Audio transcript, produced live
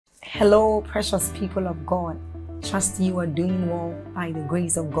Hello, precious people of God. Trust you are doing well by the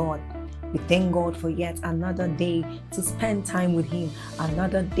grace of God. We thank God for yet another day to spend time with Him,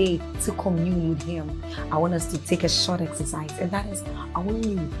 another day to commune with Him. I want us to take a short exercise, and that is, I want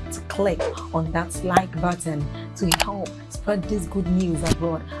you to click on that like button to help spread this good news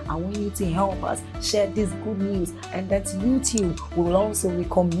abroad. I want you to help us share this good news, and that YouTube will also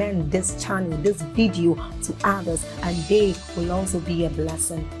recommend this channel, this video to others, and they will also be a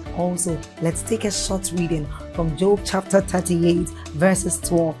blessing. Also, let's take a short reading from Job chapter 38 verses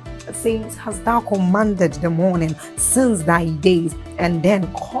 12. It says, "Hast thou commanded the morning since thy days, and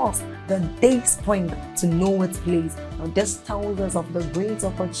then caused the day spring to know its place?" Now this tells us of the great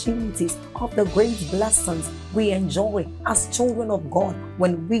opportunities, of the great blessings we enjoy as children of God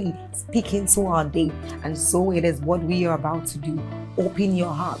when we speak into our day. And so it is what we are about to do. Open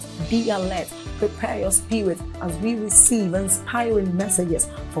your heart, be alert, prepare your spirit as we receive inspiring messages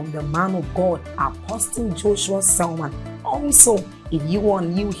from the man of God, Apostle Joshua Selman. Also, if you are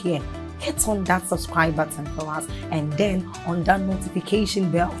new here, hit on that subscribe button for us, and then on that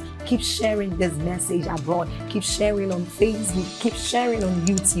notification bell. Keep sharing this message abroad. Keep sharing on Facebook. Keep sharing on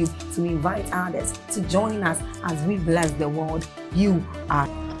YouTube to invite others to join us as we bless the world. You are.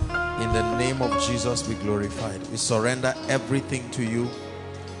 In the name of Jesus, be glorified. We surrender everything to you,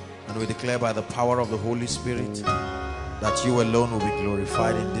 and we declare by the power of the Holy Spirit that you alone will be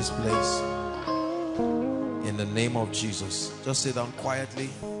glorified in this place. In the name of Jesus. Just sit down quietly.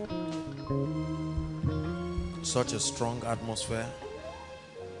 Such a strong atmosphere.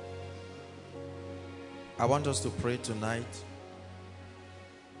 I want us to pray tonight.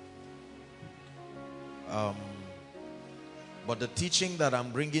 But the teaching that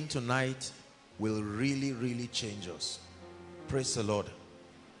I'm bringing tonight will really change us. Praise the Lord.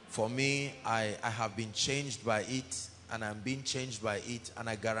 For me, I have been changed by it, and I'm being changed by it, and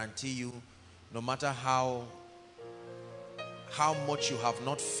I guarantee you, no matter how much you have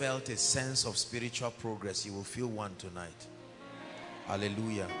not felt a sense of spiritual progress, you will feel one tonight.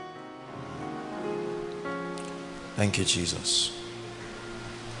 Hallelujah. Thank you, Jesus.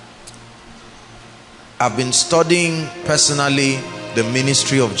 I've been studying personally the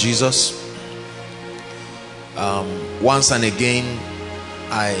ministry of Jesus. Once and again,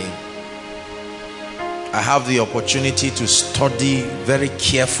 I have the opportunity to study very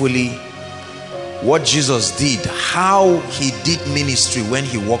carefully what Jesus did, how he did ministry when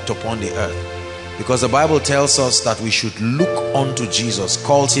he walked upon the earth. Because the Bible tells us that we should look unto Jesus,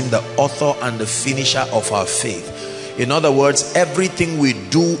 calls him the author and the finisher of our faith. In other words, everything we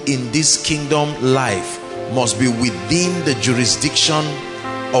do in this kingdom life must be within the jurisdiction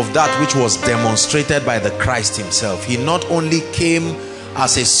of that which was demonstrated by the Christ himself. He not only came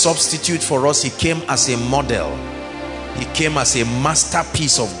as a substitute for us, he came as a model. He came as a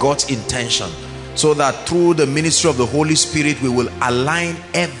masterpiece of God's intention, so that through the ministry of the Holy Spirit, we will align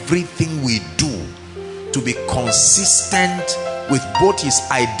everything we do to be consistent with both his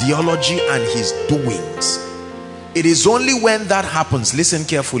ideology and his doings. It is only when that happens, listen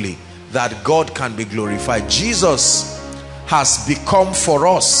carefully, that God can be glorified. Jesus has become for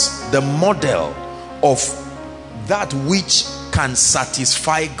us the model of that which can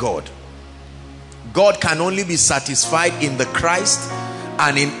satisfy God. God can only be satisfied in the Christ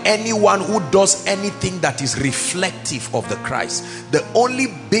and in anyone who does anything that is reflective of the Christ. The only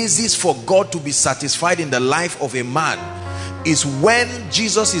basis for God to be satisfied in the life of a man is when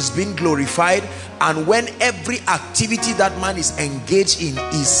Jesus is being glorified, and when every activity that man is engaged in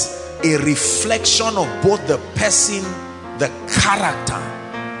is a reflection of both the person, the character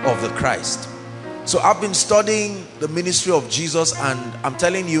of the Christ. So I've been studying the ministry of Jesus, and I'm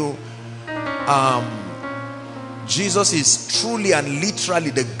telling you, Jesus is truly and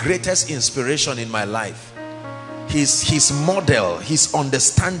literally the greatest inspiration in my life. His model, his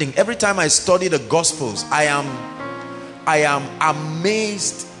understanding. Every time I study the Gospels, I am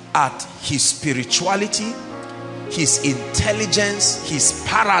amazed at his spirituality, his intelligence, his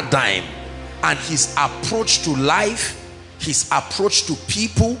paradigm, and his approach to life, his approach to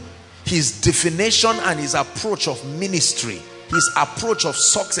people, his definition and his approach of ministry, his approach of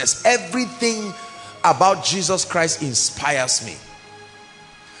success. Everything about Jesus Christ inspires me.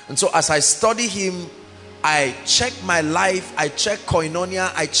 And so as I study him, I check my life, I check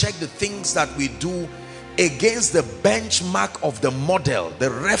koinonia, I check the things that we do against the benchmark of the model,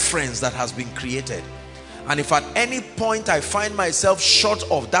 the reference that has been created. And if at any point I find myself short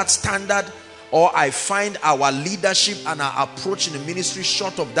of that standard, or I find our leadership and our approach in the ministry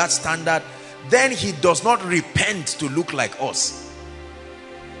short of that standard, then he does not repent to look like us.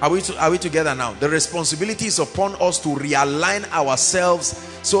 Are we together now? The responsibility is upon us to realign ourselves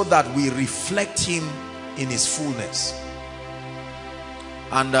so that we reflect him in his fullness.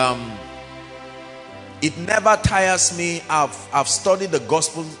 And it never tires me. I've studied the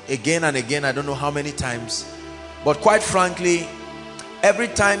gospel again and again. I don't know how many times. But quite frankly, every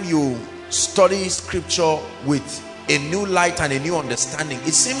time you study scripture with a new light and a new understanding,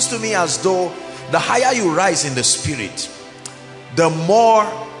 it seems to me as though the higher you rise in the spirit, the more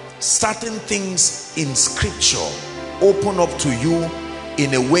certain things in scripture open up to you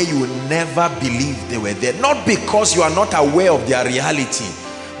in a way you never believed they were there. Not because you are not aware of their reality,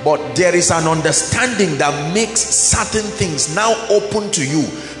 but there is an understanding that makes certain things now open to you,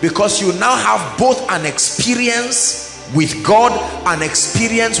 because you now have both an experience with God, an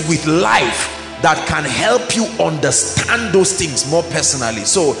experience with life that can help you understand those things more personally.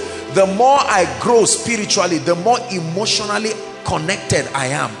 So the more I grow spiritually, the more emotionally connected I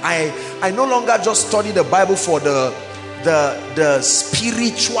am. I no longer just study the Bible for the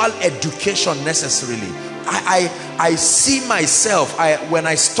spiritual education necessarily. I see myself, when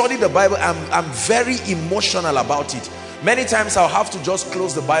I study the Bible, I'm very emotional about it. Many times I'll have to just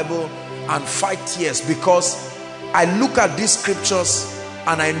close the Bible and fight tears, because I look at these scriptures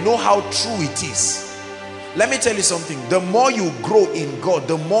and I know how true it is. Let me tell you something. The more you grow in God,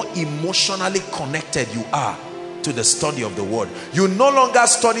 the more emotionally connected you are to the study of the word. You no longer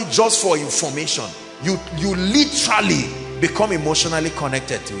study just for information. You literally become emotionally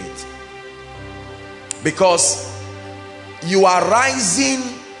connected to it, because you are rising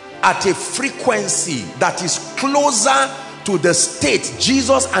at a frequency that is closer to the state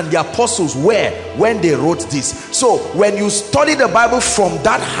Jesus and the apostles were when they wrote this. So when you study the Bible from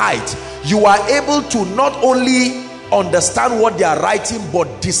that height, you are able to not only understand what they are writing,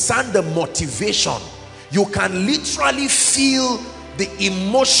 but discern the motivation. You can literally feel the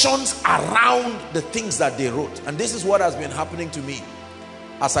emotions around the things that they wrote. And this is what has been happening to me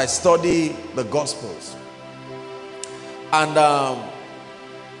as I study the Gospels. And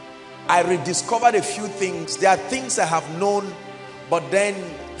I rediscovered a few things. There are things I have known, but then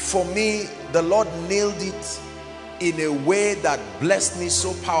for me, the Lord nailed it in a way that blessed me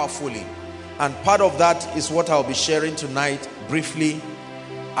so powerfully. And part of that is what I'll be sharing tonight briefly,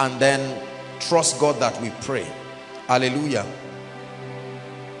 and then trust God that we pray. Hallelujah.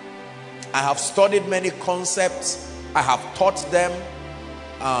 I have studied many concepts. I have taught them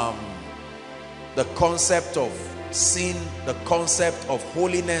the concept of sin, the concept of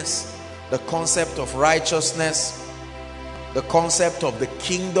holiness, the concept of righteousness, the concept of the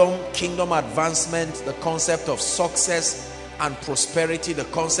kingdom advancement, the concept of success and prosperity, the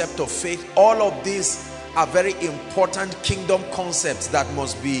concept of faith. All of these are very important kingdom concepts that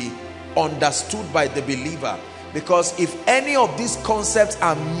must be understood by the believer, because if any of these concepts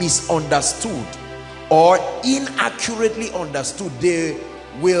are misunderstood or inaccurately understood, they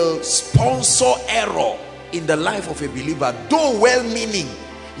will sponsor error in the life of a believer. Though well-meaning,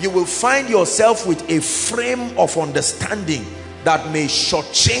 you will find yourself with a frame of understanding that may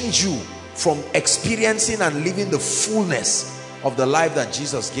shortchange you from experiencing and living the fullness of the life that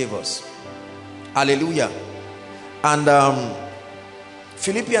Jesus gave us. Hallelujah. And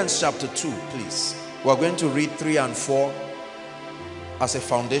Philippians chapter 2, please. We're going to read 3 and 4 as a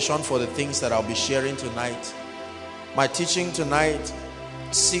foundation for the things that I'll be sharing tonight. My teaching tonight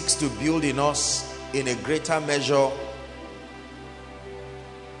seeks to build in us in a greater measure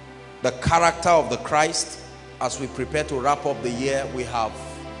the character of the Christ. As we prepare to wrap up the year, we have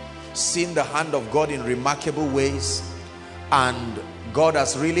seen the hand of God in remarkable ways, and God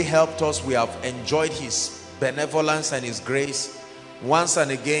has really helped us. We have enjoyed his benevolence and his grace. Once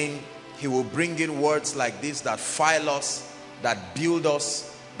and again, he will bring in words like this that file us, that build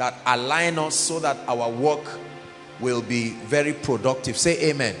us, that align us so that our work will be very productive.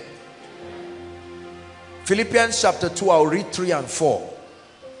 Say amen. Philippians chapter 2, I'll read 3 and 4.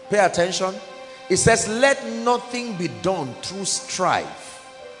 Pay attention. It says, let nothing be done through strife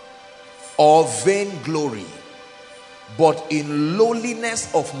or vain glory, but in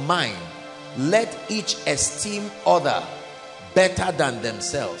lowliness of mind, let each esteem other better than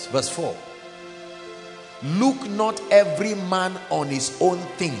themselves. Verse 4. Look not every man on his own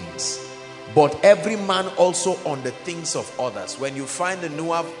things, but every man also on the things of others. When you find the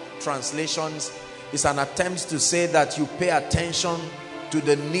newer translations, it's an attempt to say that you pay attention to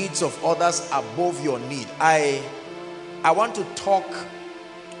the needs of others above your need. I want to talk,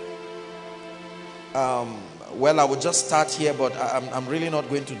 well, I will just start here, but I'm really not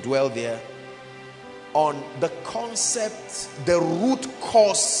going to dwell there, on the concept, the root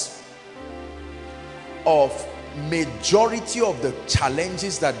cause of majority of the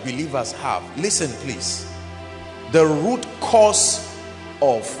challenges that believers have, listen please, the root cause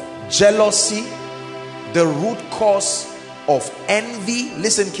of jealousy, the root cause of envy,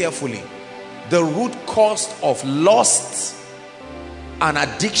 listen carefully, the root cause of lust and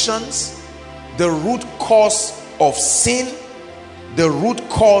addictions, the root cause of sin, the root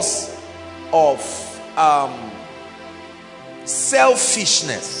cause of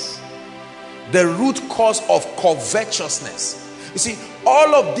selfishness, the root cause of covetousness. You see,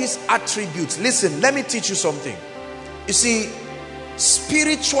 all of these attributes, listen, let me teach you something. You see,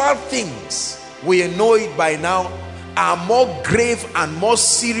 spiritual things, we know it by now, are more grave and more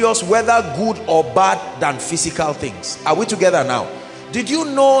serious, whether good or bad, than physical things. Are we together now? Did you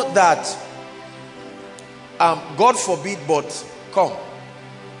know that, God forbid, but come,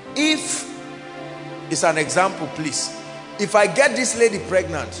 if, it's an example please, if I get this lady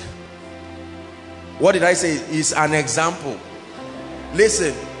pregnant, what did I say? It's an example.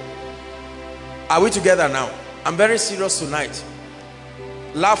 Listen, are we together now? I'm very serious tonight.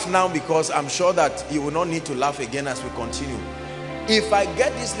 Laugh now, because I'm sure that you will not need to laugh again as we continue. If I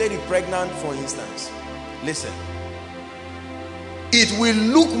get this lady pregnant, for instance, listen, it will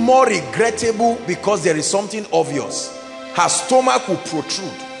look more regrettable because there is something obvious. Her stomach will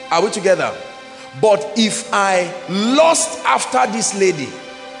protrude. Are we together? But if I lust after this lady,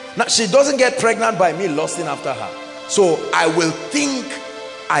 now she doesn't get pregnant by me lusting after her, so I will think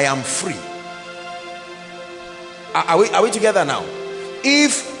I am free. Are we together now?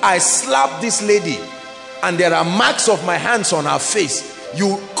 If I slap this lady and there are marks of my hands on her face,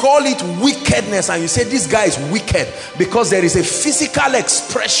 you call it wickedness and you say this guy is wicked because there is a physical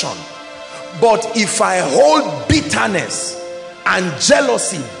expression. But if I hold bitterness and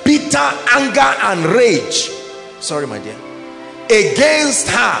jealousy, bitter anger and rage, sorry my dear, against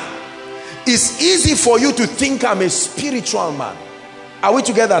her, it's easy for you to think I'm a spiritual man. Are we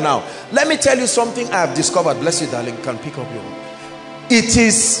together now? Let me tell you something I have discovered. Bless you, darling. You can pick up your... It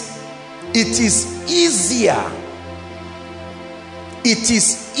is easier. It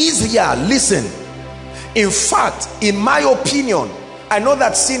is easier. Listen. In fact, in my opinion, I know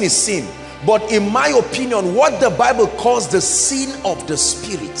that sin is sin, but in my opinion, what the Bible calls the sin of the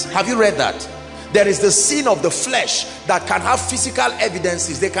spirit. Have you read that? There is the sin of the flesh that can have physical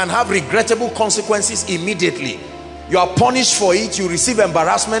evidences. They can have regrettable consequences immediately. You are punished for it, you receive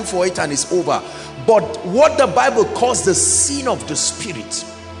embarrassment for it, and it's over. But what the Bible calls the sin of the spirit,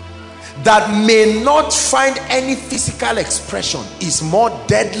 that may not find any physical expression, is more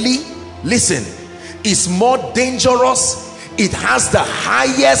deadly. Listen, is more dangerous. It has the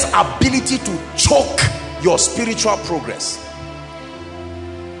highest ability to choke your spiritual progress.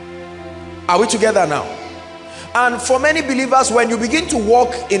 Are we together now? And for many believers, when you begin to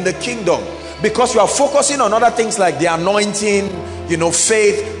walk in the kingdom, because you are focusing on other things like the anointing, you know,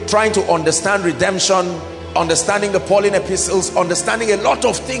 faith, trying to understand redemption, understanding the Pauline epistles, understanding a lot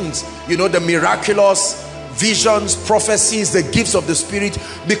of things, you know, the miraculous visions, prophecies, the gifts of the spirit,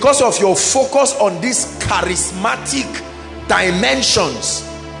 because of your focus on these charismatic dimensions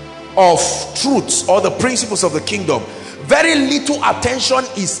of truths or the principles of the kingdom, very little attention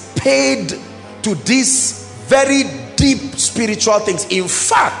is paid to these very deep spiritual things. In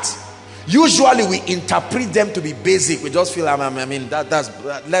fact, usually we interpret them to be basic. We just feel,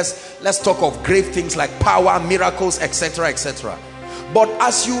 let's talk of grave things like power, miracles, etc., etc. But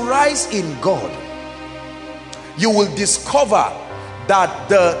as you rise in God, you will discover that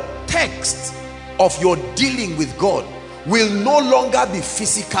the text of your dealing with God will no longer be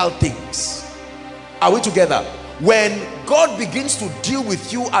physical things. Are we together? When God begins to deal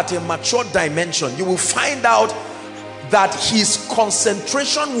with you at a mature dimension, you will find out that his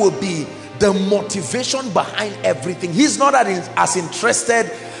concentration will be the motivation behind everything. He's not as interested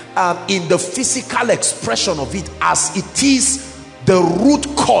in the physical expression of it as it is the root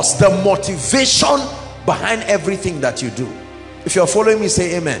cause, the motivation behind everything that you do. If you're following me,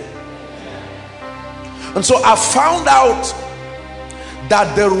 say amen. And so I found out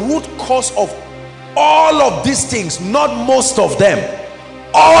that the root cause of all of these things, not most of them,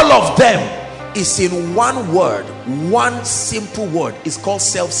 all of them, is in one word, one simple word. It's called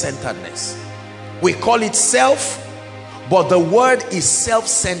self-centeredness. We call it self, but the word is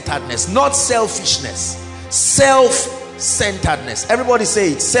self-centeredness, not selfishness. Self-centeredness. Everybody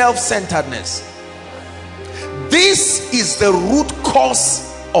say it. Self-centeredness. This is the root cause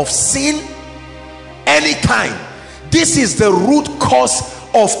of sin, any kind. This is the root cause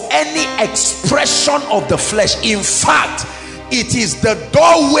of any expression of the flesh. In fact, it is the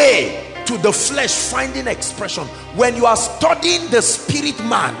doorway to the flesh finding expression. When you are studying the spirit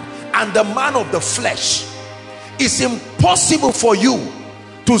man and the man of the flesh, It's impossible for you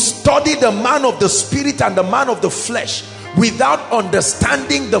to study the man of the spirit and the man of the flesh without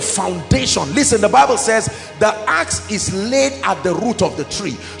understanding the foundation. Listen, the Bible says the axe is laid at the root of the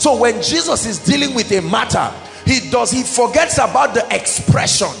tree. So when Jesus is dealing with a matter, he forgets about the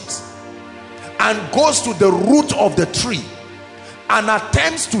expressions and goes to the root of the tree and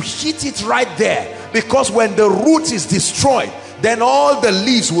attempts to hit it right there, because when the root is destroyed, then all the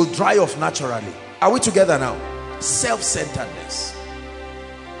leaves will dry off naturally. Are we together now? Self-centeredness.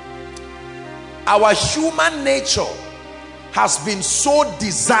 Our human nature has been so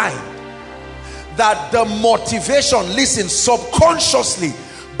designed that the motivation, listen, subconsciously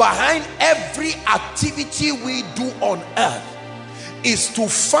behind every activity we do on earth is to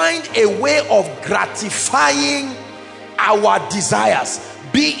find a way of gratifying our desires,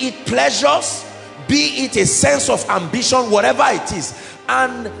 be it pleasures, be it a sense of ambition, whatever it is.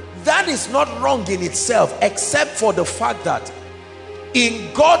 And that is not wrong in itself, except for the fact that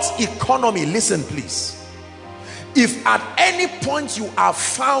in God's economy, listen please, if at any point you are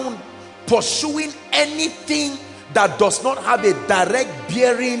found pursuing anything that does not have a direct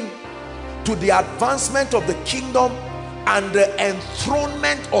bearing to the advancement of the kingdom and the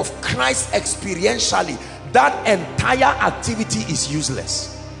enthronement of Christ experientially, that entire activity is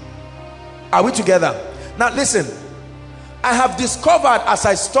useless. Are we together? Now listen, I have discovered as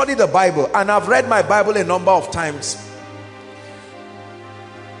I study the Bible, and I've read my Bible a number of times,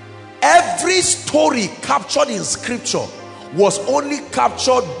 every story captured in scripture was only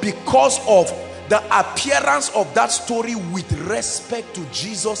captured because of the appearance of that story with respect to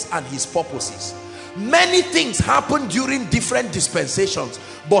Jesus and his purposes. Many things happened during different dispensations,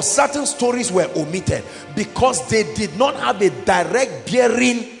 but certain stories were omitted because they did not have a direct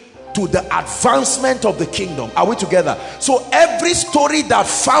bearing to the advancement of the kingdom. Are we together? So every story that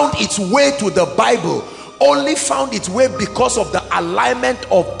found its way to the Bible only found its way because of the alignment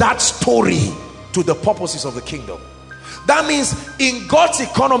of that story to the purposes of the kingdom. That means in God's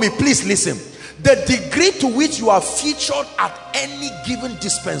economy, please listen, the degree to which you are featured at any given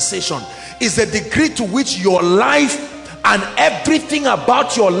dispensation is the degree to which your life and everything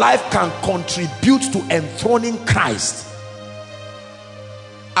about your life can contribute to enthroning Christ.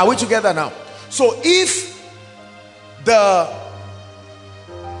 Are we together now? So if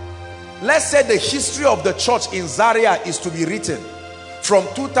let's say the history of the church in Zaria is to be written from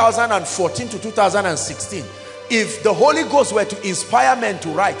 2014 to 2016, if the Holy Ghost were to inspire men to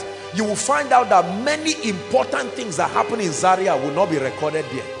write, you will find out that many important things that happen in Zaria will not be recorded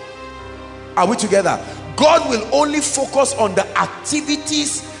there. Are we together? God will only focus on the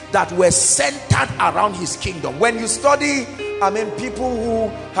activities that were centered around his kingdom. When you study, people who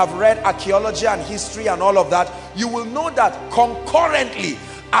have read archaeology and history and all of that, you will know that concurrently,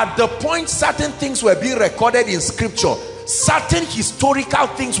 at the point certain things were being recorded in scripture, certain historical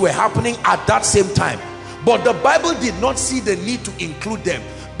things were happening at that same time. But the Bible did not see the need to include them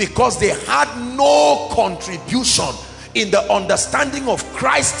because they had no contribution in the understanding of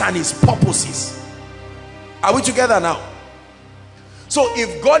Christ and his purposes. Are we together now? So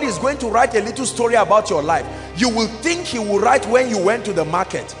if God is going to write a little story about your life, you will think he will write when you went to the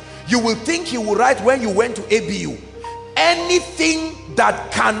market. You will think he will write when you went to ABU. Anything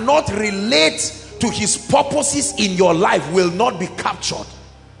that cannot relate to his purposes in your life will not be captured.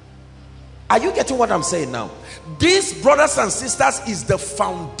 Are you getting what I'm saying now? This, brothers and sisters, is the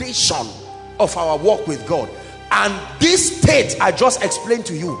foundation of our walk with God. And this state I just explained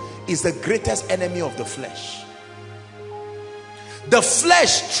to you is the greatest enemy of the flesh. The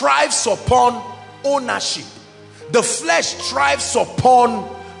flesh thrives upon ownership. The flesh thrives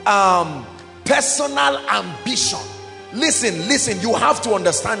upon personal ambition. Listen, you have to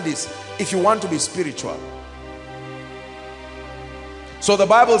understand this if you want to be spiritual. So the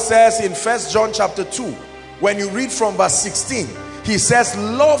Bible says in 1 John chapter 2, when you read from verse 16, he says,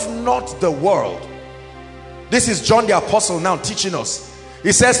 love not the world. This is John the apostle now teaching us.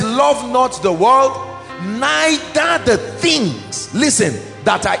 He says, love not the world, neither the things, listen,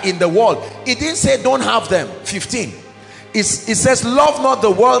 that are in the world. It didn't say don't have them. 15. It says, love not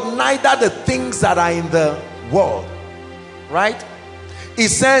the world, neither the things that are in the world. Right? It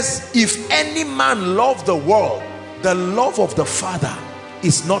says, if any man love the world, the love of the Father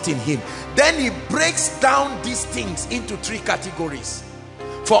is not in him. Then he breaks down these things into three categories.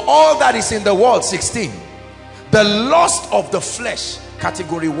 For all that is in the world, 16. The lust of the flesh,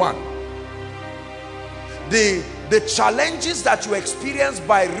 category 1. The challenges that you experience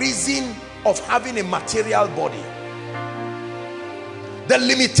by reason of having a material body. The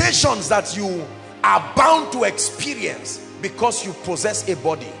limitations that you are bound to experience because you possess a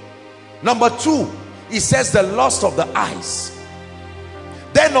body. Number 2 It says the lust of the eyes.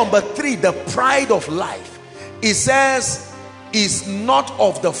 Then number 3, the pride of life. It says is not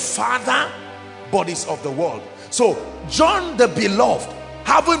of the Father, but is of the world. So John the beloved,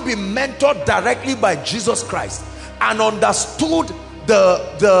 having been mentored directly by Jesus Christ and understood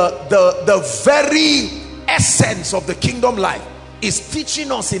the very essence of the kingdom life, is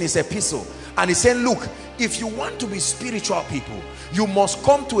teaching us in his epistle. And he's saying, look, if you want to be spiritual people, you must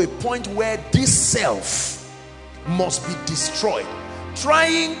come to a point where this self must be destroyed.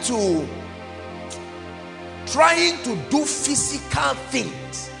 Trying to do physical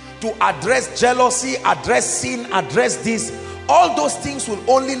things to address jealousy, address sin, address this, all those things will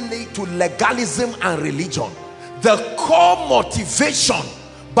only lead to legalism and religion. The core motivation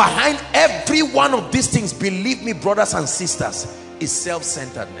behind every one of these things, believe me, brothers and sisters, is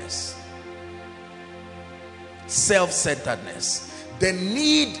self-centeredness. Self-centeredness. The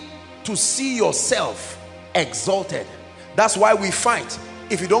need to see yourself exalted. That's why we fight.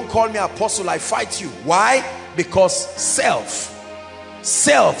 If you don't call me apostle, I fight you. Why? Because self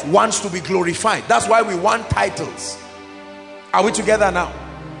wants to be glorified. That's why we want titles. Are we together now?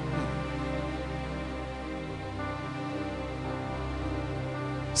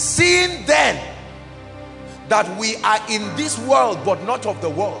 Seeing then that we are in this world but not of the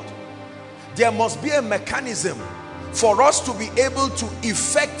world, there must be a mechanism for us to be able to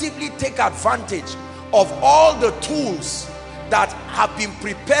effectively take advantage of all the tools that have been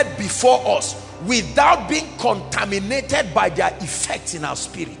prepared before us without being contaminated by their effects in our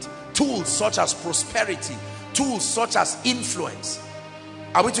spirit. Tools such as prosperity, tools such as influence.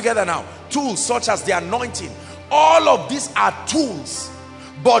 Are we together now? Tools such as the anointing. All of these are tools,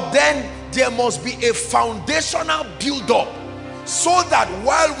 but then there must be a foundational build-up so that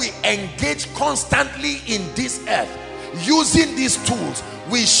while we engage constantly in this earth using these tools,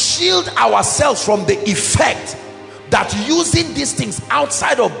 we shield ourselves from the effect that using these things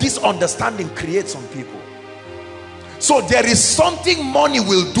outside of this understanding creates on people. So there is something money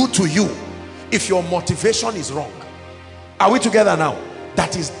will do to you if your motivation is wrong. Are we together now?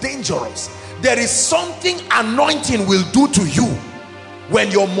 That is dangerous. There is something anointing will do to you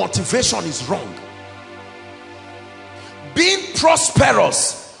when your motivation is wrong. Being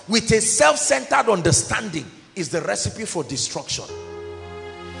prosperous with a self-centered understanding is the recipe for destruction.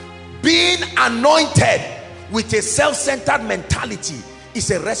 Being anointed with a self-centered mentality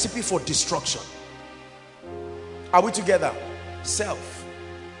is a recipe for destruction. Are we together? Self.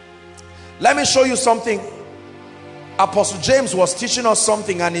 Let me show you something. Apostle James was teaching us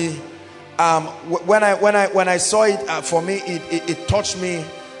something, and he when I saw it, for me it touched me.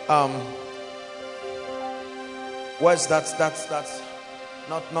 What's that's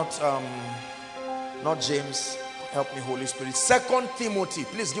not James, help me Holy Spirit. 2 Timothy,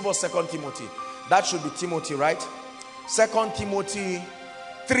 please give us 2 Timothy. That should be Timothy, right? 2 Timothy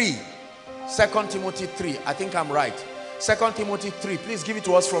 3. 2 Timothy 3, I think I'm right. 2 Timothy 3, please give it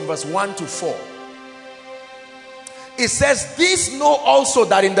to us from verse 1 to 4. It says, this know also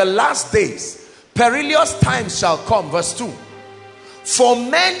that in the last days perilous times shall come. Verse 2. For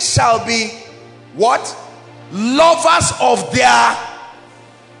men shall be what? Lovers of their...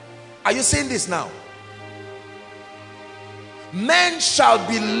 Are you seeing this now? Men shall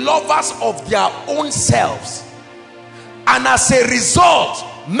be lovers of their own selves, and as a result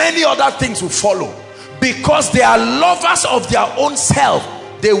many other things will follow. Because they are lovers of their own self,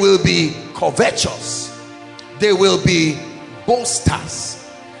 they will be covetous, they will be boasters,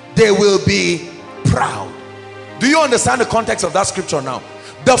 they will be proud. Do you understand the context of that scripture now?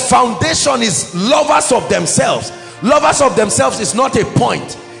 The foundation is lovers of themselves. Lovers of themselves is not a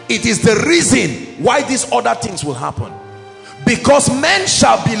point, it is the reason why these other things will happen. Because men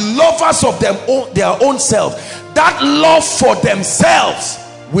shall be lovers of their own self. That love for themselves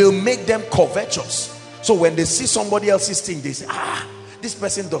will make them covetous. So when they see somebody else's thing, they say, this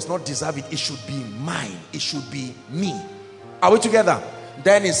person does not deserve it, it should be mine, it should be me. Are we together?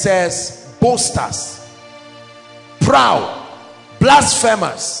 Then it says boasters, proud,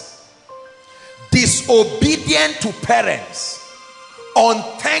 blasphemers, disobedient to parents,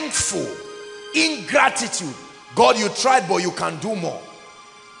 unthankful, ingratitude. God, you tried, but you can do more.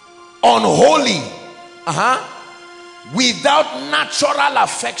 Unholy, without natural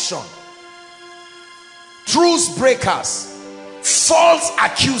affection, truce breakers, false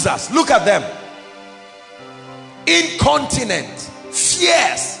accusers. Look at them. Incontinent,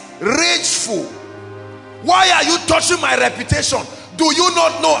 fierce, rageful. Why are you touching my reputation? Do you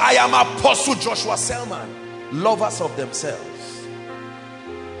not know I am Apostle Joshua Selman? Lovers of themselves.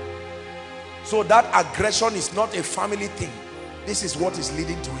 So that aggression is not a family thing. This is what is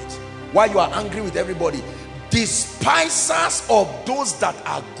leading to it. while you are angry with everybody. Despisers of those that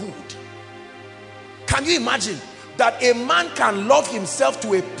are good. Can you imagine that a man can love himself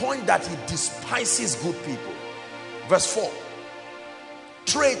to a point that he despises good people? Verse 4.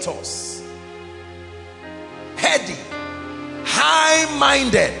 Traitors, heady,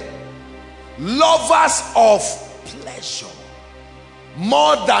 high-minded, lovers of pleasure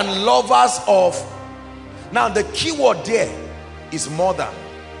more than lovers of. Now the key word there is more than.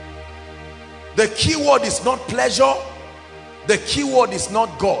 The key word is not pleasure. The key word is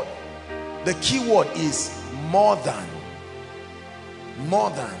not God. The key word is more than.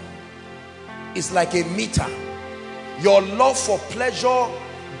 More than. It's like a meter. Your love for pleasure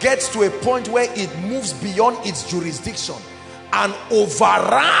gets to a point where it moves beyond its jurisdiction and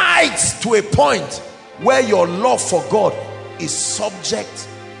overrides to a point where your love for God is subject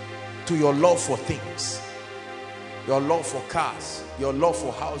to your love for things. Your love for cars, your love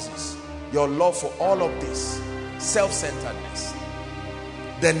for houses, your love for all of this. Self-centeredness,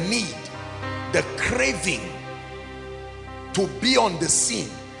 the need, the craving to be on the scene,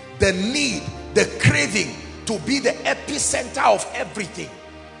 the need, the craving to be the epicenter of everything,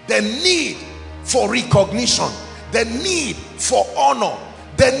 the need for recognition, the need for honor,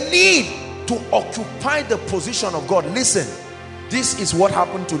 the need to occupy the position of God. Listen, this is what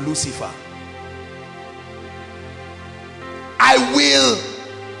happened to Lucifer. I will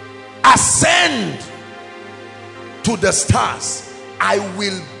ascend to the stars. I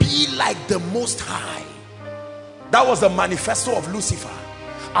will be like the Most High. That was the manifesto of Lucifer.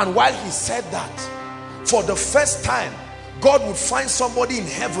 And while he said that, for the first time, God would find somebody in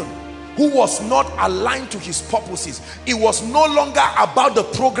heaven who was not aligned to his purposes. It was no longer about the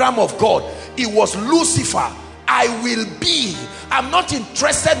program of God. It was Lucifer. I will be. I'm not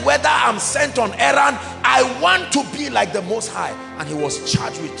interested whether I'm sent on errand. I want to be like the Most High. And he was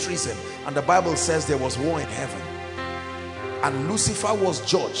charged with treason. And the Bible says there was war in heaven. And Lucifer was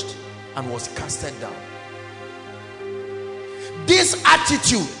judged and was casted down. This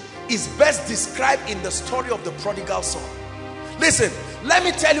attitude is best described in the story of the prodigal son. Listen, let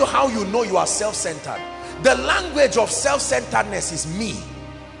me tell you how you know you are self-centered. The language of self-centeredness is me,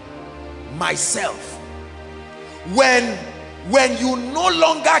 myself. When you no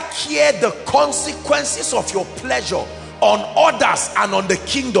longer care the consequences of your pleasure on others and on the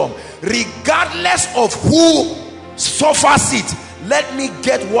kingdom, regardless of who suffers it, let me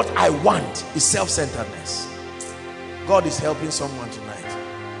get what I want, is self-centeredness. God is helping someone tonight.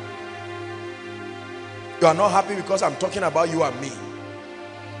 You are not happy because I'm talking about you and me.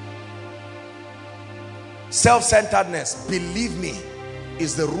 Self-centeredness, believe me,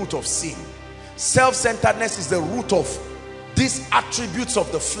 is the root of sin. Self-centeredness is the root of these attributes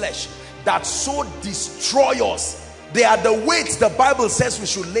of the flesh that so destroy us. They are the weights the Bible says we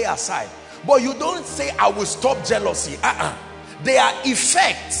should lay aside. But you don't say, I will stop jealousy. They are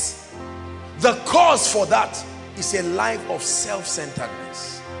effects. The cause for that is a life of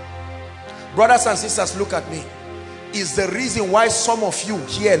self-centeredness. Brothers and sisters, look at me. Is the reason why some of you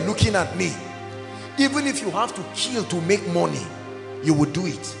here looking at me, even if you have to kill to make money, you will do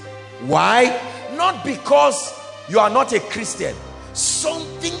it. Why? Not because you are not a Christian.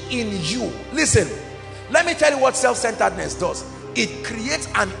 Something in you. Listen, let me tell you what self-centeredness does. It creates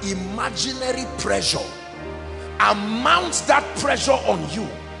an imaginary pressure and mounts that pressure on you,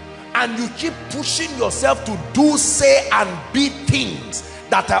 and you keep pushing yourself to do, say, and be things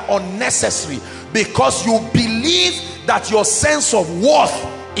that are unnecessary because you believe that your sense of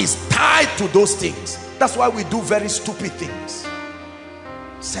worth is tied to those things. That's why we do very stupid things.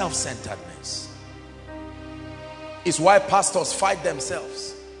 Self-centeredness is why pastors fight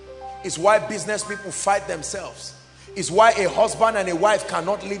themselves. It's why business people fight themselves. It's why a husband and a wife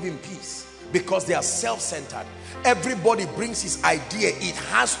cannot live in peace, because they are self-centered. Everybody brings his idea. It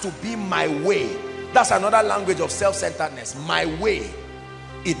has to be my way. That's another language of self-centeredness. My way.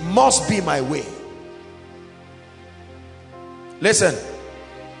 It must be my way. Listen,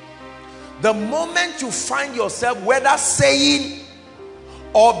 the moment you find yourself whether saying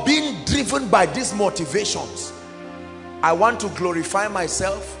or being driven by these motivations, I want to glorify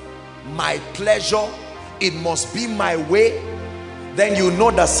myself, my pleasure, it must be my way, then you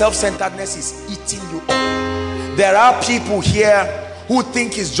know that self-centeredness is eating you up. There are people here who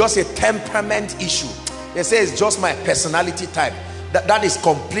think it's just a temperament issue. They say it's just my personality type. That is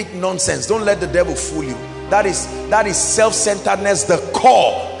complete nonsense. Don't let the devil fool you. That is self-centeredness, the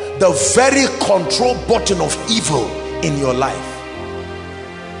core, the very control button of evil in your life.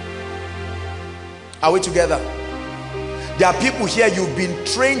 Are we together? There are people here, you've been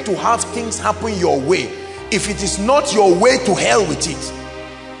trained to have things happen your way. If it is not your way, to hell with it.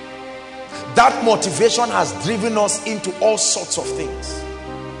 That motivation has driven us into all sorts of things.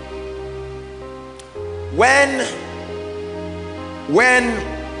 When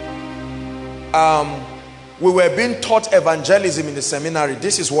we were being taught evangelism in the seminary,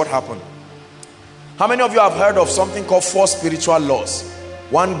 this is what happened. How many of you have heard of something called 4 Spiritual Laws?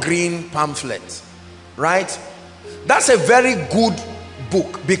 One green pamphlet, right? That's a very good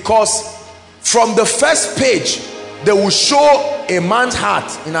book, because from the first page they will show a man's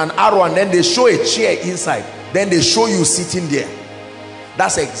heart in an arrow, and then they show a chair inside, then they show you sitting there.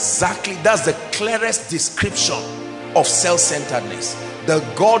 That's the clearest description of self-centeredness, the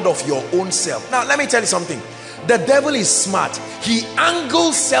God of your own self. Now let me tell you something. The devil is smart. He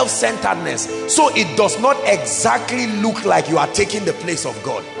angles self-centeredness so it does not exactly look like you are taking the place of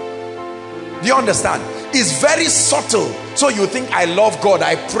God. Do you understand? It's very subtle. So you think, I love God,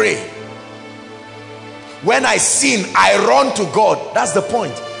 I pray. When I sin, I run to God. That's the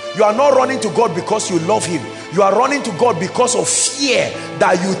point. You are not running to God because you love him. You are running to God because of fear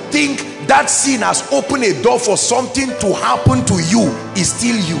that you think that sin has opened a door for something to happen to you. Is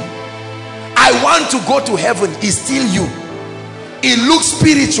still you. I want to go to heaven. Is still you. It looks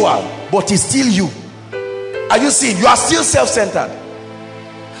spiritual, but it's still you. Are you seeing? You are still self-centered.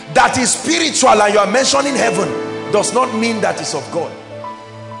 That is spiritual and you are mentioning heaven does not mean that it's of God.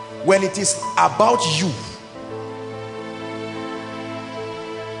 When it is about you.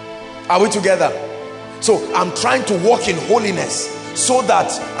 Are we together? So I'm trying to walk in holiness so that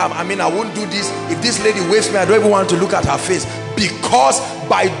I won't do this. If this lady waves me, I don't even want to look at her face, because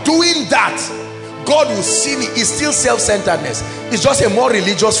by doing that God will see me. It's still self-centeredness. It's just a more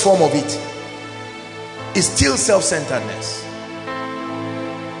religious form of it. It's still self-centeredness.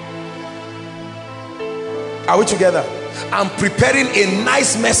 Are we together? I'm preparing a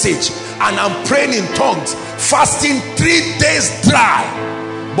nice message and I'm praying in tongues, fasting 3 days dry.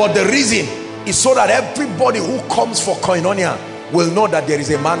 But the reason is so that everybody who comes for koinonia will know that there is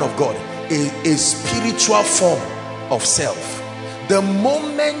a man of God, a spiritual form of self. The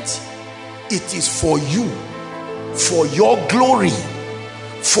moment it is for you, for your glory,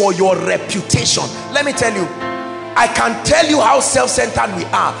 for your reputation. Let me tell you, I can tell you how self-centered we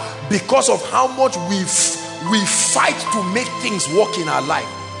are because of how much we fight to make things work in our life.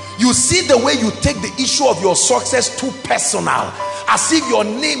 You see the way you take the issue of your success too personal, as if your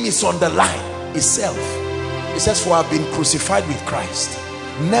name is on the line. Is self. It says, for I have been crucified with Christ.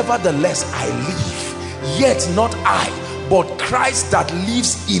 Nevertheless I live, yet not I, but Christ that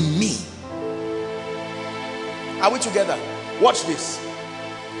lives in me. Are we together? Watch this.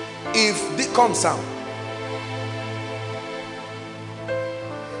 If this comes Sam,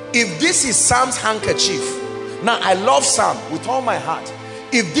 if this is Sam's handkerchief, now I love Sam with all my heart.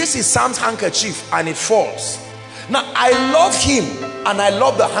 If this is Sam's handkerchief and it falls, now I love him and I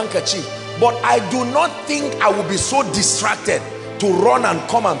love the handkerchief, but I do not think I will be so distracted to run and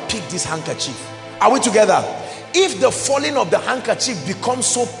come and pick this handkerchief. Are we together? If the falling of the handkerchief becomes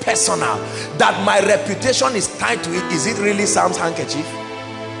so personal that my reputation is tied to it, is it really Sam's handkerchief?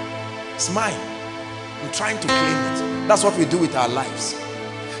 It's mine. I'm trying to claim it. That's what we do with our lives.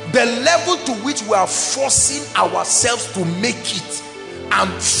 The level to which we are forcing ourselves to make it and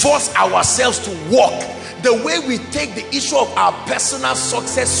force ourselves to walk, the way we take the issue of our personal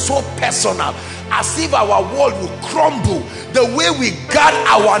success so personal, as if our world will crumble, the way we guard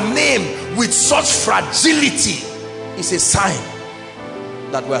our name with such fragility, is a sign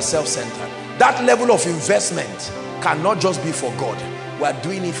that we are self-centered. That level of investment cannot just be for God. We are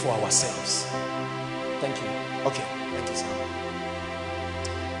doing it for ourselves. Thank you. Okay, thank you, sir.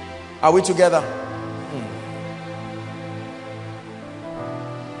 Are we together?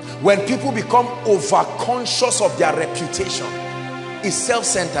 When people become over-conscious of their reputation, it's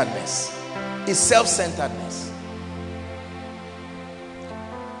self-centeredness. It's self-centeredness.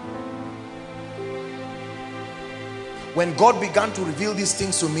 When God began to reveal these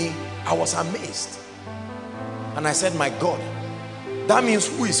things to me, I was amazed. And I said, my God, that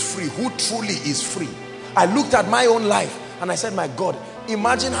means who is free? Who truly is free? I looked at my own life and I said, my God,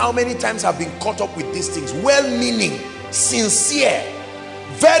 imagine how many times I've been caught up with these things. Well-meaning, sincere,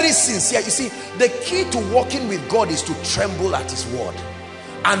 very sincere. You see, the key to walking with God is to tremble at his word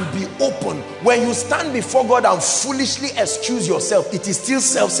and be open. When you stand before God and foolishly excuse yourself, it is still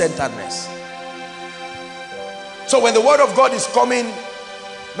self-centeredness. So when the word of God is coming,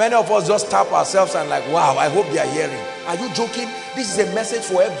 many of us just tap ourselves and like, wow, I hope they are hearing. Are you joking? This is a message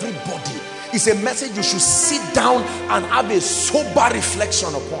for everybody. It's a message you should sit down and have a sober reflection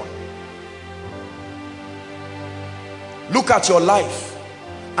upon. Look at your life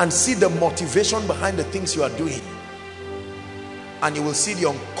and see the motivation behind the things you are doing. and you will see the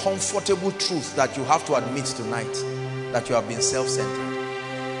uncomfortable truth that you have to admit tonight, that you have been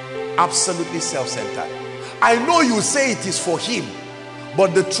self-centered. Absolutely self-centered. I know you say it is for him,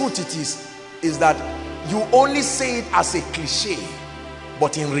 but the truth it is that you only say it as a cliche,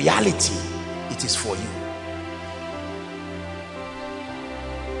 but in reality it is for you.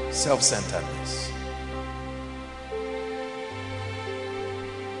 Self-centeredness.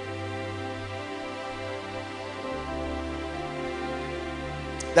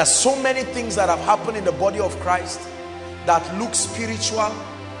 There's so many things that have happened in the body of Christ that look spiritual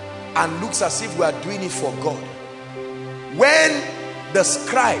and looks as if we are doing it for God. When the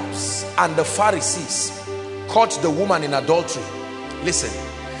scribes and the Pharisees caught the woman in adultery, listen,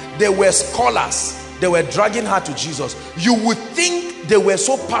 they were scholars. They were dragging her to Jesus. You would think they were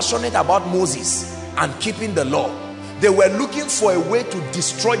so passionate about Moses and keeping the law. They were looking for a way to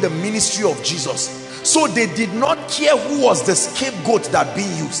destroy the ministry of Jesus. So they did not care who was the scapegoat that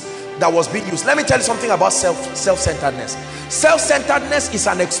was being used. Let me tell you something about self-centeredness. Self-centeredness is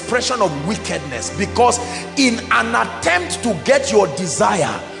an expression of wickedness, because in an attempt to get your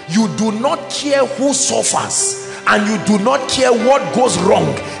desire, you do not care who suffers, and you do not care what goes wrong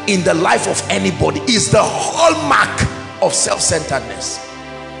in the life of anybody. It's the hallmark of self-centeredness.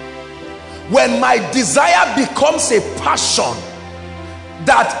 When my desire becomes a passion,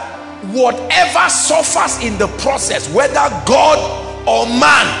 that whatever suffers in the process, whether God or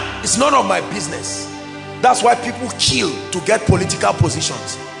man, is none of my business. That's why people kill to get political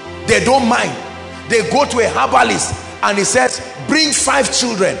positions. They don't mind. They go to a herbalist and he says, bring 5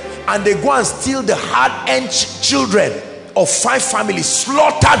 children, and they go and steal the hard-earned children of 5 families,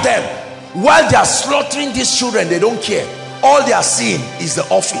 slaughter them. While they are slaughtering these children, they don't care. All they are seeing is the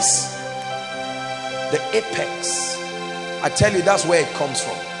office, the apex. I tell you, that's where it comes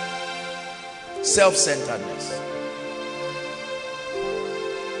from. Self-centeredness.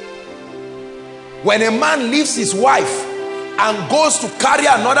 When a man leaves his wife and goes to carry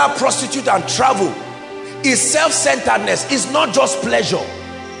another prostitute and travel, is self-centeredness. It's not just pleasure,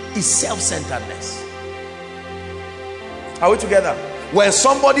 it's self-centeredness. Are we together? When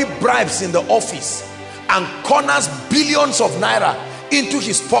somebody bribes in the office and corners billions of naira into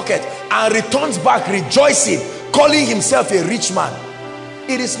his pocket and returns back rejoicing, calling himself a rich man,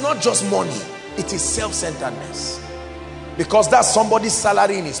 it is not just money, it is self-centeredness. Because that's somebody's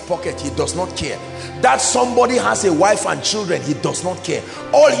salary in his pocket, he does not care. That somebody has a wife and children, he does not care.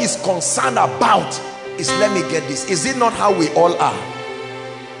 All he's concerned about is, let me get this. Is it not how we all are?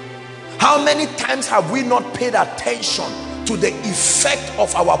 How many times have we not paid attention to the effect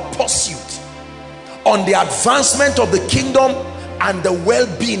of our pursuit on the advancement of the kingdom and the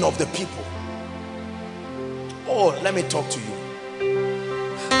well-being of the people? Oh, let me talk to you.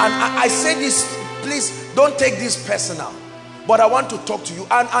 And I say this, please don't take this personal, but I want to talk to you.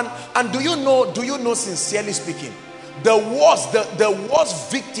 And do you know, sincerely speaking, the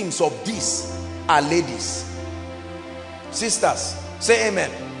worst victims of this are ladies. Sisters, say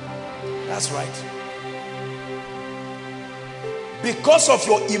amen. That's right. Because of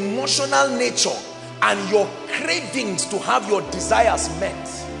your emotional nature and your cravings to have your desires met,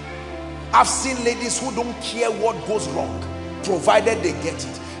 I've seen ladies who don't care what goes wrong, provided they get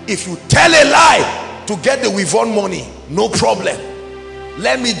it. If you tell a lie to get the Wivon money, no problem.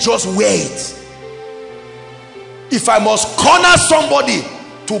 Let me just wait. If I must corner somebody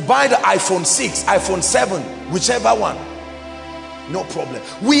to buy the iPhone 6, iPhone 7, whichever one, no problem.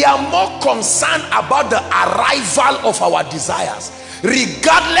 We are more concerned about the arrival of our desires,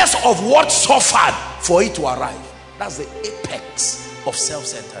 regardless of what suffered for it to arrive. That's the apex of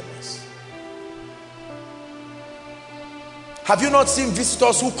self-centeredness. Have you not seen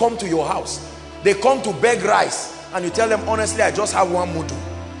visitors who come to your house? They come to beg rice and you tell them, honestly, I just have 1 mudu.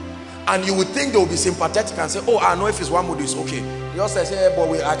 And you would think they will be sympathetic and say, oh, I know if it's 1 mudu, it's okay. You just say, hey,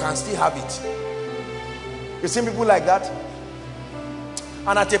 but I can still have it. You see people like that?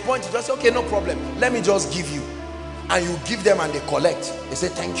 And at a point, you just say, okay, no problem. Let me just give you. And you give them and they collect. They say,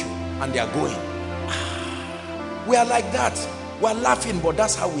 thank you. And they are going. We are like that. We are laughing, but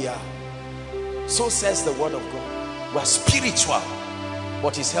that's how we are. So says the word of God. We are spiritual,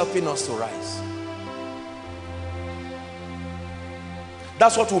 but it's helping us to rise.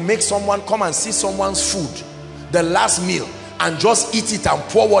 That's what will make someone come and see someone's food, the last meal, and just eat it and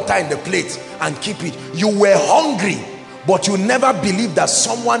pour water in the plate and keep it. You were hungry, but you never believed that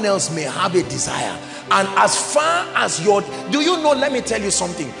someone else may have a desire. And as far as your, do you know, let me tell you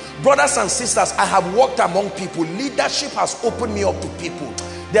something, brothers and sisters, I have walked among people. Leadership has opened me up to people.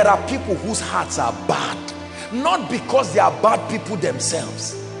 There are people whose hearts are bad, not because they are bad people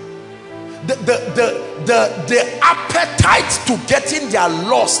themselves. the appetite to getting their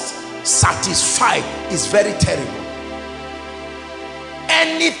lust satisfied is very terrible.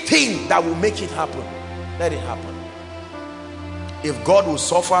 Anything that will make it happen, let it happen. If God will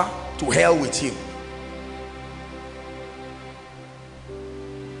suffer, to hell with him.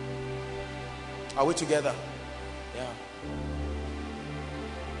 Are we together? Yeah.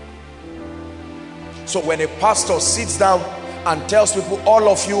 So when a pastor sits down and tells people, all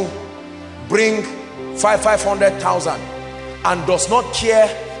of you bring 500,000, and does not care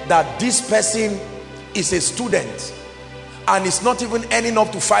that this person is a student and is not even earning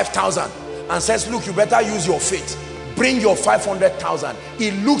up to 5,000, and says, look, you better use your faith, bring your 500,000.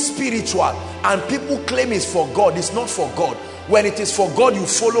 It looks spiritual and people claim it's for God. It's not for God. When it is for God, you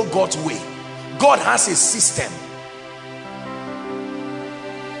follow God's way. God has a system.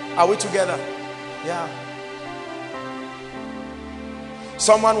 Are we together? Yeah.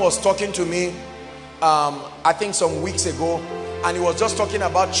 Someone was talking to me I think some weeks ago, and he was just talking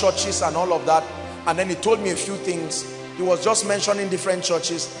about churches and all of that, and then he told me a few things. He was just mentioning different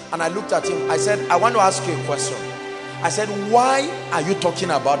churches, and I looked at him. I said, I want to ask you a question. I said, why are you talking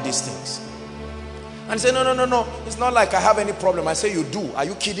about these things? And he said, no, it's not like I have any problem. I said, you do. Are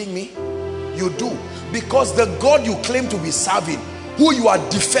you kidding me? You do. Because the God you claim to be serving, who you are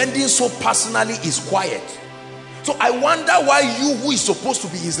defending so personally, is quiet. So I wonder why you, who is supposed to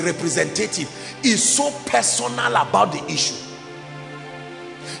be his representative, is so personal about the issue.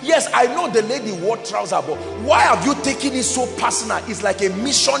 Yes, I know the lady wore trousers, but why have you taken it so personal? It's like a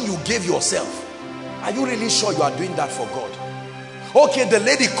mission you gave yourself. Are you really sure you are doing that for God? Okay, the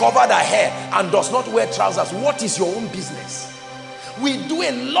lady covered her hair and does not wear trousers. What is your own business? We do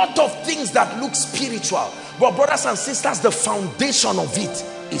a lot of things that look spiritual, but brothers and sisters, the foundation of it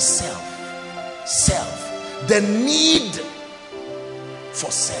is self. Self. The need for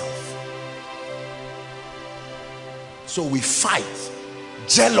self. So we fight.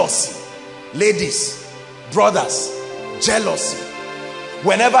 Jealousy. Ladies, brothers, jealousy.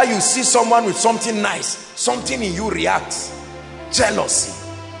 Whenever you see someone with something nice, something in you reacts. Jealousy.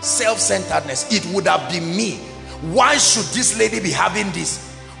 Self-centeredness. It would have been me. Why should this lady be having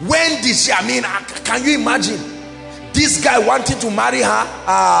this? When did she, can you imagine? This guy wanting to marry her?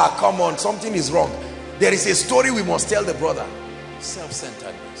 Come on, something is wrong. There is a story we must tell the brother.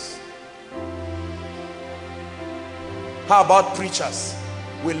 Self-centeredness. How about preachers?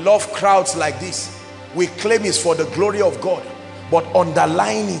 We love crowds like this. We claim it's for the glory of God, but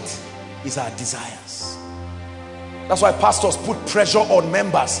underlying it is our desires. That's why pastors put pressure on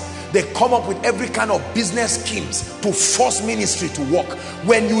members. They come up with every kind of business schemes to force ministry to work.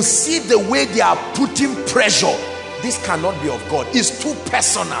 When you see the way they are putting pressure, this cannot be of God. It's too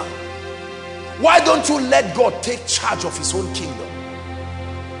personal. Why don't you let God take charge of his own kingdom?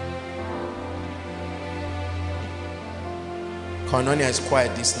 Koinonia is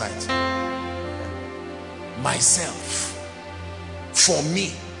quiet this night. Myself. For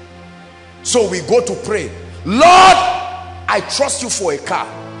me. So we go to pray. Lord, I trust you for a car.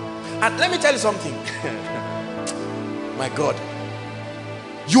 And let me tell you something. My God.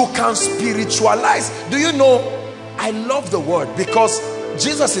 You can spiritualize. Do you know, I love the word because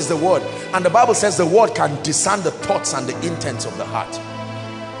Jesus is the word. And the Bible says the word can discern the thoughts and the intents of the heart.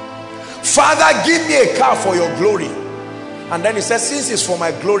 Father, give me a car for your glory. And then he says, since it's for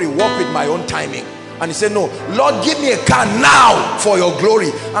my glory, walk with my own timing. And he said, no, Lord, give me a car now for your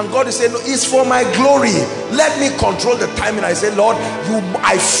glory. And God is saying, no, it's for my glory. Let me control the timing. I said, Lord,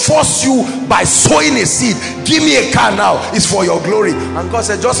 I force you by sowing a seed. Give me a car now. It's for your glory. And God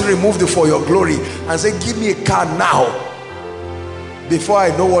said, just remove the for your glory. And say, give me a car now before I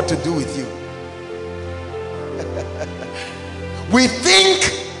know what to do with you. We think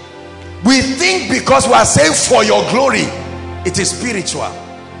because we are saying for your glory, it is spiritual.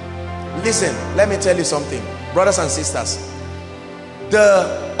 Listen, let me tell you something, brothers and sisters.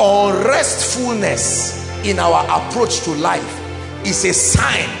 The unrestfulness in our approach to life is a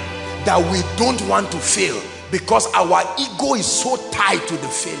sign that we don't want to fail, because our ego is so tied to the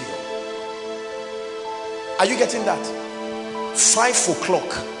failure. Are you getting that? 5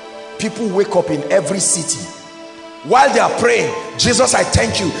 o'clock, people wake up in every city. While they are praying, Jesus, I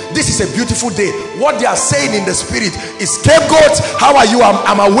thank you. This is a beautiful day. What they are saying in the spirit is, scapegoat, how are you?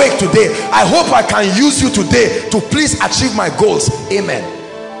 I'm awake today. I hope I can use you today to please achieve my goals. Amen.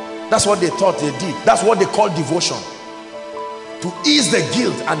 That's what they thought they did. That's what they call devotion. To ease the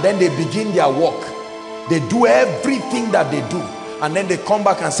guilt, and then they begin their work. They do everything that they do. And then they come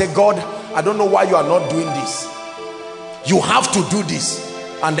back and say, God, I don't know why you are not doing this. You have to do this.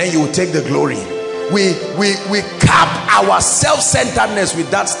 And then you will take the glory. We cap our self-centeredness with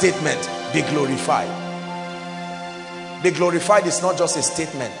that statement. Be glorified. Be glorified is not just a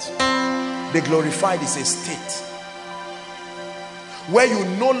statement. Be glorified is a state where you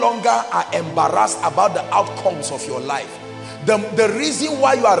no longer are embarrassed about the outcomes of your life. The reason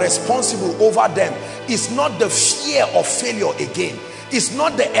why you are responsible over them is not the fear of failure again. It's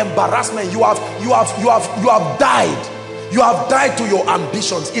not the embarrassment. You have died. You have died to your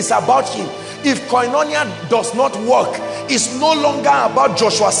ambitions. It's about him. If koinonia does not work, it's no longer about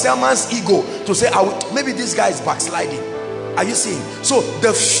Joshua Selman's ego to say, maybe this guy is backsliding. Are you seeing? So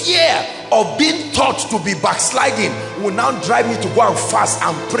the fear of being taught to be backsliding will now drive me to go and fast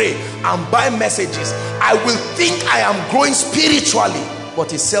and pray and buy messages. I will think I am growing spiritually,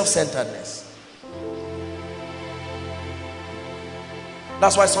 but it's self-centeredness.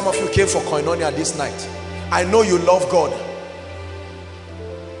 That's why some of you came for koinonia this night. I know you love God,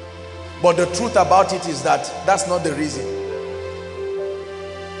 but the truth about it is that that's not the reason.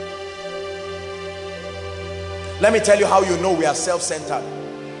 Let me tell you how you know we are self-centered.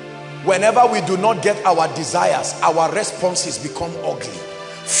 Whenever we do not get our desires, our responses become ugly.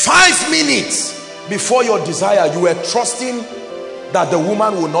 5 minutes before your desire, you were trusting that the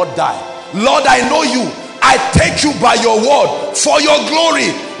woman will not die. Lord, I know you. I take you by your word for your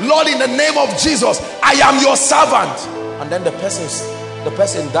glory. Lord, in the name of Jesus, I am your servant. And then the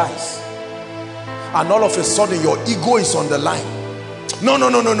person dies. And all of a sudden your ego is on the line. No.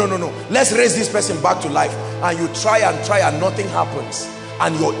 Let's raise this person back to life. And you try and nothing happens.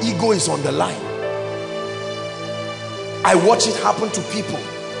 And your ego is on the line. I watch it happen to people.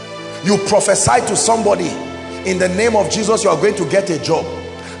 You prophesy to somebody, in the name of Jesus, you are going to get a job.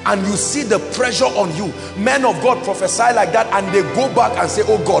 And you see the pressure on you. Men of God prophesy like that, and they go back and say,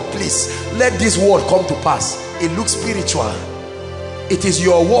 oh God, please, let this word come to pass. It looks spiritual. It is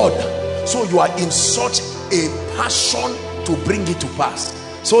your word. So you are in such a passion to bring it to pass,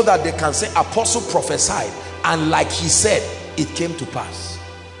 so that they can say, apostle prophesied, and like he said, it came to pass.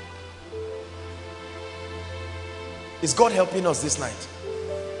 Is God helping us this night?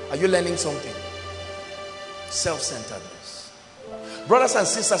 Are you learning something? Self-centeredness. Brothers and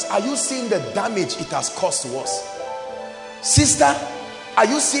sisters, are you seeing the damage it has caused to us? Sister, are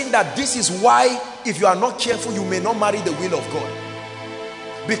you seeing that this is why, if you are not careful, you may not marry the will of God?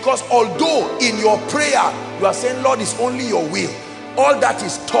 Because although in your prayer you are saying, Lord, it's only your will, all that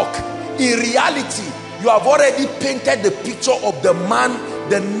is talk. In reality, you have already painted the picture of the man,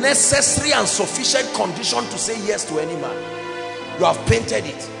 the necessary and sufficient condition to say yes to any man. You have painted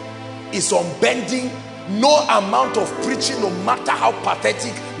it. It's unbending. No amount of preaching, no matter how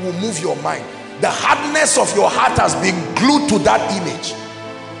pathetic, will move your mind. The hardness of your heart has been glued to that image.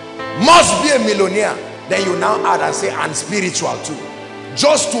 Must be a millionaire. Then you now add and say, and spiritual too,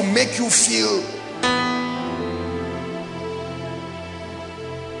 just to make you feel.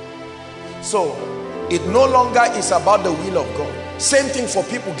 So it no longer is about the will of God. Same thing for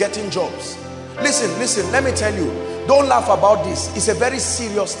people getting jobs. Listen, let me tell you, don't laugh about this. It's a very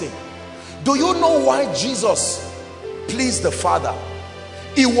serious thing. Do you know why Jesus pleased the Father?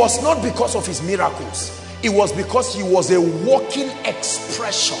 It was not because of his miracles. It was because he was a walking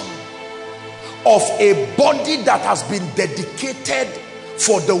expression of a body that has been dedicated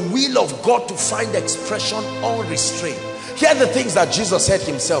for the will of God to find expression unrestrained. Here are the things that Jesus said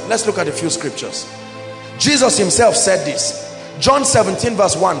himself. Let's look at a few scriptures. Jesus himself said this. John 17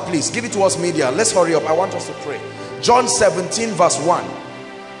 verse 1, please give it to us, media. Let's hurry up. I want us to pray. John 17 verse 1.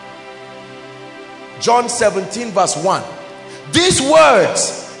 John 17 verse 1. These words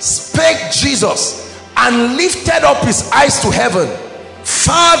spake Jesus and lifted up his eyes to heaven.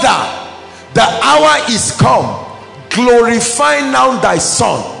 Father, the hour is come. Glorify now thy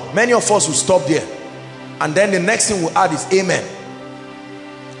Son. Many of us will stop there. And then the next thing we'll add is amen.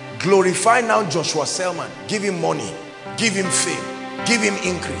 Glorify now Joshua Selman. Give him money. Give him fame. Give him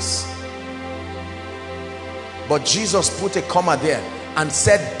increase. But Jesus put a comma there and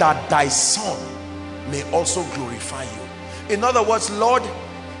said that thy Son may also glorify you. In other words, Lord,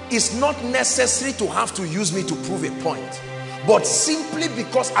 it's not necessary to have to use me to prove a point, but simply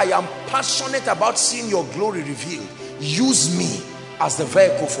because I am passionate about seeing your glory revealed, use me as the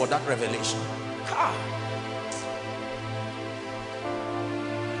vehicle for that revelation.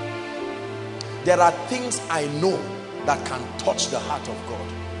 There are things I know that can touch the heart of God.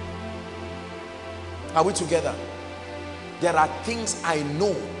 Are we together? There are things I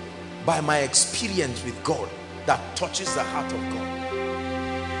know by my experience with God that touches the heart of God.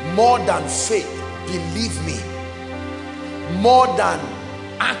 More than faith, believe me, more than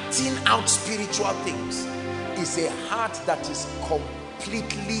acting out spiritual things, is a heart that is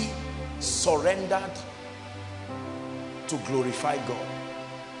completely surrendered to glorify God.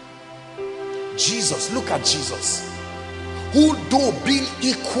 Jesus, look at Jesus, who though being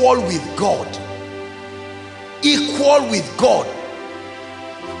equal with God,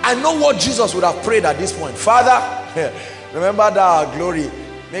 I know what Jesus would have prayed at this point. Father, remember that glory.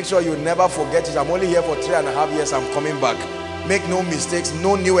 Make sure you never forget it. I'm only here for 3.5 years. I'm coming back. Make no mistakes.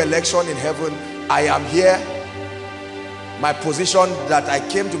 No new election in heaven. I am here. My position that I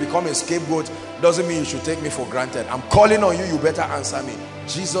came to become a scapegoat doesn't mean you should take me for granted. I'm calling on you. You better answer me.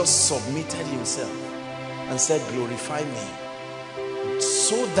 Jesus submitted himself and said, glorify me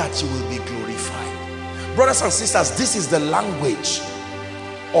so that you will be glorified. Brothers and sisters, this is the language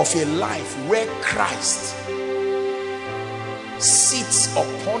of a life where Christ sits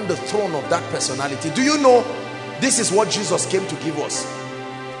upon the throne of that personality. Do you know this is what Jesus came to give us?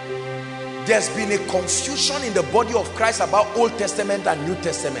 There's been a confusion in the body of Christ about Old Testament and New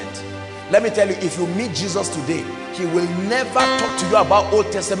Testament. Let me tell you, if you meet Jesus today, he will never talk to you about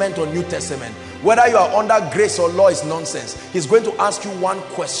Old Testament or New Testament. Whether you are under grace or law is nonsense. He's going to ask you one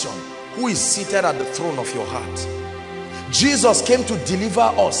question: who is seated at the throne of your heart? Jesus came to deliver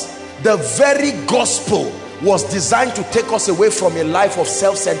us. The very gospel was designed to take us away from a life of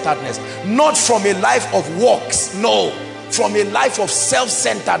self-centeredness, not from a life of works, no, from a life of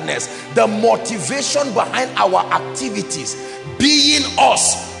self-centeredness. The motivation behind our activities being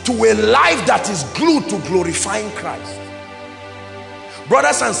us to a life that is glued to glorifying Christ.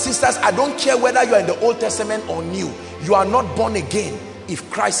 Brothers and sisters, I don't care whether you are in the Old Testament or New, you are not born again if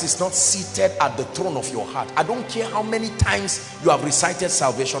Christ is not seated at the throne of your heart. I don't care how many times you have recited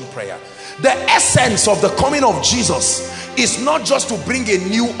salvation prayer. The essence of the coming of Jesus is not just to bring a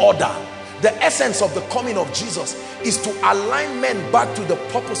new order. The essence of the coming of Jesus is to align men back to the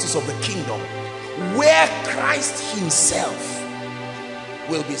purposes of the kingdom, where Christ himself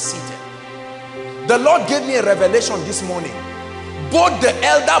will be seated. The Lord gave me a revelation this morning. Both the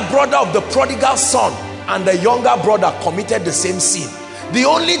elder brother of the prodigal son and the younger brother committed the same sin. The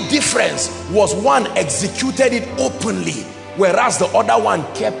only difference was one executed it openly, whereas the other one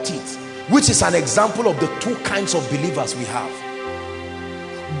kept it, which is an example of the two kinds of believers we have.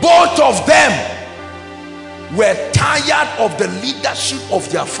 Both of them were tired of the leadership of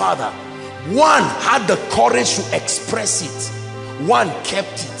their father. One had the courage to express it. One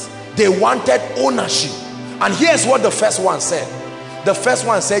kept it. They wanted ownership. And here's what the first one said. The first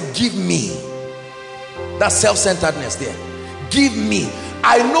one said, give me. That's self-centeredness there. Give me.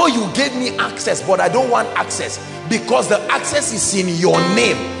 I know you gave me access, but I don't want access because the access is in your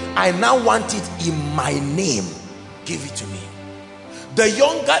name. I now want it in my name. Give it to me.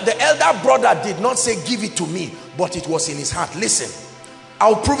 The elder brother did not say give it to me, but it was in his heart. Listen,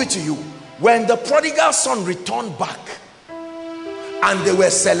 I'll prove it to you. When the prodigal son returned back and they were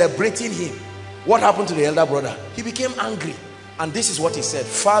celebrating him, what happened to the elder brother? He became angry. And this is what he said: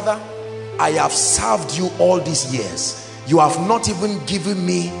 Father, I have served you all these years. You have not even given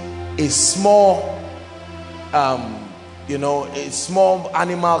me a small a small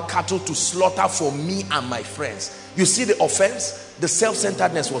animal, cattle to slaughter for me and my friends. You see the offense? The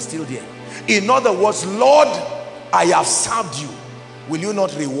self-centeredness was still there. In other words, Lord, I have served you. Will you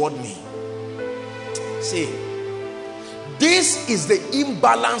not reward me? See, this is the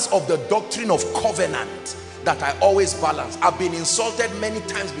imbalance of the doctrine of covenant that I always balance. I've been insulted many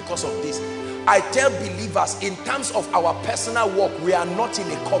times because of this. I tell believers, in terms of our personal work, we are not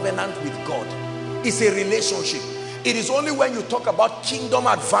in a covenant with God. It's a relationship. It is only when you talk about kingdom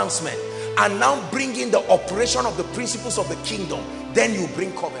advancement and now bring in the operation of the principles of the kingdom, then you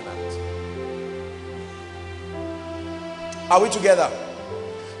bring covenant. Are we together?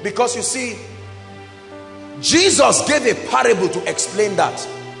 Because you see, Jesus gave a parable to explain that.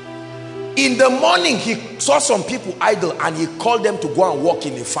 In the morning, he saw some people idle and he called them to go and work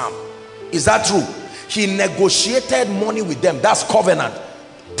in a farm. Is that true? He negotiated money with them. That's covenant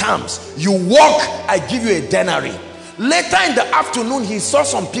terms. You work, I give you a denary. Later in the afternoon, he saw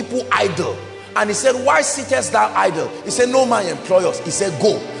some people idle and he said, why sittest thou idle? He said, no, my employers. He said,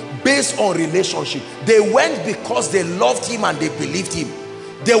 go. Based on relationship. They went because they loved him and they believed him.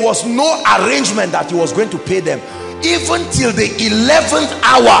 There was no arrangement that he was going to pay them. Even till the 11th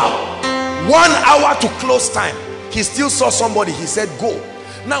hour, 1 hour to close time, he still saw somebody. He said, go.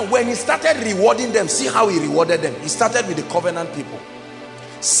 Now when he started rewarding them, see how he rewarded them. He started with the covenant people.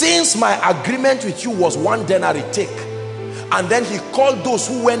 Since my agreement with you was 1 denary, take. And then he called those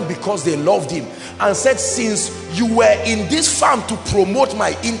who went because they loved him and said, since you were in this farm to promote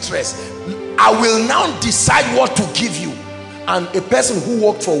my interest, I will now decide what to give you. And a person who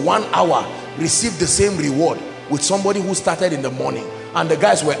worked for 1 hour received the same reward with somebody who started in the morning. And the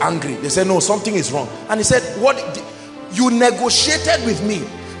guys were angry. They said, no, something is wrong. And he said, what? You negotiated with me.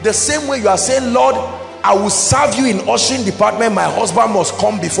 The same way you are saying, Lord, I will serve you in ushering department, my husband must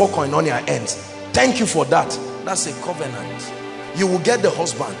come before koinonia ends. Thank you for that. That's a covenant. You will get the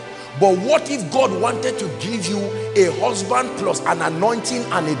husband. But what if God wanted to give you a husband plus an anointing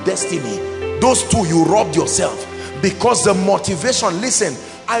and a destiny? Those two, you robbed yourself. Because the motivation, listen,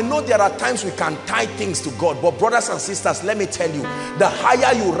 I know there are times we can tie things to God, but brothers and sisters, let me tell you, the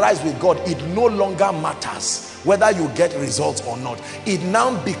higher you rise with God, it no longer matters whether you get results or not. It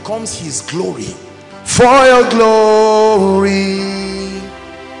now becomes his glory. For your glory,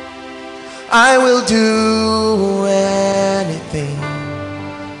 I will do anything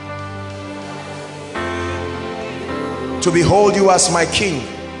to behold you as my King.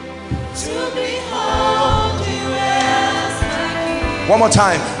 One more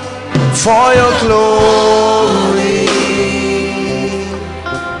time. For your glory,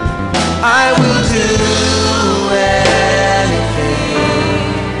 I will do anything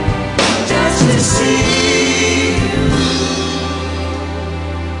just to see you,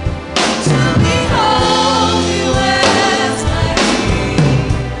 to behold you as my King.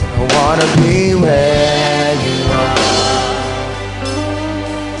 I want to be where you are.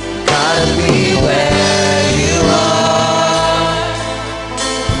 Gotta be where you are.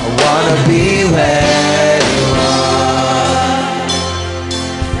 Be where you are.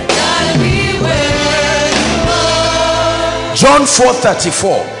 I gotta be where you are. John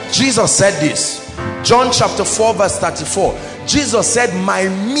 4:34, Jesus said this. John chapter 4 verse 34, Jesus said, my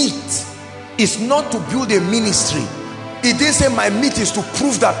meat is not to build a ministry. He didn't say my meat is to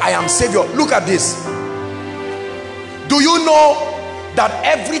prove that I am Savior. Look at this. Do you know that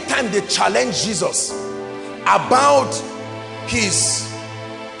every time they challenge Jesus about his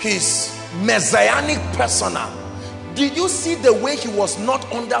messianic persona, did you see the way he was not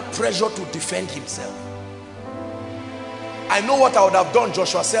under pressure to defend himself? I know what I would have done,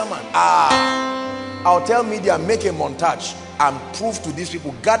 Joshua Selman. I'll tell media, make a montage and prove to these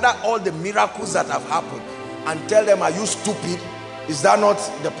people, gather all the miracles that have happened and tell them, are you stupid? Is that not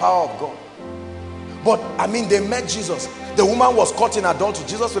the power of God? But I mean, they met Jesus. The woman was caught in adultery.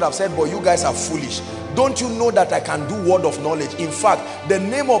 Jesus would have said, but you guys are foolish. Don't you know that I can do word of knowledge? In fact, the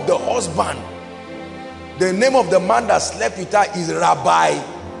name of the husband, the name of the man that slept with her is Rabbi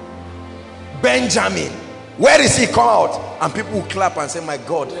Benjamin. Where is he come out? And people will clap and say, my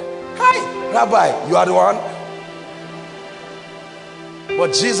God, hi, Rabbi, you are the one.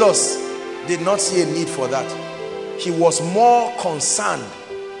 But Jesus did not see a need for that. He was more concerned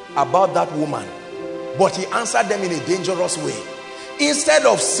about that woman. But he answered them in a dangerous way. Instead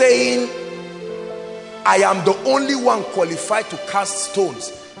of saying, I am the only one qualified to cast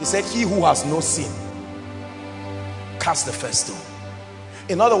stones, he said, he who has no sin, cast the first stone.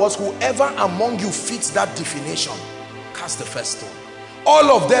 In other words, whoever among you fits that definition, cast the first stone.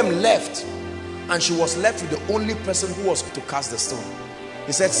 All of them left, and she was left with the only person who was to cast the stone.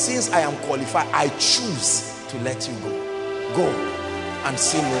 He said, since I am qualified, I choose to let you go. Go and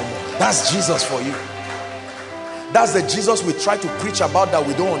sin no more. That's Jesus for you. That's the Jesus we try to preach about that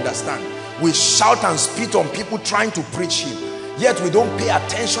we don't understand. We shout and spit on people trying to preach him, yet we don't pay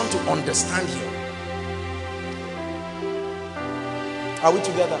attention to understand him. Are we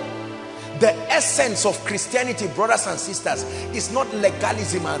together? The essence of Christianity, brothers and sisters, is not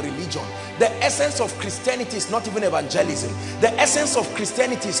legalism and religion. The essence of Christianity is not even evangelism. The essence of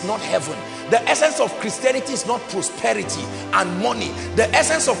Christianity is not heaven. The essence of Christianity is not prosperity and money. The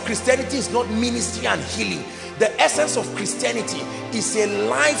essence of Christianity is not ministry and healing. The essence of Christianity is a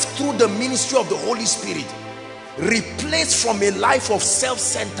life through the ministry of the Holy Spirit, replaced from a life of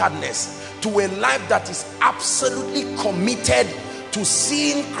self-centeredness to a life that is absolutely committed to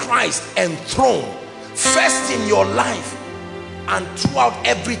seeing Christ enthroned first in your life and throughout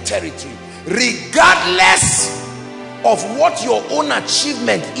every territory, regardless of what your own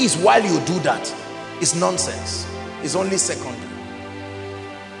achievement is while you do that. Is nonsense. It's only secondary.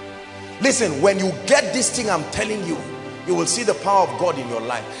 Listen, when you get this thing I'm telling you, you will see the power of God in your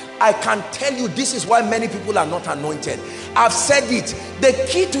life. I can tell you, this is why many people are not anointed. I've said it. The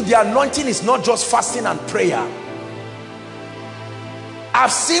key to the anointing is not just fasting and prayer.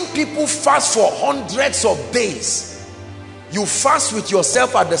 I've seen people fast for hundreds of days. You fast with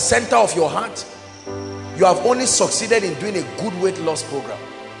yourself at the center of your heart, you have only succeeded in doing a good weight loss program.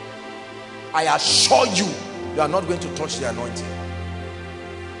 I assure you, you are not going to touch the anointing.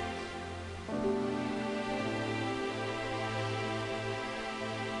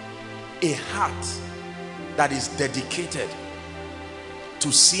 A heart that is dedicated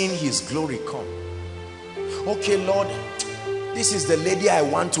to seeing his glory come. Okay, Lord, this is the lady I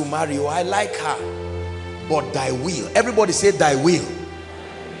want to marry. Oh, I like her, but thy will. Everybody say thy will.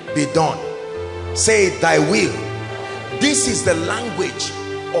 be done. Say it, thy will. This is the language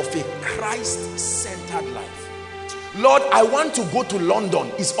of a Christ-centered life. Lord, I want to go to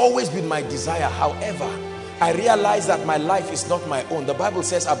London. It's always been my desire. However, I realize that my life is not my own. The Bible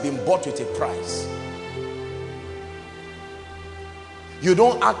says I've been bought with a price. You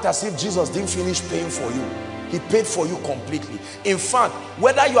don't act as if Jesus didn't finish paying for you. He paid for you completely. In fact,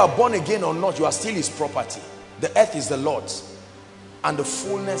 whether you are born again or not, you are still his property. The earth is the Lord's and the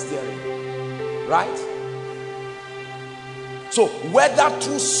fullness therein. Right? So whether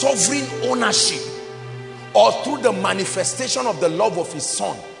through sovereign ownership or through the manifestation of the love of his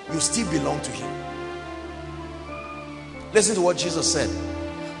son, you still belong to him. Listen to what Jesus said.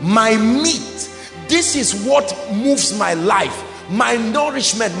 My meat, this is what moves my life. My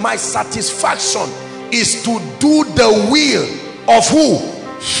nourishment, my satisfaction is to do the will of who?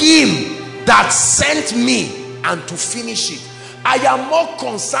 Him that sent me, and to finish it. I am more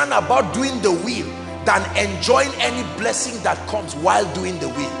concerned about doing the will than enjoying any blessing that comes while doing the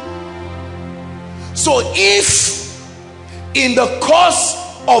will. So if in the course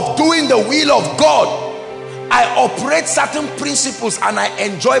of doing the will of God, I operate certain principles and I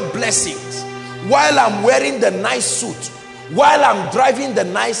enjoy blessings while I'm wearing the nice suit, while I'm driving the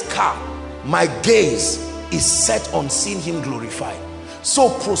nice car, my gaze is set on seeing him glorified. So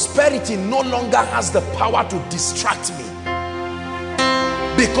prosperity no longer has the power to distract me,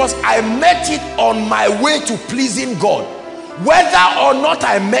 because I met it on my way to pleasing God. Whether or not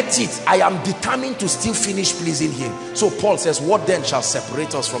I met it, I am determined to still finish pleasing him. So Paul says, what then shall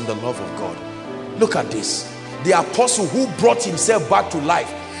separate us from the love of God? Look at this. The apostle who brought himself back to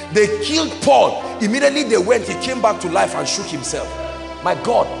life, they killed Paul. Immediately they went, he came back to life and shook himself. My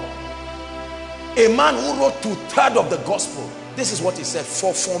God, a man who wrote 2/3 of the gospel, this is what he said: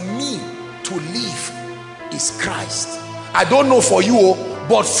 for me to live is Christ. I don't know for you,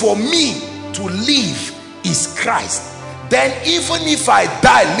 but for me to live is Christ. Then even if I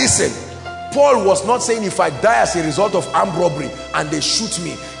die, listen, Paul was not saying if I die as a result of armed robbery and they shoot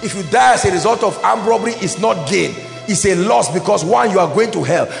me. If you die as a result of armed robbery, it's not gain, it's a loss, because one, you are going to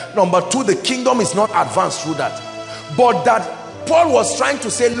hell. Number two, the kingdom is not advanced through that. But that Paul was trying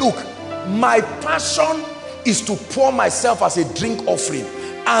to say, look, my passion is to pour myself as a drink offering,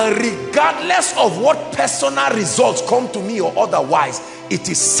 and regardless of what personal results come to me or otherwise, it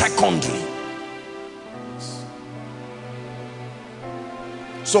is secondary.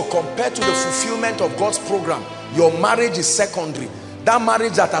 So compared to the fulfillment of God's program, your marriage is secondary. That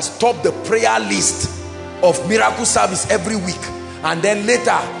marriage that has topped the prayer list of miracle service every week, and then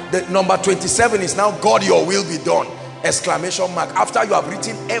later the number 27 is now, God, your will be done, exclamation mark, after you have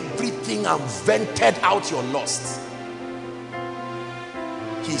written everything and vented out your lust.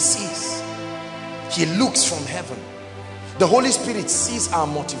 He sees, he looks from heaven. The Holy Spirit sees our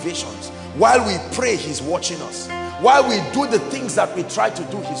motivations. While we pray, he's watching us. While we do the things that we try to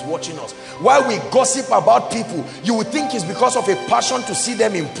do, he's watching us. While we gossip about people, you would think it's because of a passion to see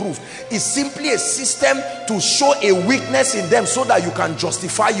them improve. It's simply a system to show a weakness in them so that you can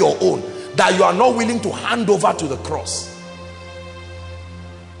justify your own, that you are not willing to hand over to the cross.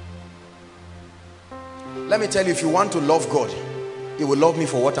 Let me tell you, if you want to love God, he will love me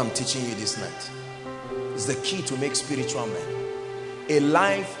for what I'm teaching you this night. It's the key to make spiritual men. A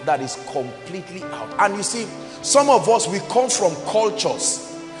life that is completely out. And you see, some of us, we come from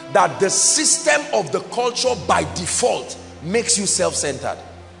cultures that the system of the culture by default makes you self-centered.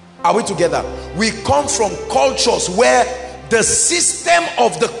 Are we together? We come from cultures where the system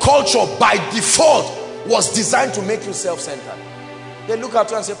of the culture by default was designed to make you self-centered. They look at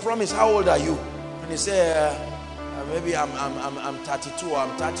you and say, Promise, how old are you? And they say, maybe I'm 32 or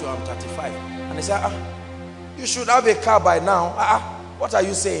I'm 30 or I'm 35. And they say, you should have a car by now. What are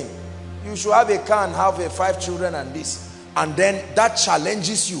you saying? You should have a car and have 5 children and this. And then that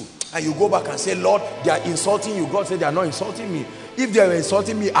challenges you. And you go back and say, Lord, they are insulting you. God said, they are not insulting me. If they are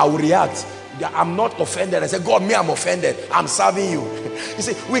insulting me, I will react. I'm not offended. I say, God, me, I'm offended. I'm serving you. You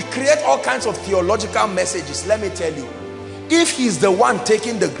see, we create all kinds of theological messages. Let me tell you, if he's the one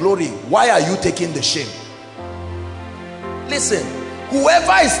taking the glory, why are you taking the shame? Listen,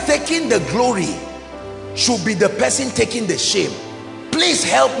 whoever is taking the glory should be the person taking the shame. Please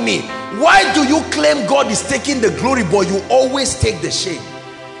help me. Why do you claim God is taking the glory, but you always take the shame?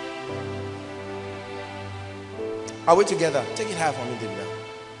 Are we together? Take it higher for me, David.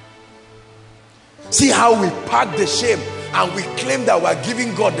 See how we pack the shame and we claim that we are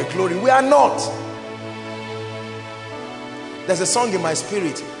giving God the glory. We are not. There's a song in my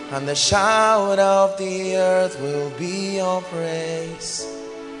spirit. And the shout of the earth will be your praise,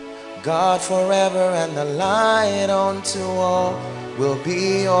 God forever, and the light unto all will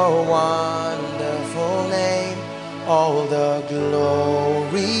be your wonderful name. All the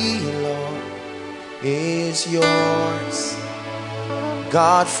glory, Lord, is yours.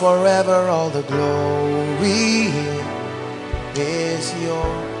 God, forever all the glory is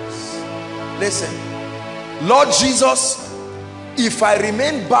yours. Listen, Lord Jesus, if I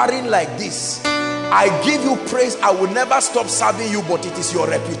remain barren like this, I give you praise. I will never stop serving you, but it is your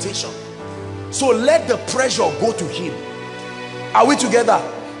reputation. So let the pressure go to him. Are we together?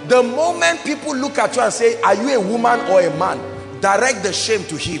 The moment people look at you and say, are you a woman or a man? Direct the shame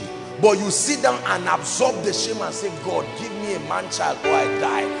to him. But you sit down and absorb the shame and say, God, give me a man child or I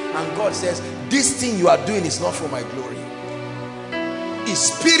die. And God says, this thing you are doing is not for my glory.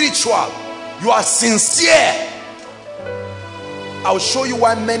 It's spiritual. You are sincere. I'll show you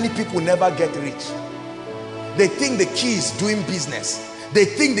why many people never get rich. They think the key is doing business. They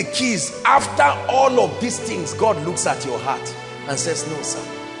think the key is, after all of these things, God looks at your heart and says, no, sir.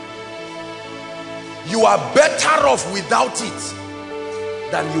 You are better off without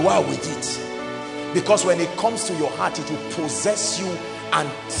it than you are with it. Because when it comes to your heart, it will possess you and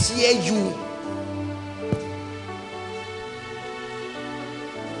tear you.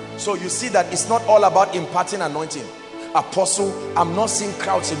 So you see that it's not all about imparting anointing. Apostle, I'm not seeing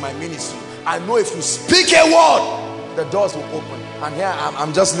crowds in my ministry. I know if you speak a word, the doors will open. And here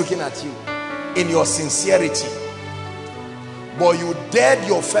I'm just looking at you in your sincerity. But you dared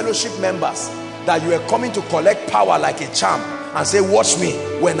your fellowship members that you were coming to collect power like a charm and say, watch me.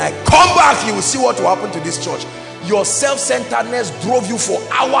 When I come back, you will see what will happen to this church. Your self-centeredness drove you for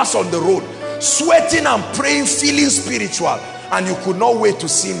hours on the road, sweating and praying, feeling spiritual, and you could not wait to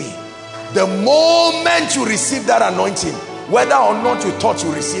see me. The moment you received that anointing, whether or not you thought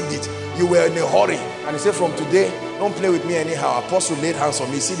you received it, you were in a hurry. And he said, from today, don't play with me anyhow. Apostle laid hands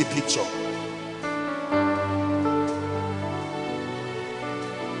on me. See the picture.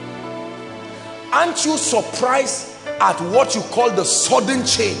 Aren't you surprised at what you call the sudden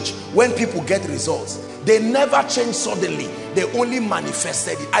change when people get results? They never change suddenly. They only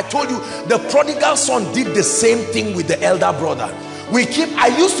manifested it. I told you, the prodigal son did the same thing with the elder brother.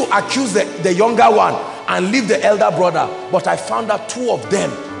 I used to accuse the younger one and leave the elder brother, but I found out two of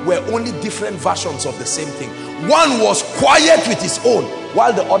them were only different versions of the same thing. One was quiet with his own,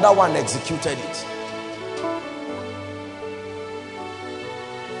 while the other one executed it.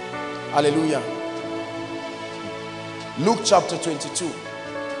 Hallelujah. Luke chapter 22,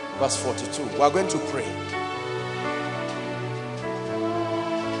 verse 42. We are going to pray.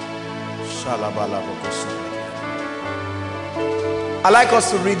 I like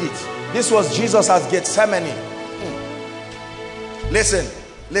us to read it. This was Jesus at Gethsemane. Listen,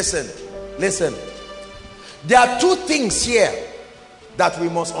 listen, listen. There are two things here that we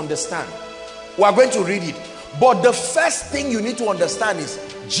must understand. We are going to read it. But the first thing you need to understand is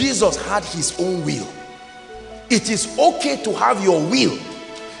Jesus had his own will. It is okay to have your will.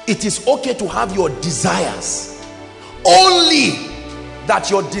 It is okay to have your desires. Only that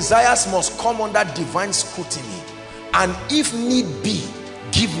your desires must come under divine scrutiny. And if need be,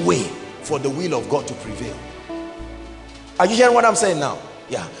 give way for the will of God to prevail. Are you hearing what I'm saying now?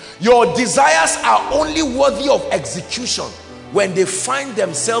 Yeah. Your desires are only worthy of execution when they find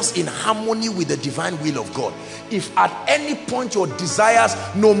themselves in harmony with the divine will of God. If at any point your desires,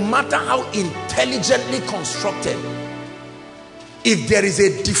 no matter how intelligently constructed, if there is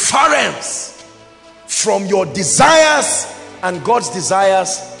a difference from your desires and God's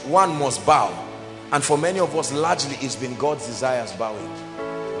desires, one must bow. And for many of us, largely it's been God's desires bowing.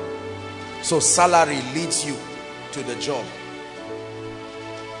 So salary leads you to the job.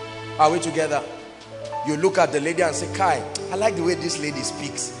 Are we together? You look at the lady and say, Kai, I like the way this lady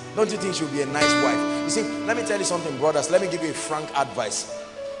speaks. Don't you think she'll be a nice wife? You see, let me tell you something, brothers. Let me give you a frank advice.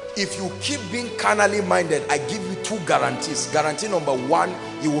 If you keep being carnally minded, I give you two guarantees. Guarantee number one,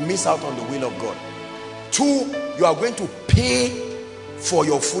 you will miss out on the will of God. Two, you are going to pay for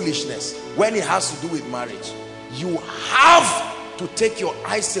your foolishness when it has to do with marriage. You have to take your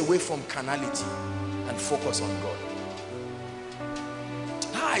eyes away from carnality and focus on God.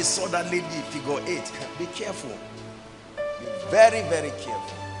 I saw that lady, figure 8. Be careful. Be very, very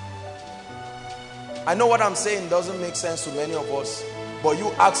careful. I know what I'm saying doesn't make sense to many of us, but you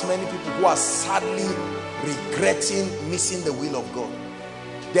ask many people who are sadly regretting missing the will of God.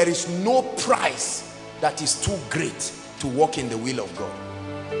 There is no price that is too great to walk in the will of God.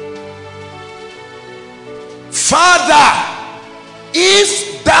 Father,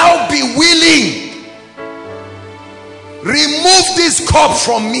 if thou be willing, remove this cup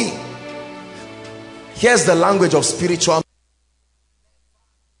from me. Here's the language of spiritual.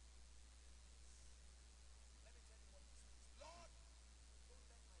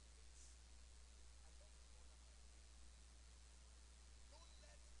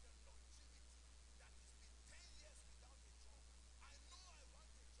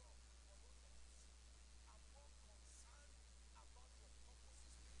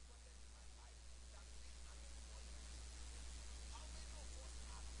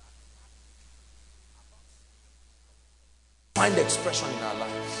 find expression in our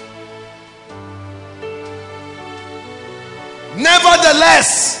lives.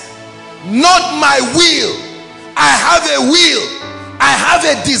 Nevertheless, not my will. I have a will. I have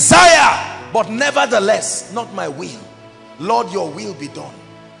a desire. But nevertheless, not my will. Lord, your will be done.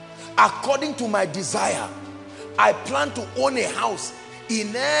 According to my desire, I plan to own a house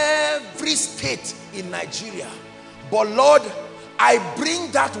in every state in Nigeria. But Lord, I bring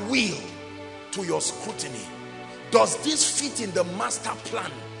that will to your scrutiny. Does this fit in the master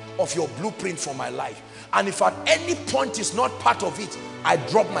plan of your blueprint for my life? And if at any point it's not part of it, I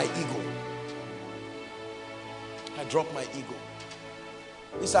drop my ego. I drop my ego.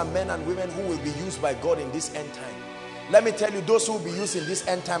 These are men and women who will be used by God in this end time. Let me tell you, those who will be used in this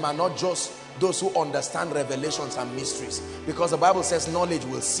end time are not just those who understand revelations and mysteries, because the Bible says knowledge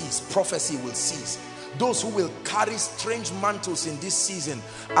will cease, prophecy will cease. Those who will carry strange mantles in this season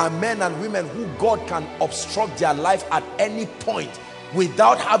are men and women who God can obstruct their life at any point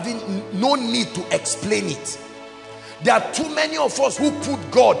without having no need to explain it. There are too many of us who put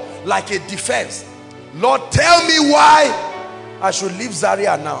God like a defense. Lord, tell me why I should leave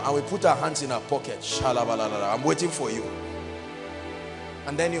Zaria now. And we put our hands in our pocket. I'm waiting for you.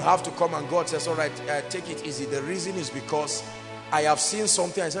 And then you have to come and God says, all right, take it easy. The reason is because I have seen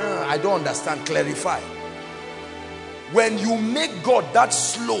something. I say, I don't understand. Clarify. When you make God that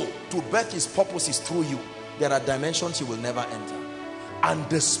slow to birth his purposes through you, there are dimensions he will never enter. And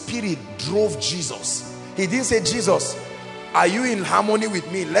the Spirit drove Jesus. He didn't say, Jesus, are you in harmony with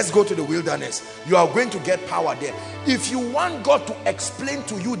me? Let's go to the wilderness. You are going to get power there. If you want God to explain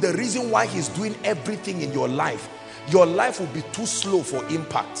to you the reason why he's doing everything in your life will be too slow for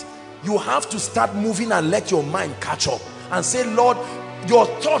impact. You have to start moving and let your mind catch up and say, Lord, your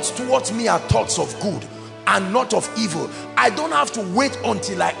thoughts towards me are thoughts of good and not of evil. I don't have to wait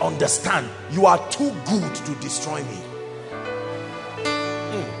until I understand. You are too good to destroy me.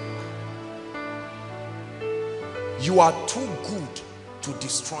 You are too good to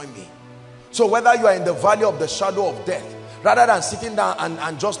destroy me. So whether you are in the valley of the shadow of death, rather than sitting down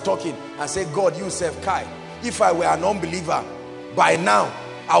and just talking and say, God, you serve Kai. If I were an unbeliever, by now,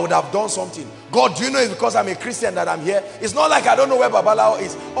 I would have done something. God, do you know it's because I'm a Christian that I'm here? It's not like I don't know where Babalawo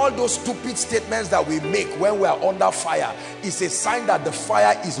is. All those stupid statements that we make when we are under fire is a sign that the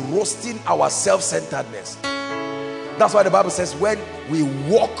fire is roasting our self-centeredness. That's why the Bible says when we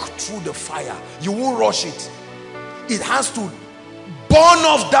walk through the fire, you won't rush it. It has to burn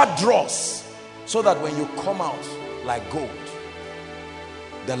off that dross so that when you come out like gold,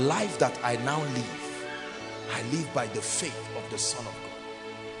 the life that I now live, I live by the faith of the Son of God.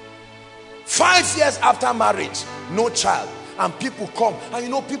 5 years after marriage, no child, and people come, and you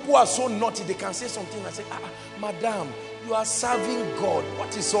know, people are so naughty, they can say something and say, madam, you are serving God,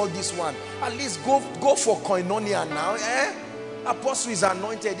 what is all this one? At least go for koinonia now. Apostle is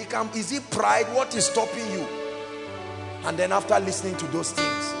anointed. Is it pride? What is stopping you? And then after listening to those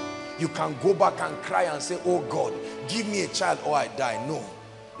things, you can go back and cry and say, oh God, give me a child or I die. No.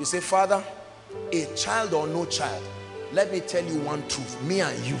 You say, Father, a child or no child, let me tell you one truth. Me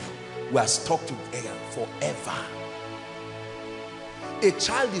and you, we are stuck together forever. A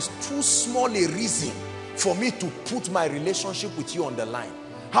child is too small a reason for me to put my relationship with you on the line.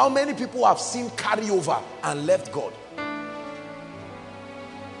 How many people have seen carry over and left God?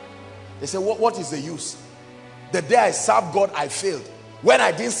 They say, what is the use? The day I served God, I failed. When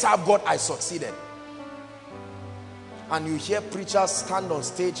I didn't serve God, I succeeded. And you hear preachers stand on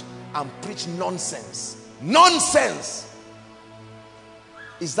stage and preach nonsense. Nonsense!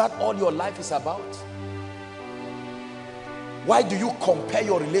 Is that all your life is about? Why do you compare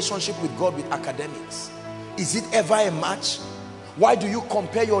your relationship with God with academics? Is it ever a match? Why do you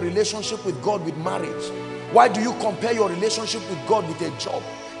compare your relationship with God with marriage? Why do you compare your relationship with God with a job?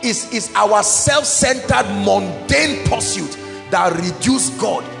 Is our self-centered, mundane pursuit that reduce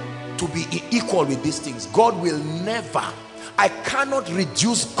God to be equal with these things. God will never. I cannot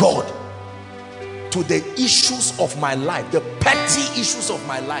reduce God to the issues of my life, the petty issues of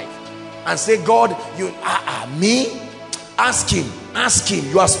my life, and say, God, you me? Ask him.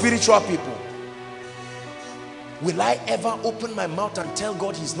 You are spiritual people. Will I ever open my mouth and tell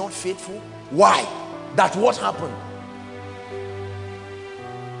God he's not faithful? Why? That what happened?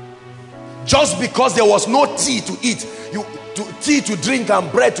 Just because there was no tea to eat, tea to drink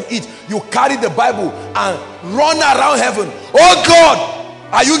and bread to eat, you carry the Bible and run around heaven. Oh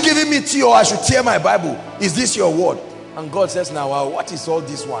God, are you giving me tea or I should tear my Bible? Is this your word? And God says, now what is all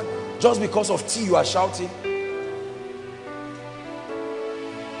this one? Just because of tea you are shouting?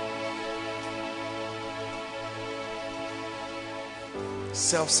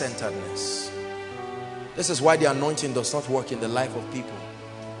 Self-centeredness. This is why the anointing does not work in the life of people.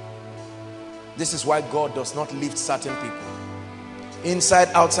 This is why God does not lift certain people. Inside,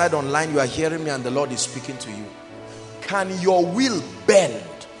 outside, online, you are hearing me and the Lord is speaking to you. Can your will bend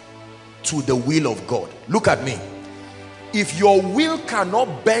to the will of God? Look at me. If your will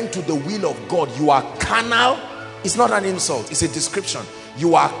cannot bend to the will of God, you are carnal. It's not an insult, it's a description.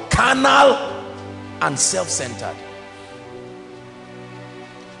 You are carnal and self-centered.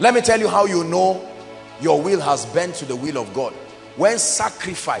 Let me tell you how you know your will has bent to the will of God. When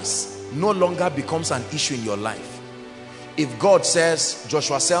sacrifice no longer becomes an issue in your life. If God says,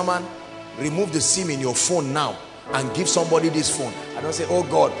 Joshua Selman, remove the SIM in your phone now and give somebody this phone. I don't say, oh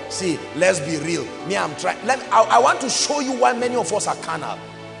God, see, let's be real. Me, I'm trying. I want to show you why many of us are carnal.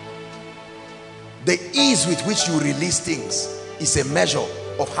 The ease with which you release things is a measure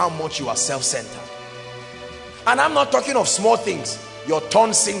of how much you are self-centered. And I'm not talking of small things. Your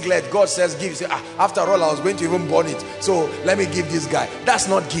torn singlet, God says give. You say, after all, I was going to even burn it, so let me give this guy. That's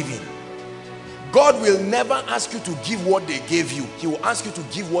not giving. God will never ask you to give what they gave you. He will ask you to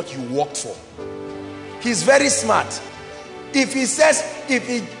give what you worked for. He's very smart. If he says,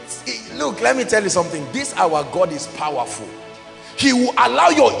 look, let me tell you something. This our God is powerful. He will allow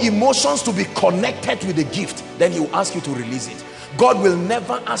your emotions to be connected with the gift. Then he will ask you to release it. God will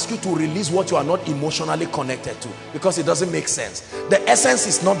never ask you to release what you are not emotionally connected to, because it doesn't make sense. The essence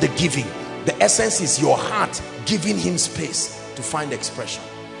is not the giving. The essence is your heart giving him space to find expression.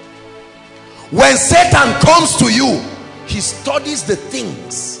 When Satan comes to you, he studies the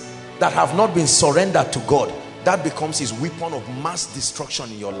things that have not been surrendered to God. That becomes his weapon of mass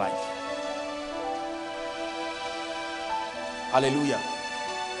destruction in your life. Hallelujah.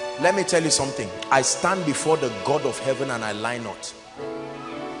 Let me tell you something. I stand before the God of heaven and I lie not.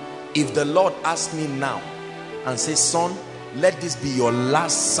 If the Lord asks me now and says, son, let this be your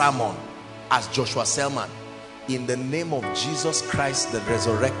last sermon as Joshua Selman, in the name of Jesus Christ, the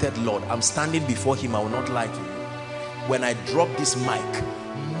resurrected Lord, I'm standing before him. I will not lie to you. When I drop this mic,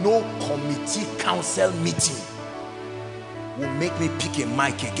 no committee council meeting will make me pick a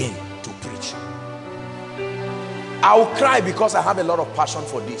mic again to preach. I'll cry because I have a lot of passion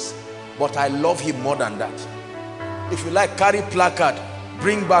for this, but I love him more than that. If you like, carry placard,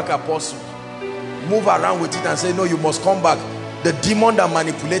 bring back apostle, move around with it and say, no, you must come back. The demon that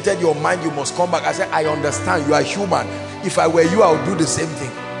manipulated your mind, you must come back. I said, I understand, you are human. If I were you, I would do the same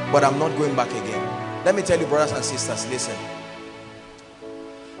thing, but I'm not going back again. Let me tell you, brothers and sisters, listen.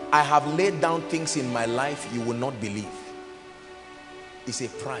 I have laid down things in my life you will not believe. It's a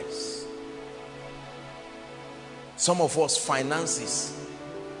price. Some of us, finances,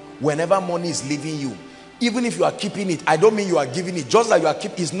 whenever money is leaving you, even if you are keeping it, I don't mean you are giving it, just like you are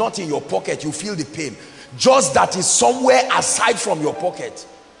keeping, it's not in your pocket, you feel the pain. Just that is somewhere aside from your pocket.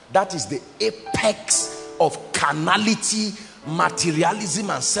 That is the apex of carnality, materialism,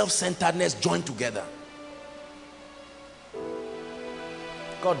 and self-centeredness joined together.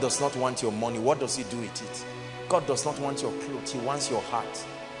 God does not want your money. What does he do with it? God does not want your clothes. He wants your heart.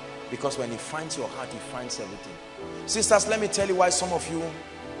 Because when he finds your heart, he finds everything. Sisters, let me tell you why some of you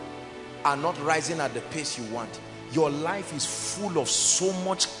are not rising at the pace you want. Your life is full of so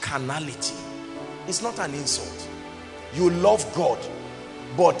much carnality. It's not an insult. You love God,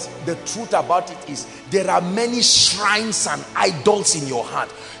 but the truth about it is there are many shrines and idols in your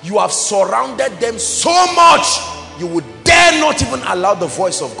heart. You have surrounded them so much, you would dare not even allow the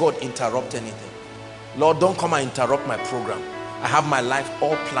voice of God interrupt anything. Lord, don't come and interrupt my program. I have my life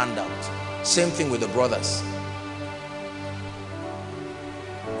all planned out. Same thing with the brothers.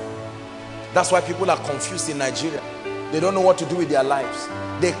 That's why people are confused in Nigeria. They don't know what to do with their lives.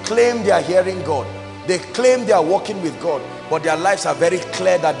 They claim they are hearing God. They claim they are walking with God. But their lives are very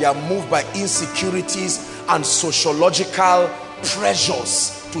clear that they are moved by insecurities and sociological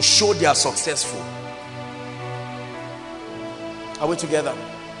pressures to show they are successful. Are we together?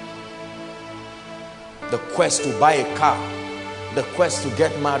 The quest to buy a car, the quest to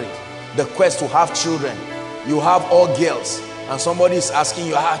get married, the quest to have children. You have all girls and somebody is asking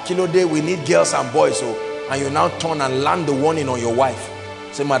you, Kilo Day, we need girls and boys. So, and you now turn and land the warning on your wife.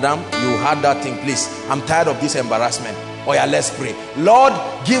 Say, madam, you had that thing, please. I'm tired of this embarrassment. Oh yeah, let's pray. Lord,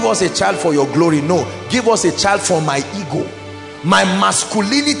 give us a child for your glory. No, give us a child for my ego. My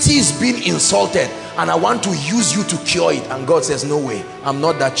masculinity is being insulted and I want to use you to cure it. And God says, no way, I'm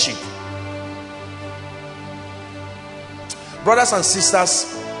not that cheap. Brothers and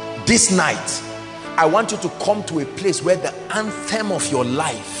sisters, this night, I want you to come to a place where the anthem of your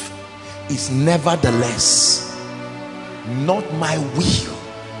life is nevertheless, not my will,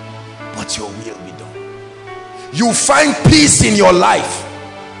 but your will be done. You find peace in your life.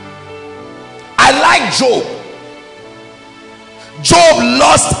 I Unlike Job, Job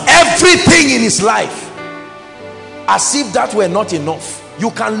lost everything in his life. As if that were not enough.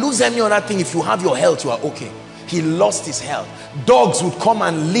 You can lose any other thing. If you have your health, you are okay. He lost his health. Dogs would come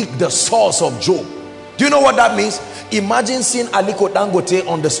and lick the sores of Job. Do you know what that means? Imagine seeing Aliko Dangote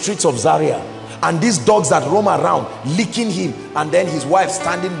on the streets of Zaria, and these dogs that roam around licking him, and then his wife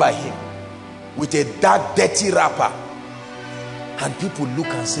standing by him with a dark, dirty wrapper. And people look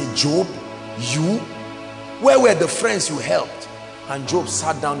and say, Job, you? Where were the friends you helped? And Job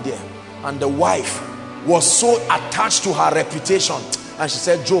sat down there, and the wife was so attached to her reputation, and she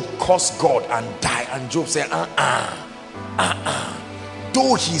said, Job, curse God and die. And Job said,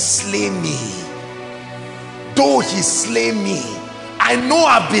 though he slay me, I know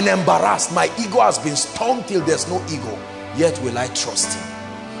I've been embarrassed, my ego has been stoned till there's no ego, yet will I trust him.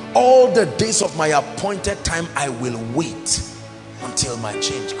 All the days of my appointed time I will wait until my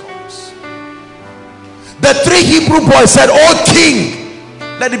change comes. The three Hebrew boys said, "O king,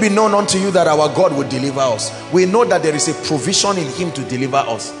 let it be known unto you that our God will deliver us." We know that there is a provision in him to deliver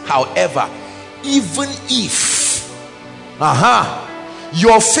us. However, even if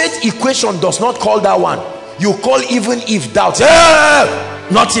your faith equation does not call that one, you call even if doubt.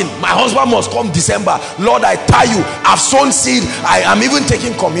 Nothing, my husband must come December. Lord, I tell you, I've sown seed, I am even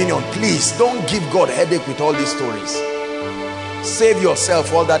taking communion. Please don't give God a headache with all these stories. Save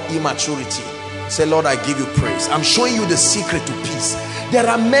yourself all that immaturity. Say, Lord, I give you praise. I'm showing you the secret to peace. There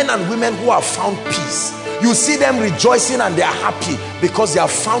are men and women who have found peace. You see them rejoicing and they are happy because they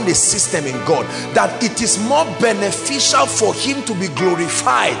have found a system in God that it is more beneficial for him to be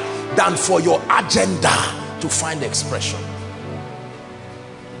glorified than for your agenda to find expression.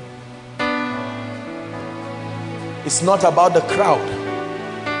 It's not about the crowd,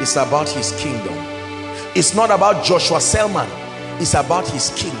 it's about his kingdom. It's not about Joshua Selman, it's about his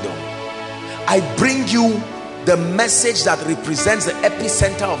kingdom. I bring you the message that represents the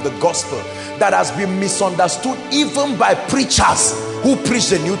epicenter of the gospel that has been misunderstood even by preachers who preach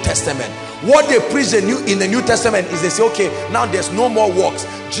the New Testament. What they preach in the New Testament is they say, okay, now there's no more works.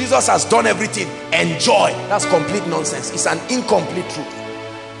 Jesus has done everything. Enjoy. That's complete nonsense. It's an incomplete truth.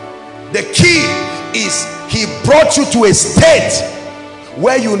 The key is he brought you to a state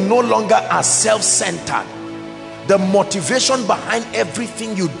where you no longer are self-centered. The motivation behind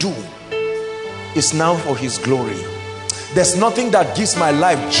everything you do is now for his glory. There's nothing that gives my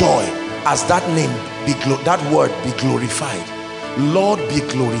life joy as that name that word be glorified. Lord, be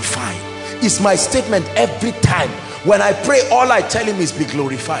glorified. It's my statement every time. When I pray, all I tell him is be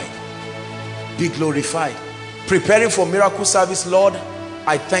glorified. Be glorified. Preparing for miracle service, Lord,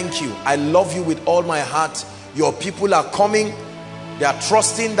 I thank you. I love you with all my heart. Your people are coming. They are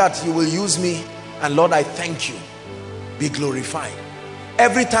trusting that you will use me. And Lord, I thank you. Be glorified.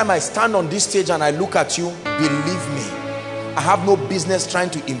 Every time I stand on this stage and I look at you, believe me, I have no business trying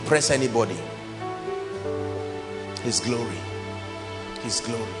to impress anybody. His glory. His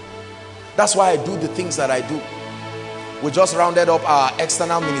glory. That's why I do the things that I do. We just rounded up our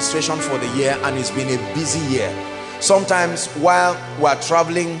external administration for the year, and it's been a busy year. Sometimes while we're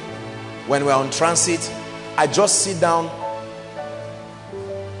traveling, when we're on transit, I just sit down.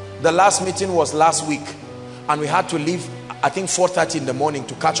 The last meeting was last week, and we had to leave, I think 4:30 in the morning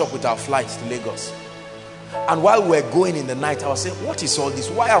to catch up with our flight to Lagos. And while we're going in the night, I was saying, what is all this?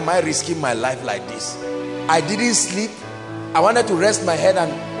 Why am I risking my life like this? I didn't sleep. I wanted to rest my head,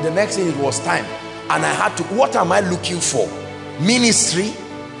 and the next thing, it was time. And I had to, what am I looking for? Ministry?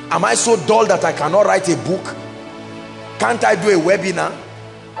 Am I so dull that I cannot write a book? Can't I do a webinar?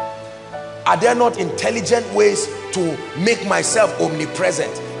 Are there not intelligent ways to make myself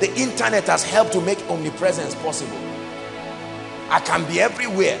omnipresent? The internet has helped to make omnipresence possible. I can be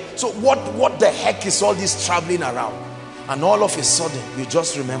everywhere. So what the heck is all this traveling around? And all of a sudden, you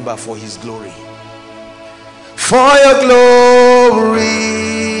just remember, for his glory. For your glory,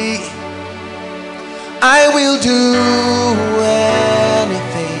 I will do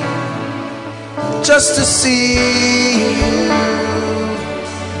anything just to see you,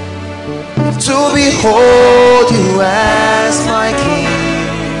 to behold you as my King.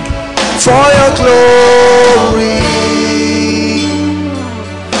 For your glory,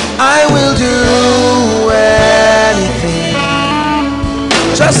 I will do anything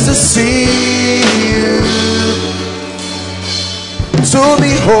just to see you, to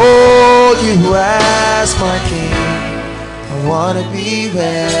behold you as my King. I want to be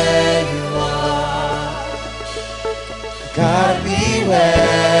where you are. I gotta be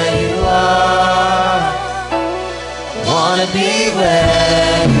where you are. I want to be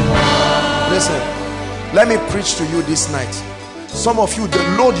where you are. Listen, let me preach to you this night. Some of you, the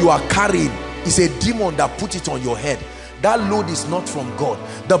load you are carrying It's a demon that put it on your head. That load is not from God.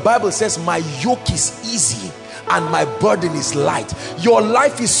 The Bible says, my yoke is easy and my burden is light. Your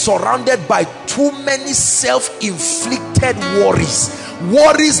life is surrounded by too many self-inflicted worries.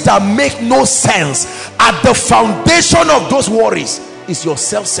 Worries that make no sense. At the foundation of those worries is your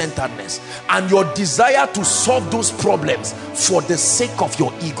self-centeredness and your desire to solve those problems for the sake of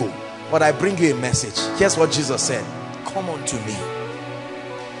your ego. But I bring you a message. Here's what Jesus said. Come unto me.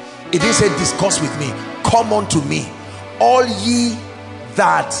 It didn't say discuss with me. Come unto me, all ye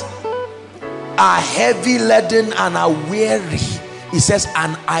that are heavy laden and are weary. He says,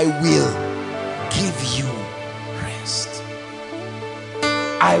 and I will give you rest.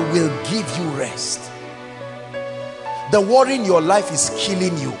 I will give you rest. The worry in your life is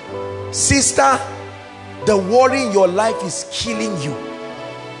killing you. Sister, the worry in your life is killing you.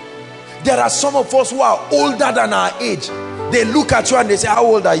 There are some of us who are older than our age. They look at you and they say, how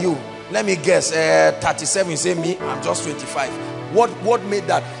old are you? Let me guess, 37. You say, me, I'm just 25. What made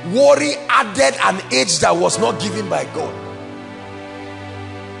that? Worry added an age that was not given by God.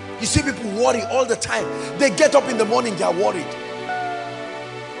 You see people worry all the time. They get up in the morning, they are worried.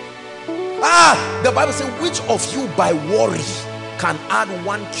 The Bible says, which of you by worry can add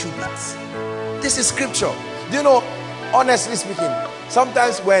 1 cubit? This is scripture. Do you know, honestly speaking,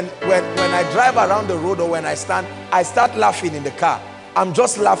 sometimes when I drive around the road or when I stand, I start laughing in the car. I'm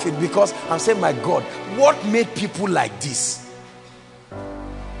just laughing because I'm saying, my God, what made people like this?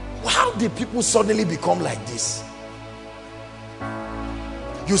 How did people suddenly become like this?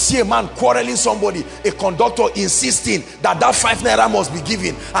 You see a man quarreling somebody, a conductor insisting that 5 naira must be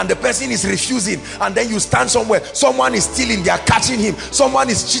given, and the person is refusing, and then you stand somewhere, someone is stealing, they are catching him, someone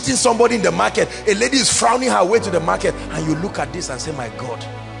is cheating somebody in the market, a lady is frowning her way to the market, and you look at this and say, my God,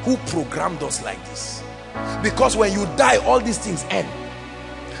 who programmed us like this? Because when you die, all these things end.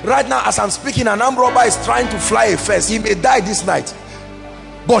 Right now, as I'm speaking, an armed robber is trying to fly a fence. He may die this night,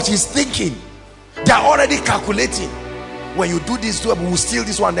 but he's thinking, they are already calculating, when you do this, we will steal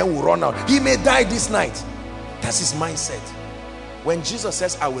this one, then we'll run out. He may die this night. That's his mindset. When Jesus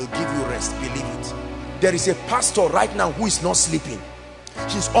says, I will give you rest, believe it. There is a pastor right now who is not sleeping.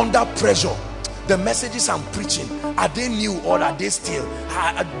 He's under pressure. The messages I'm preaching, are they new or are they still?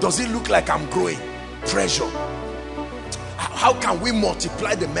 Does it look like I'm growing? Pressure. How can we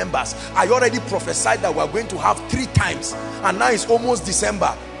multiply the members? I already prophesied that we're going to have 3 times, and now it's almost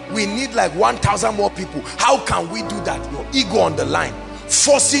December. We need like 1,000 more people. How can we do that? Your ego on the line,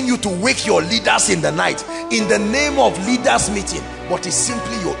 forcing you to wake your leaders in the night in the name of leaders meeting, but it's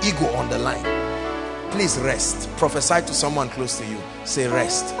simply your ego on the line. Please rest. Prophesy to someone close to you. Say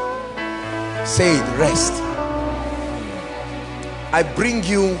rest. Say it, rest. I bring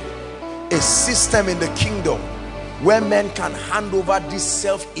you a system in the kingdom where men can hand over these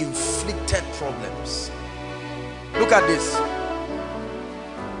self-inflicted problems. Look at this.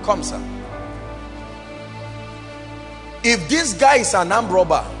 Come, sir. If this guy is an armed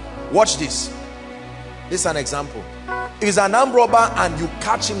robber, watch this. This is an example. If he's an armed robber and you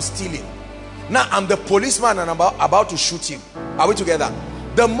catch him stealing, now I'm the policeman and I'm about to shoot him. Are we together?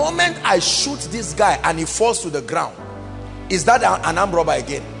 The moment I shoot this guy and he falls to the ground, is that an armed robber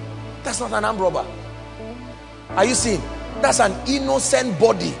again? That's not an armed robber. Are you seeing? That's an innocent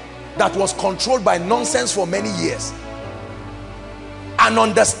body that was controlled by nonsense for many years. And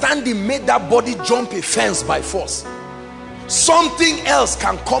understanding made that body jump a fence by force. Something else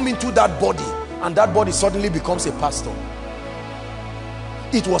can come into that body, and that body suddenly becomes a pastor.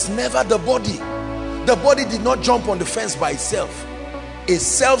 It was never the body. The body did not jump on the fence by itself. A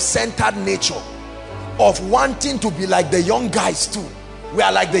self-centered nature of wanting to be like the young guys too. We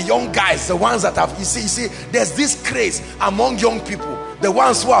are like the young guys, the ones that have, you see, there's this craze among young people, the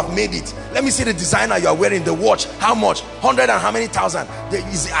ones who have made it. Let me see the designer you are wearing, the watch, how much? 100 and how many thousand?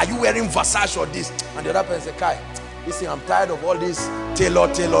 Are you wearing Versace or this? And the other person say, Kai, you see, I'm tired of all this tailor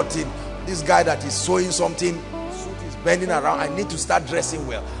thing. This guy that is sewing something, suit is bending around. I need to start dressing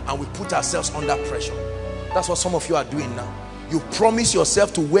well. And we put ourselves under pressure. That's what some of you are doing now. You promise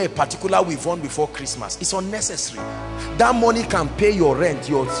yourself to wear a particular weave-on before Christmas. It's unnecessary. That money can pay your rent,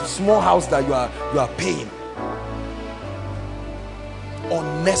 your small house that you are paying.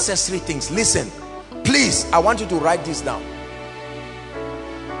 Unnecessary things. Listen, please, I want you to write this down.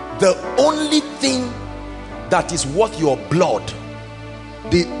 The only thing that is worth your blood,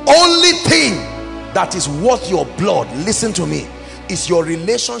 the only thing that is worth your blood, listen to me, is your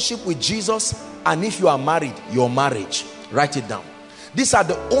relationship with Jesus, and if you are married, your marriage. Write it down. These are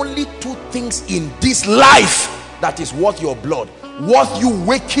the only 2 things in this life that is worth your blood, worth you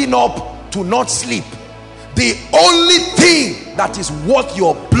waking up to not sleep. The only thing that is worth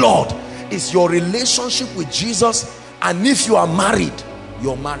your blood is your relationship with Jesus, and if you are married,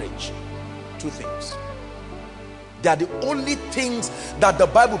 your marriage. Two things. They are the only things that the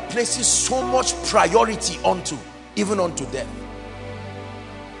Bible places so much priority onto, even unto death.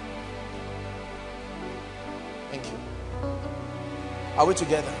 Thank you. Are we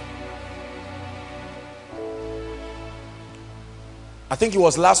together? I think it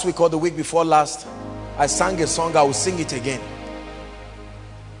was last week or the week before last, I sang a song. I will sing it again.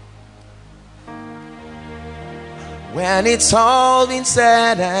 When it's all been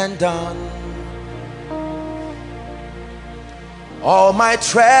said and done, all my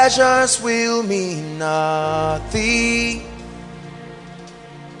treasures will mean nothing.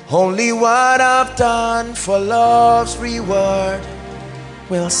 Only what I've done for love's reward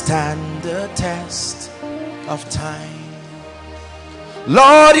will stand the test of time.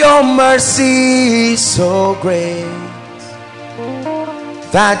 Lord, your mercy is so great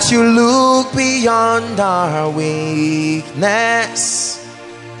that you look beyond our weakness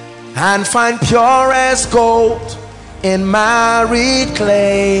and find pure as gold in married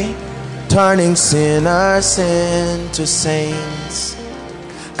clay, turning sinners into saints.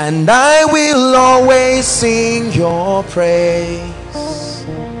 And I will always sing your praise,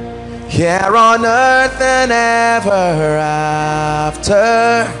 here on earth and ever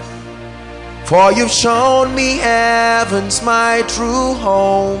after. For you've shown me heaven's my true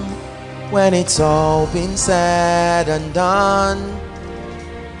home. When it's all been said and done,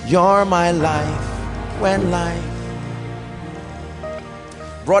 you're my life when life.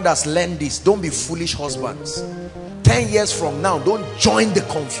 Brothers, learn this. Don't be foolish husbands. 10 years from now, don't join the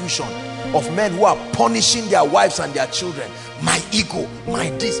confusion of men who are punishing their wives and their children. My ego, my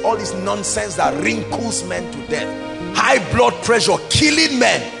this, all this nonsense that wrinkles men to death. High blood pressure killing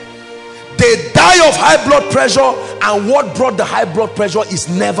men. They die of high blood pressure, and what brought the high blood pressure is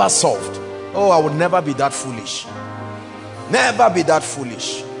never solved. Oh, I would never be that foolish. Never be that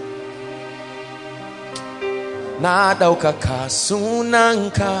foolish. Nadauka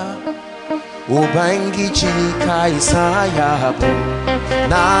kasunanka ubangiji kaisayabo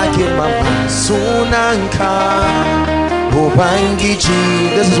nakimama sunanka ubangiji.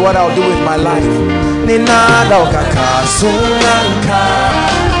 This is what I'll do with my life. Ninadauka kasunanka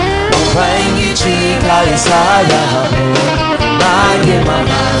ubangiji kaisayabo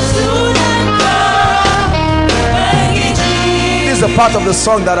nakimama sunanka ubangiji. This is a part of the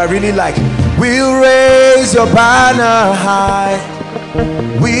song that I really like. We'll raise your banner high,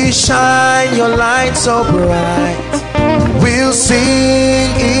 we shine your light so bright, we'll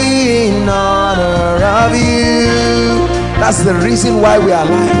sing in honor of you. That's the reason why we are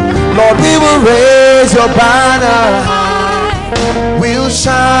alive. Lord, we will raise your banner high, we'll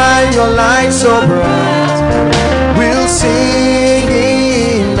shine your light so bright, we'll sing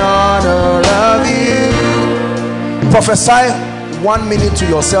in honor of you. Prophesy 1 minute to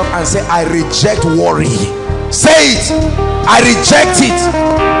yourself and say, I reject worry. Say it. I reject it.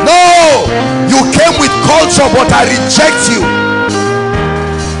 No, you came with culture, but I reject you.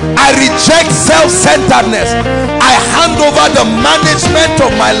 I reject self-centeredness. I hand over the management of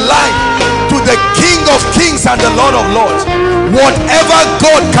my life to the King of Kings and the Lord of Lords. Whatever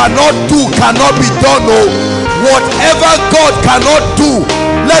God cannot do cannot be done. No, whatever God cannot do,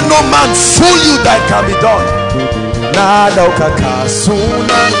 let no man fool you that can be done. Nadauka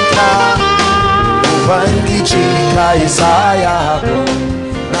kasunanka ubangiji kaisayabo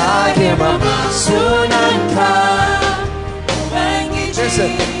nakimama sunanka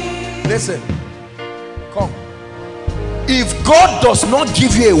ubangiji. Listen, come. If God does not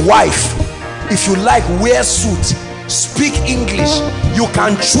give you a wife, if you like, wear suit, speak English, you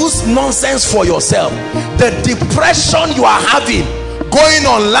can choose nonsense for yourself. The depression you are having, going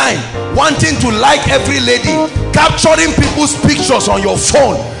online, wanting to like every lady, capturing people's pictures on your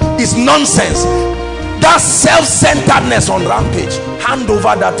phone, is nonsense. That self-centeredness on rampage. Hand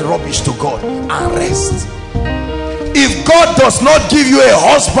over that rubbish to God and rest. If God does not give you a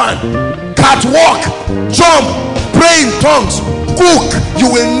husband, catwalk, jump, pray in tongues, cook,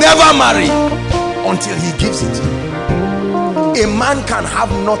 you will never marry until he gives it. A man can have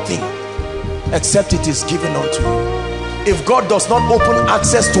nothing except it is given unto you. If God does not open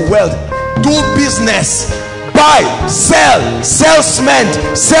access to wealth, do business, buy, sell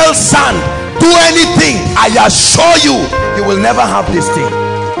cement, sell sand, do anything. I assure you, you will never have this thing.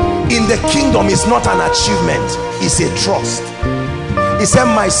 In the kingdom, it's not an achievement, it's a trust. He said,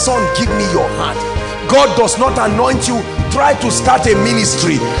 my son, give me your heart. God does not anoint you. Try to start a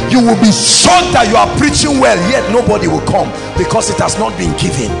ministry, you will be shocked that you are preaching well, yet nobody will come, because it has not been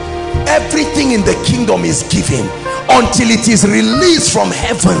given. Everything in the kingdom is given. Until it is released from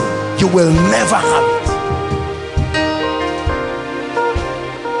heaven, you will never have it.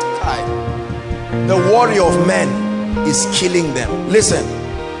 The worry of men is killing them. Listen,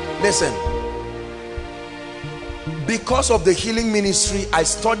 listen. Because of the healing ministry, I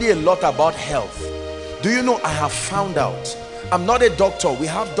study a lot about health. Do you know, I have found out, I'm not a doctor, we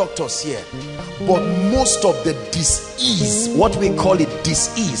have doctors here, but most of the disease, what we call it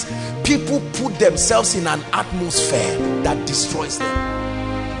disease, people put themselves in an atmosphere that destroys them.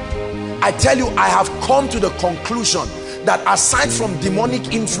 I tell you, I have come to the conclusion that aside from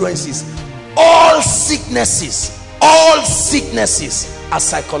demonic influences, all sicknesses are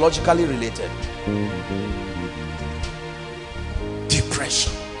psychologically related.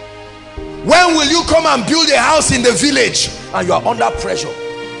 Depression. When will you come and build a house in the village and you are under pressure?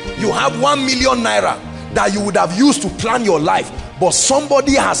 You have 1 million naira that you would have used to plan your life, but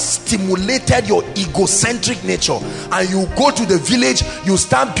somebody has stimulated your egocentric nature, and you go to the village, you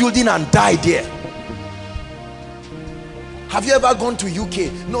start building and die there. Have you ever gone to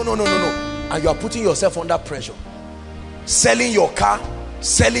UK? No. And you are putting yourself under pressure, selling your car,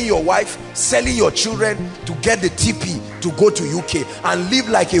 selling your wife, selling your children to get the TP to go to UK and live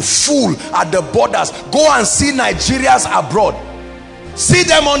like a fool at the borders. Go and see Nigerians abroad. See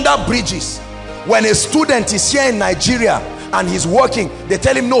them under bridges. When a student is here in Nigeria and he's working, they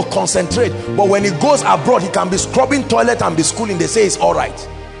tell him no, concentrate. But when he goes abroad, he can be scrubbing toilet and be schooling. They say it's all right.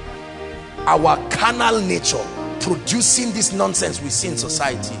 Our carnal nature producing this nonsense we see in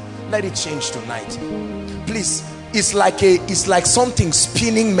society. Let it change tonight, please. It's like something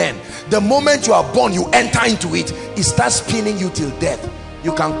spinning men. The moment you are born, you enter into it, it starts spinning you till death.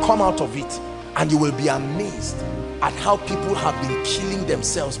 You can come out of it and you will be amazed at how people have been killing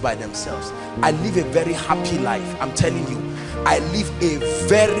themselves by themselves. I live a very happy life. I'm telling you, I live a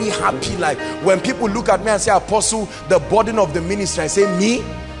very happy life. When people look at me and say, Apostle, the burden of the ministry, I say, me?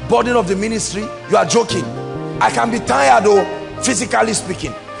 Burden of the ministry? You are joking. I can be tired though, physically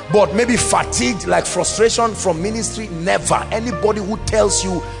speaking, but maybe fatigued, like frustration from ministry, never. Anybody who tells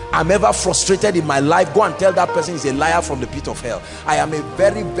you I'm ever frustrated in my life, go and tell that person is a liar from the pit of hell. I am a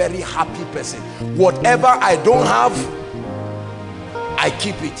very, very happy person. Whatever I don't have, I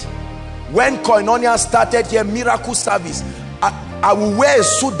keep it. When Koinonia started here, miracle service, I will wear a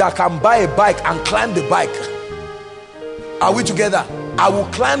suit that can buy a bike and climb the bike. Are we together? I will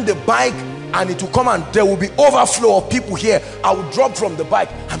climb the bike and it will come and there will be overflow of people here. I will drop from the bike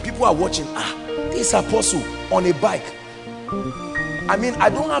and people are watching. This apostle on a bike. I mean, I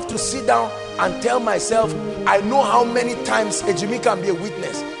don't have to sit down and tell myself, I know how many times Ejimi can be a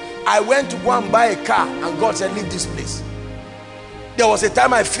witness. I went to go and buy a car and God said, leave this place. There was a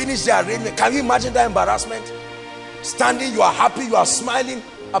time I finished the arrangement. Can you imagine that embarrassment? Standing, you are happy, you are smiling,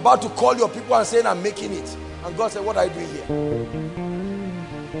 about to call your people and saying, I'm making it. And God said, what are you doing here?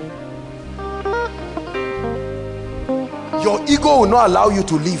 Your ego will not allow you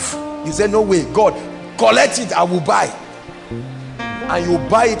to leave. You say, no way, God, collect it, I will buy. And you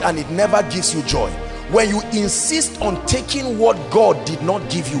buy it and it never gives you joy. When you insist on taking what God did not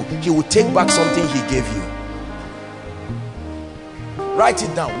give you, he will take back something he gave you. Write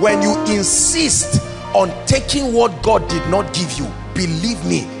it down. When you insist on taking what God did not give you, believe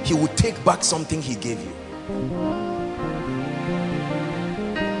me, he will take back something he gave you.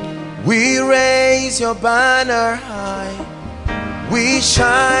 We raise your banner high, we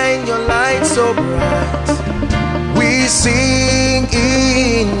shine your light so bright, we sing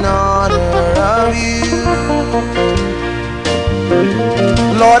in honor of you.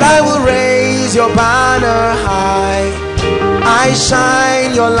 Lord, I will raise your banner high, I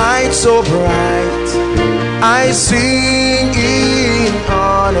shine your light so bright, I sing in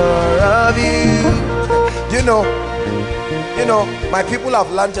honor of you. You know, my people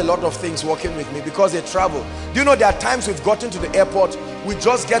have learned a lot of things working with me because they travel. Do you know there are times we've gotten to the airport, we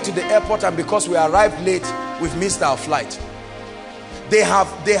just get to the airport and because we arrived late, we've missed our flight. They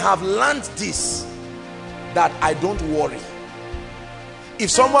have learned this, that I don't worry. If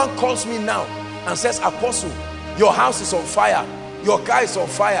someone calls me now and says, Apostle, your house is on fire, your car is on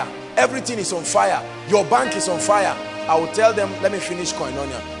fire, everything is on fire, your bank is on fire, I will tell them, let me finish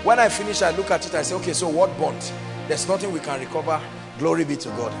Koinonia. When I finish, I look at it and say, okay, so what burnt? There's nothing we can recover. Glory be to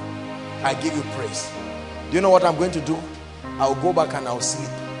God. I give you praise. Do you know what I'm going to do? I'll go back and I'll sleep.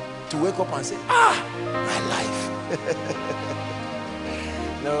 To wake up and say, my life.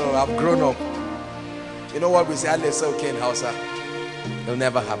 No, I've grown up. You know what we say? Let's okay in Hausa. It'll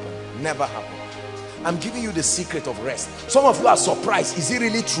never happen. Never happen. I'm giving you the secret of rest. Some of you are surprised. Is it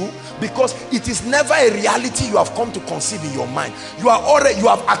really true? Because it is never a reality you have come to conceive in your mind. You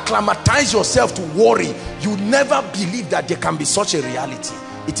have acclimatized yourself to worry. You never believe that there can be such a reality.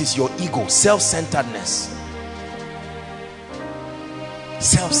 It is your ego, self-centeredness.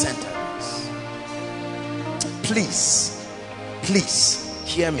 Self-centeredness. Please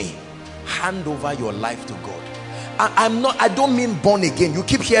hear me. Hand over your life to God. I don't mean born again. You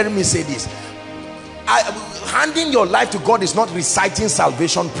keep hearing me say this. Handing your life to God is not reciting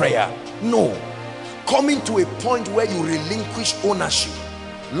salvation prayer. No. Coming to a point where you relinquish ownership.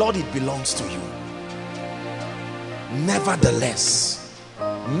 Lord, it belongs to you. Nevertheless,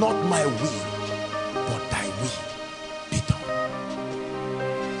 not my will, but thy will be done.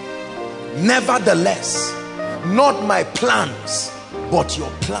 Nevertheless, not my plans, but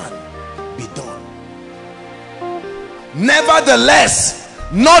your plan be done. Nevertheless,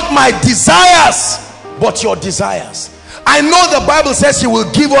 not my desires, but your desires. I know the Bible says he will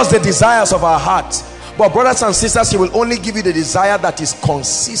give us the desires of our hearts, but brothers and sisters, he will only give you the desire that is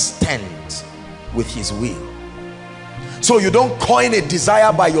consistent with his will. So you don't coin a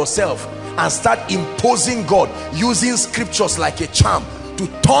desire by yourself and start imposing God, using scriptures like a charm to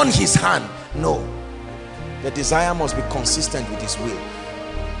turn his hand. No, the desire must be consistent with his will.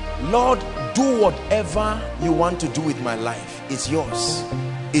 Lord, do whatever you want to do with my life. It's yours.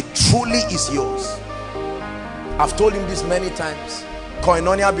 It truly is yours. I've told him this many times.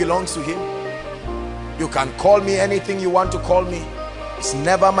 Koinonia belongs to him. You can call me anything you want to call me. It's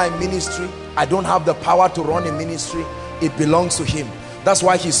never my ministry. I don't have the power to run a ministry. It belongs to him. That's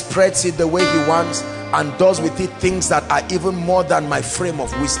why he spreads it the way he wants and does with it things that are even more than my frame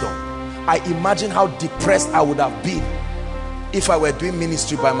of wisdom. I imagine how depressed I would have been if I were doing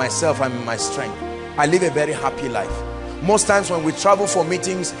ministry by myself and in my strength. I live a very happy life. Most times when we travel for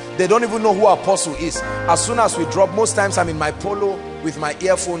meetings, they don't even know who Apostle is. As soon as we drop, most times I'm in my polo with my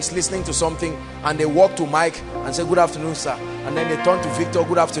earphones listening to something, and they walk to Mike and say, good afternoon, sir. And then they turn to Victor,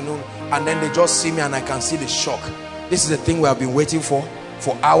 good afternoon. And then they just see me and I can see the shock. This is the thing we have been waiting for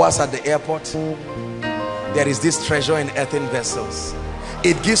hours at the airport. There is this treasure in earthen vessels.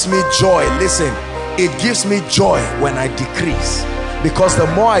 It gives me joy. Listen, it gives me joy when I decrease, because the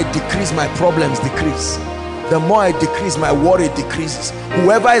more I decrease, my problems decrease. The more I decrease, my worry decreases.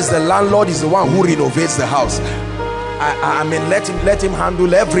 Whoever is the landlord is the one who renovates the house. I mean, let him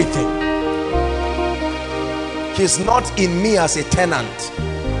handle everything. He's not in me as a tenant.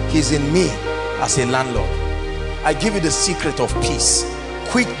 He's in me as a landlord. I give you the secret of peace.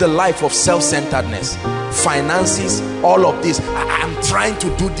 Quit the life of self-centeredness, finances, all of this. I'm trying to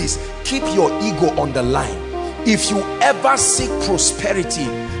do this. Keep your ego on the line. If you ever seek prosperity,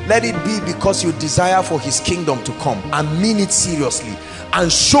 let it be because you desire for his kingdom to come, and mean it seriously,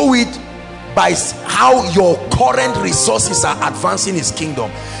 and show it by how your current resources are advancing his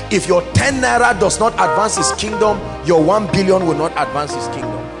kingdom. If your 10 naira does not advance his kingdom, your 1 billion will not advance his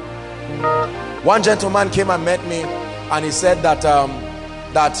kingdom. One gentleman came and met me, and he said that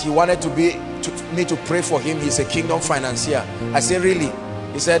that he wanted me to pray for him. He's a kingdom financier. I said, really?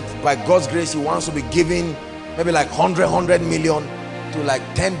 He said, by God's grace, he wants to be giving maybe like 100 million to like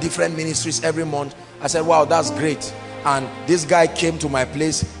 10 different ministries every month. I said, wow, that's great. And this guy came to my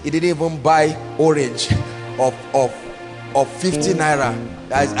place. He didn't even buy orange of 50 naira.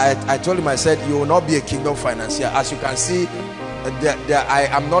 I told him, I said, you will not be a kingdom financier. As you can see, I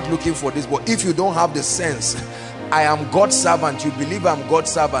am not looking for this, but if you don't have the sense, I am God's servant, you believe I'm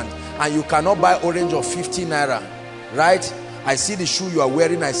God's servant, and you cannot buy orange of 50 naira, right? I see the shoe you are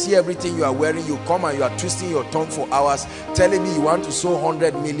wearing, I see everything you are wearing. You come and you are twisting your tongue for hours, telling me you want to sow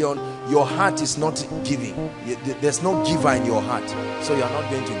 100 million. Your heart is not giving. There's no giver in your heart, so you are not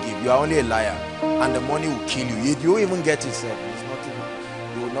going to give. You are only a liar, and the money will kill you. You won't even get it, sir.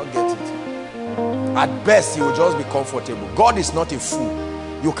 You will not get it. At best, you will just be comfortable. God is not a fool.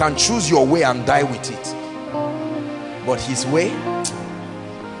 You can choose your way and die with it, but his way.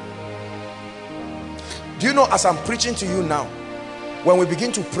 Do you know, as I'm preaching to you now, when we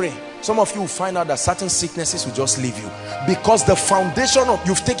begin to pray, some of you will find out that certain sicknesses will just leave you, because the foundation of,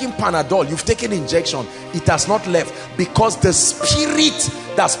 you've taken Panadol, you've taken injection, it has not left, because the spirit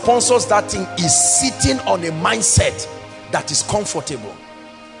that sponsors that thing is sitting on a mindset that is comfortable.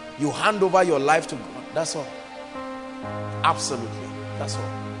 You hand over your life to God. That's all. Absolutely. That's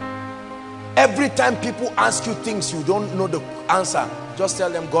all. Every time people ask you things you don't know the answer, just tell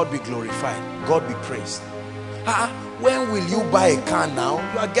them, God be glorified, God be praised. When will you buy a car now?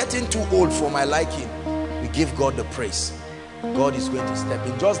 You are getting too old for my liking. We give God the praise. God is going to step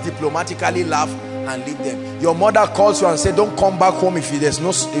in. Just diplomatically laugh and leave them. Your mother calls you and says, don't come back home if there's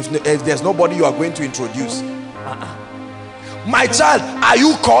nobody you are going to introduce. My child, are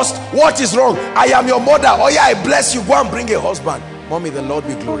you cursed? What is wrong? I am your mother. Oh yeah, I bless you. Go and bring a husband. Mommy, the Lord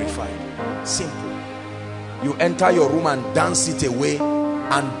be glorified. Simple. You enter your room and dance it away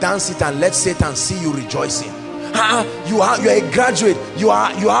and dance it and let Satan see you rejoicing. You are a graduate, you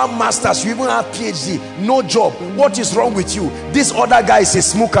have masters, you even have PhD, no job. What is wrong with you? This other guy is a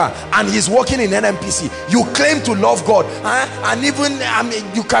smoker and he's working in NMPC. You claim to love God, and even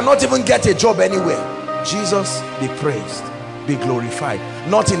you cannot even get a job anywhere. Jesus be praised, be glorified.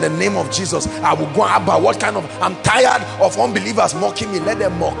 Not in the name of Jesus. I will go about what kind of, I'm tired of unbelievers mocking me. Let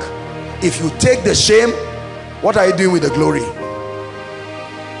them mock. If you take the shame, what are you doing with the glory?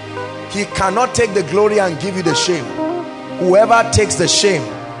 He cannot take the glory and give you the shame. Whoever takes the shame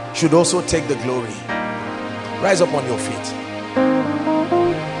should also take the glory. Rise up on your feet.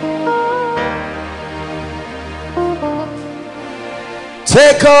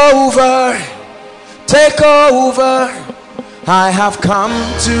 Take over, take over. I have come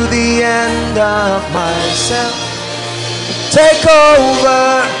to the end of myself. Take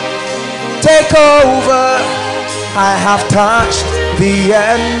over, take over. I have touched the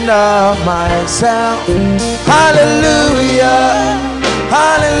end of myself. Hallelujah,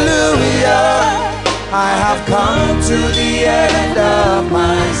 hallelujah. I have come to the end of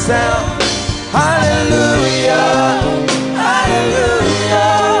myself. Hallelujah,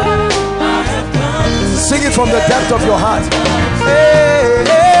 hallelujah. I have come. Sing it from the depth of your heart. Hey,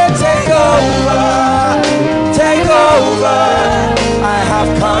 hey, take over, take over. I have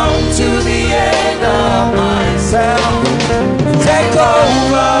come to the end of myself. Take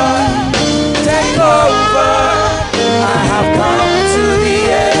over, take over. I have come to the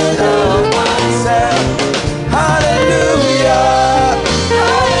end of myself. Hallelujah,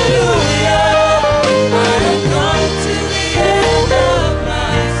 hallelujah. I have come to the end of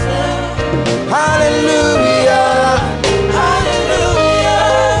myself. Hallelujah, hallelujah.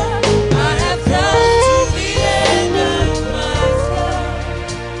 I have come to the end of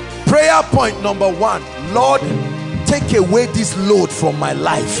myself. Prayer point number 1. Lord, take away this load from my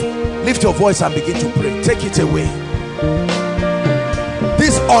life. Lift your voice and begin to pray. Take it away.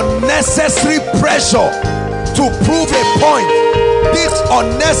 This unnecessary pressure to prove a point, this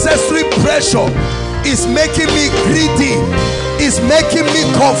unnecessary pressure is making me greedy, is making me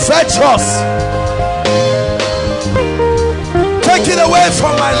covetous. Take it away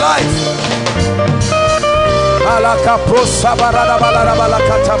from my life.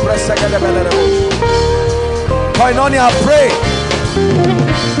 Koinonia, pray.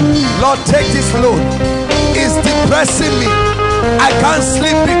 Lord, take this load. It's depressing me. I can't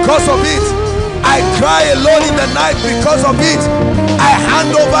sleep because of it. I cry alone in the night because of it. I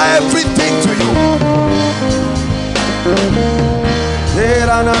hand over everything to you.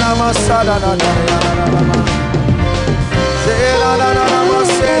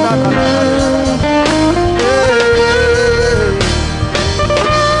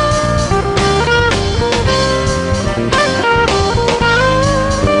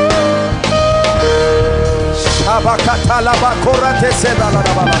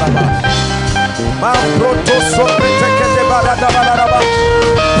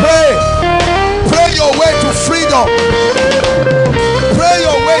 Pray your way to freedom. Pray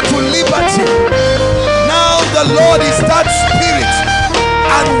your way to liberty. Now the Lord is that spirit,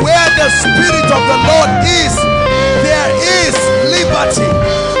 and where the spirit of the Lord is, there is liberty.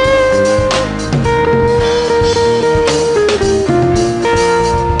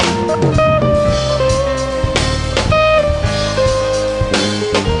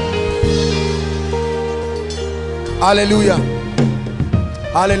 Hallelujah,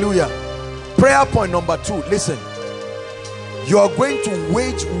 hallelujah. Prayer point number 2. Listen, you are going to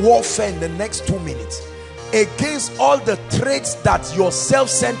wage warfare in the next 2 minutes against all the traits that your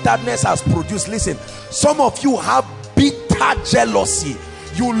self-centeredness has produced. Listen, some of you have bitter jealousy.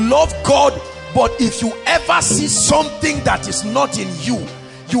 You love God, but if you ever see something that is not in you,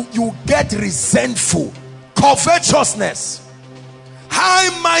 you get resentful. Covetousness,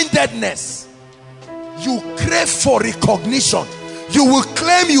 high-mindedness. You crave for recognition. You will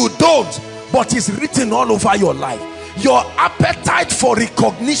claim you don't, but it's written all over your life. Your appetite for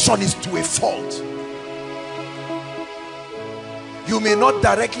recognition is to a fault. You may not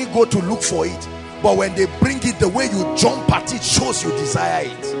directly go to look for it, but when they bring it, the way you jump at it shows you desire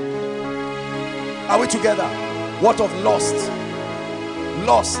it. Are we together? What of lust?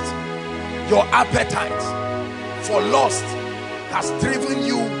 Lust, your appetite for lust has driven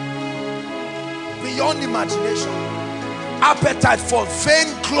you beyond imagination. Appetite for vain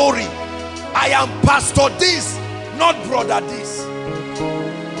glory. I am pastor this, not brother this.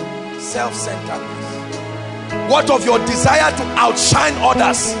 Self-centeredness. What of your desire to outshine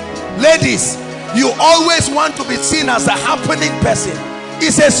others? Ladies, you always want to be seen as a happening person.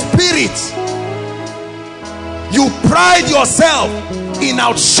 It's a spirit. You pride yourself in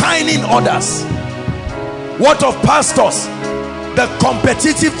outshining others. What of pastors? The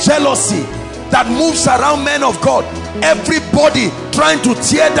competitive jealousy that moves around men of God. Everybody trying to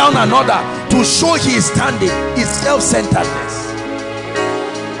tear down another to show he is standing is self-centeredness.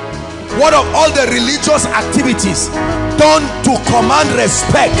 What of all the religious activities done to command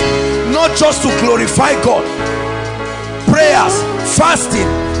respect, not just to glorify God? Prayers, fasting,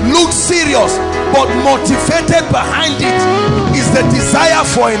 look serious, but motivated behind it is the desire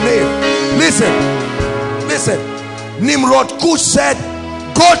for a name. Listen, listen. Nimrod Kush said,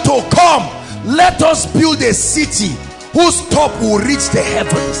 God to come, let us build a city whose top will reach the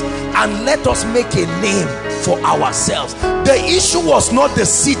heavens, and let us make a name for ourselves. The issue was not the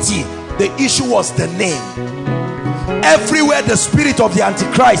city, the issue was the name. Everywhere the spirit of the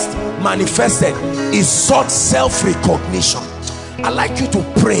Antichrist manifested is sought self-recognition. I'd like you to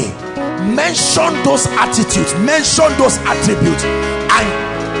pray. Mention those attitudes, mention those attributes,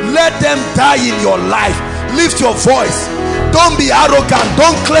 and let them die in your life. Lift your voice. Don't be arrogant.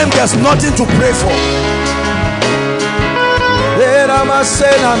 Don't claim there's nothing to pray for.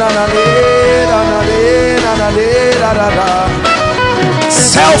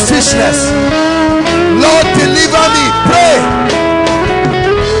 Selfishness. Lord, deliver me. Pray.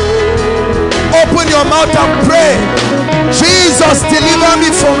 Open your mouth and pray. Jesus, deliver me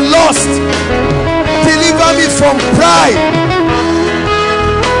from lust. Deliver me from pride.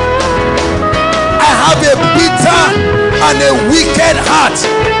 I have a bitter and a wicked heart.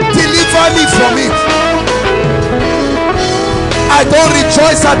 Deliver me from it. I don't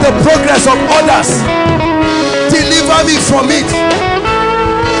rejoice at the progress of others. Deliver me from it.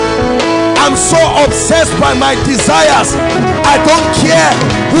 I'm so obsessed by my desires. I don't care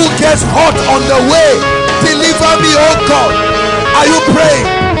who gets hurt on the way. Deliver me, oh God. Are you praying?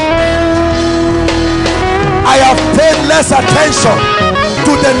 I have paid less attention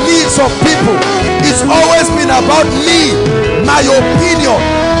to the needs of people. It's always been about me, my opinion,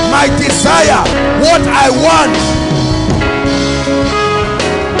 my desire, what I want.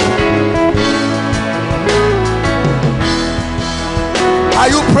 Are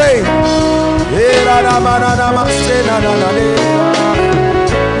you praying?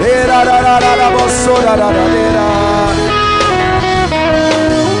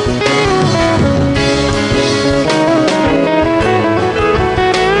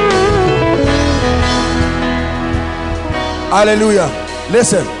 Hallelujah.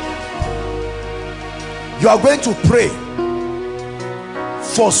 Listen, you are going to pray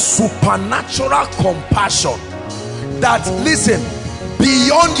for supernatural compassion. That, listen,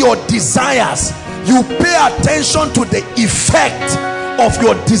 beyond your desires, you pay attention to the effect of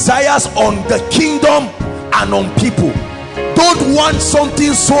your desires on the kingdom and on people. Don't want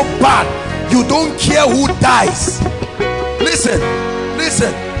something so bad you don't care who dies. Listen,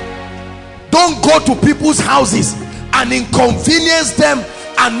 listen. Don't go to people's houses and inconvenience them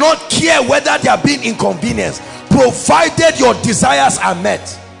and not care whether they are being inconvenienced, provided your desires are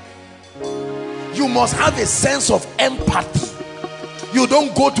met. You must have a sense of empathy. You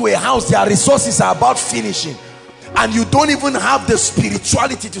don't go to a house, their resources are about finishing, and you don't even have the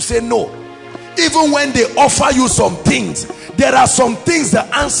spirituality to say no. Even when they offer you some things, there are some things the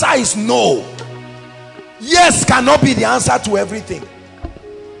answer is no. Yes cannot be the answer to everything.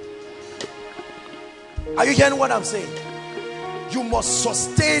 Are you hearing what I'm saying? You must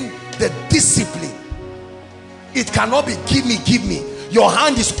sustain the discipline. It cannot be give me, give me. Your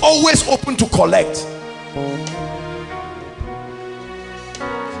hand is always open to collect.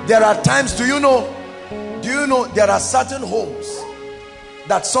 There are times, do you know there are certain homes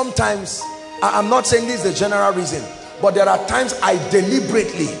that sometimes, I'm not saying this is the general reason, but there are times I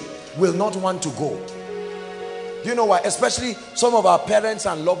deliberately will not want to go. Do you know why? Especially some of our parents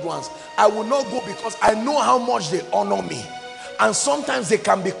and loved ones. I will not go because I know how much they honor me, and sometimes they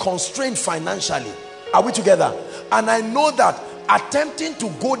can be constrained financially. Are we together? And I know that attempting to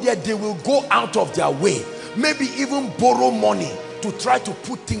go there, they will go out of their way, maybe even borrow money to try to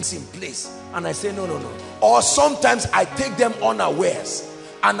put things in place. And I say no, no, no. Or sometimes I take them unawares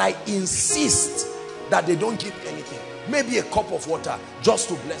and I insist that they don't give anything, maybe a cup of water, just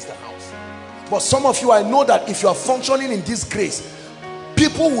to bless the house. But some of you, I know that if you are functioning in this grace,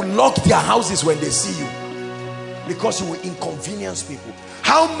 people will lock their houses when they see you, because you will inconvenience people.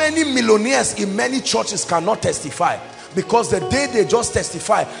 How many millionaires in many churches cannot testify? Because the day they just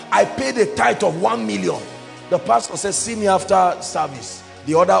testify, I paid a tithe of 1 million. The pastor says, see me after service,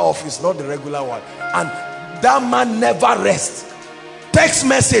 the other office, not the regular one. And that man never rests. Text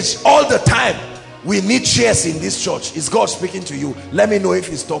message all the time. We need chairs in this church. Is God speaking to you? Let me know if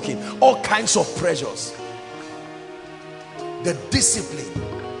he's talking. All kinds of pressures. the discipline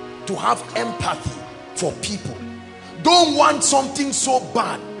to have empathy for people. Don't want something so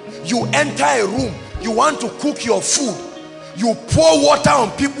bad. You enter a room, you want to cook your food, you pour water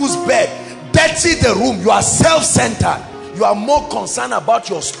on people's bed, dirty the room. You are self-centered. You are more concerned about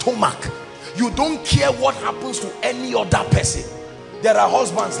your stomach. You don't care what happens to any other person. There are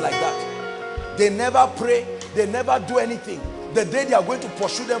husbands like that. They never pray, they never do anything. The day they are going to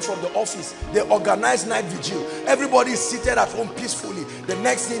pursue them from the office, they organize night vigil. Everybody is seated at home peacefully. The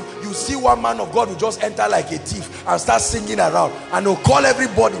next thing, you see one man of God who just enter like a thief and start singing around, and he'll call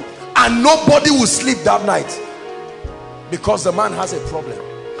everybody, and nobody will sleep that night because the man has a problem.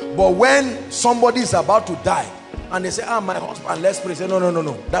 But when somebody is about to die and they say, my husband, let's pray, say, no,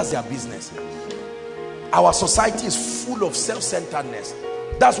 that's their business. Our society is full of self-centeredness.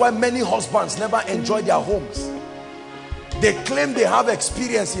 That's why many husbands never enjoy their homes. They claim they have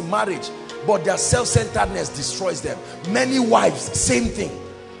experience in marriage, but their self-centeredness destroys them. Many wives, same thing.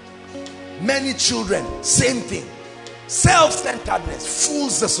 Many children, same thing. Self-centeredness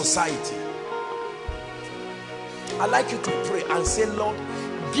fools the society. I'd like you to pray and say, Lord,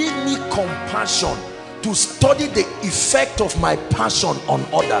 give me compassion to study the effect of my passion on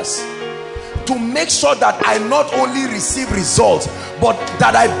others, to make sure that I not only receive results, but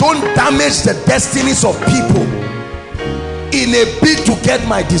that I don't damage the destinies of people in a bid to get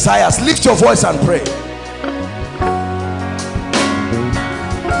my desires. Lift your voice and pray.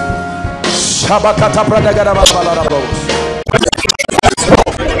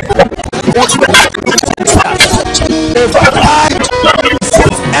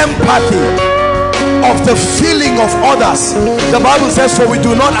 Empathy of the feeling of others. The Bible says, for we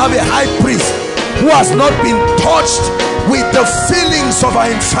do not have a high priest who has not been touched with the feelings of our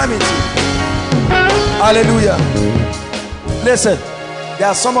infirmity. Hallelujah. Listen, there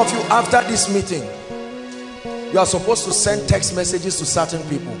are some of you, after this meeting, you are supposed to send text messages to certain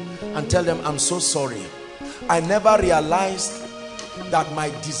people and tell them, I'm so sorry. I never realized that my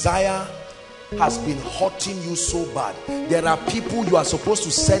desire has been hurting you so bad. There are people you are supposed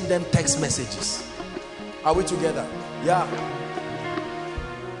to send them text messages. Are we together? Yeah.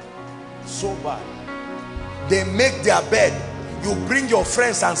 So bad. They make their bed. You bring your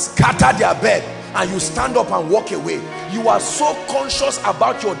friends and scatter their bed, and you stand up and walk away. You are so conscious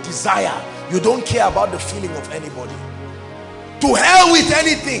about your desire, you don't care about the feeling of anybody. To hell with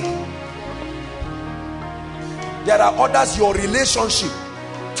anything. There are others, your relationship.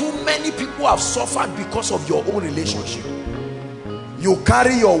 Too many people have suffered because of your own relationship. You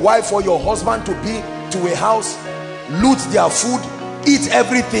carry your wife or your husband to a house, loot their food, eat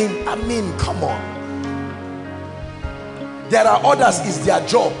everything. I mean, come on. There are others, it's their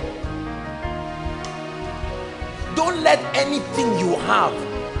job. Don't let anything you have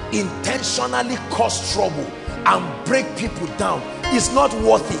intentionally cause trouble and break people down. It's not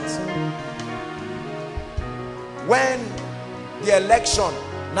worth it. When the election,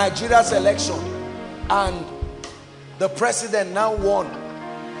 Nigeria's election, and the president now won,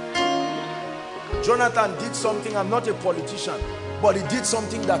 Jonathan did something. I'm not a politician, but he did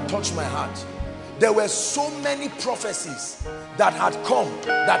something that touched my heart. There were so many prophecies that had come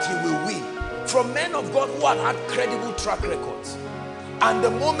that he will win, from men of God who had credible track records. And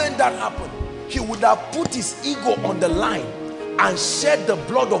the moment that happened, he would have put his ego on the line and shed the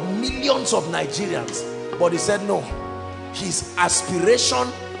blood of millions of Nigerians. But he said no, his aspiration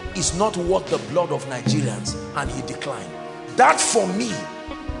is not worth the blood of Nigerians, and he declined. That for me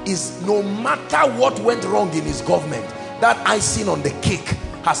is, no matter what went wrong in his government, that icing on the cake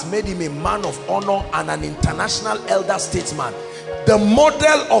has made him a man of honor and an international elder statesman. The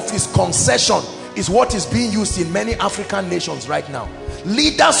model of his concession is what is being used in many African nations right now.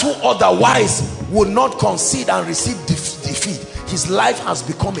 Leaders who otherwise would not concede and receive defeat, his life has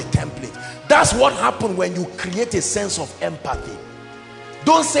become a template. That's what happened when you create a sense of empathy.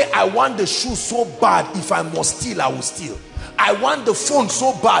 Don't say, I want the shoe so bad, if I must steal, I will steal. I want the phone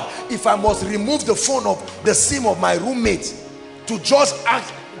so bad, if I must remove the phone of the SIM of my roommate to just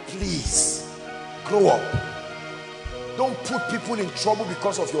act. Please, grow up. Don't put people in trouble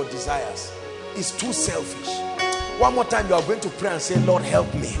because of your desires. It's too selfish. One more time, you are going to pray and say, Lord,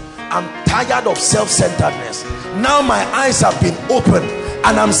 help me. I'm tired of self-centeredness. Now my eyes have been opened,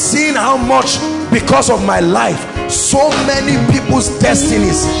 and I'm seeing how much, because of my life, so many people's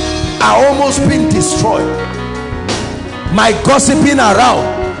destinies are almost being destroyed. My gossiping around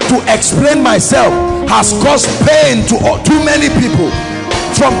to explain myself has caused pain to too many people.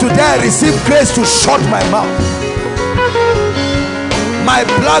 From today, I receive grace to shut my mouth. My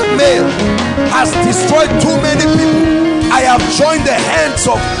blackmail has destroyed too many people. I have joined the heads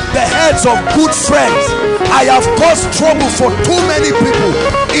of good friends. I have caused trouble for too many people.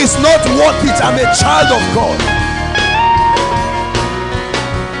 It's not worth it. I'm a child of God.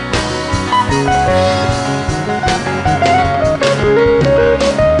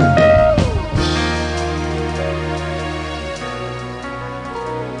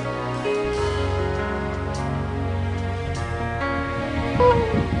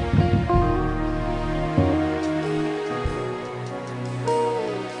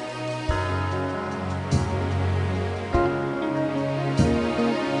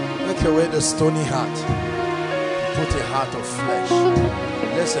 Take away the stony heart, put a heart of flesh.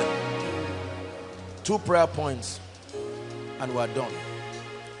 Listen, 2 prayer points and we're done.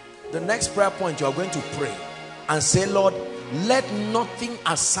 The next prayer point, you are going to pray and say, Lord, let nothing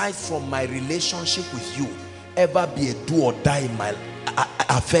aside from my relationship with you ever be a do or die in my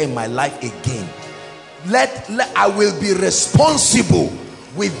affair in my life again. I will be responsible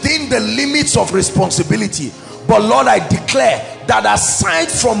within the limits of responsibility, but Lord, I declare that aside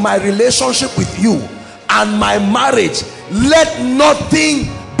from my relationship with you and my marriage, let nothing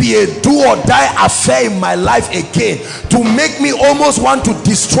be a do or die affair in my life again to make me almost want to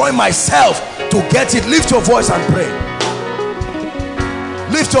destroy myself to get it. Lift your voice and pray.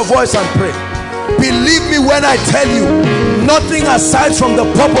 Lift your voice and pray. Believe me when I tell you, nothing aside from the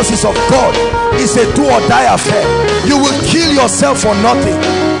purposes of God is a do or die affair. You will kill yourself for nothing.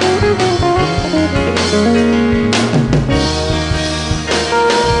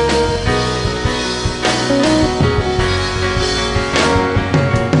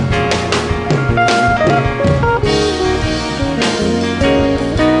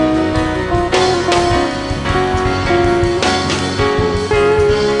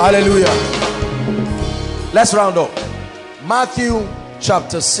 Hallelujah. Let's round up. Matthew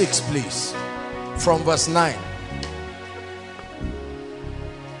chapter 6, please, from verse 9.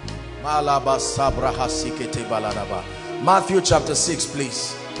 Matthew chapter 6,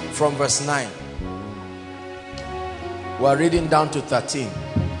 please, from verse 9. We're reading down to 13.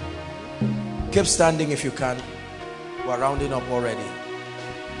 Keep standing if you can. We're rounding up already.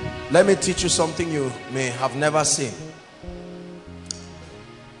 Let me teach you something you may have never seen.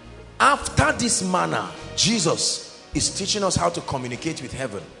 After this manner, Jesus is teaching us how to communicate with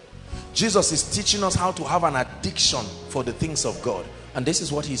heaven. Jesus is teaching us how to have an addiction for the things of God. And this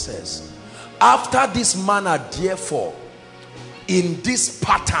is what he says. After this manner, therefore, in this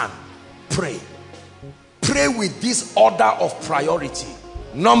pattern, pray. Pray with this order of priority.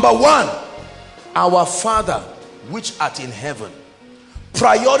 Number 1, our Father which art in heaven.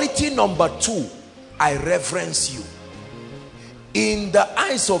 Priority number 2, I reverence you. In the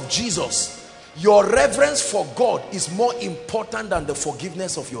eyes of Jesus, your reverence for God is more important than the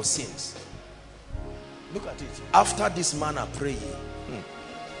forgiveness of your sins. Look at it. After this manner, pray ye.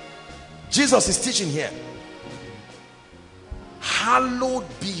 Jesus is teaching here. Hallowed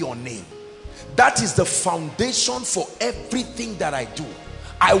be your name. That is the foundation for everything that I do.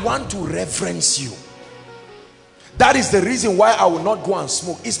 I want to reverence you. That is the reason why I will not go and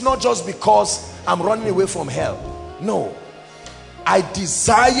smoke. It's not just because I'm running away from hell. No. I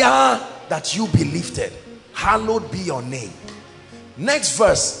desire that you be lifted. Hallowed be your name. Next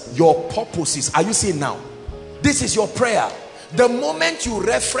verse, your purposes. Are you seeing now? This is your prayer. The moment you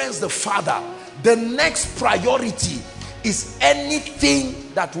reference the Father, the next priority is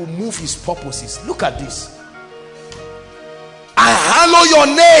anything that will move his purposes. Look at this. I hallow your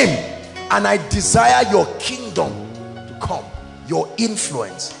name and I desire your kingdom to come, your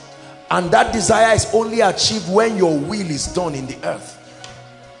influence. And that desire is only achieved when your will is done in the earth.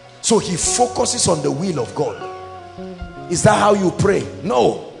 So he focuses on the will of God. Is that how you pray?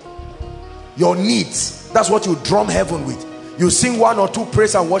 No. Your needs. That's what you drum heaven with. You sing 1 or 2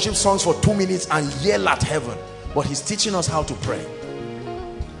 praise and worship songs for 2 minutes and yell at heaven. But he's teaching us how to pray.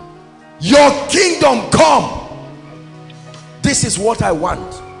 Your kingdom come. This is what I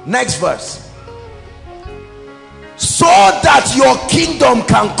want. Next verse. So that your kingdom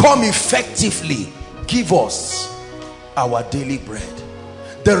can come effectively, give us our daily bread.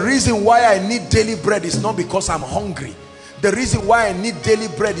 The reason why I need daily bread is not because I'm hungry. The reason why I need daily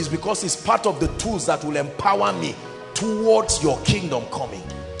bread is because it's part of the tools that will empower me towards your kingdom coming.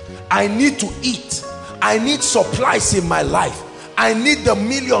 I need to eat. I need supplies in my life. I need the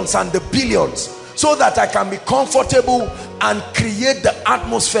millions and the billions so that I can be comfortable and create the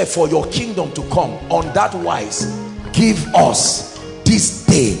atmosphere for your kingdom to come. On that wise, give us this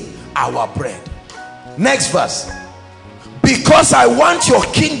day our bread. Next verse. Because I want your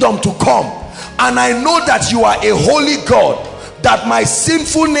kingdom to come, and I know that you are a holy God, that my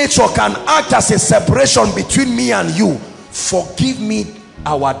sinful nature can act as a separation between me and you. forgive me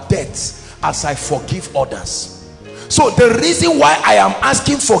our debts as I forgive others. So the reason why I am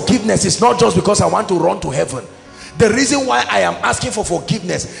asking forgiveness is not just because I want to run to heaven. The reason why I am asking for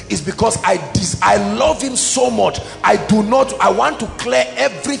forgiveness is because I love him so much. I want to clear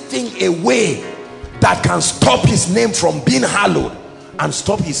everything away that can stop his name from being hallowed and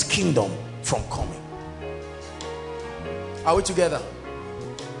stop his kingdom from coming. Are we together?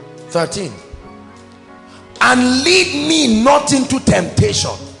 13. And lead me not into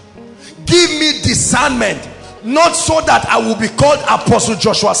temptation. Give me discernment, not so that I will be called Apostle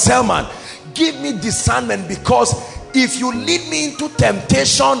Joshua Selman. Give me discernment, because if you lead me into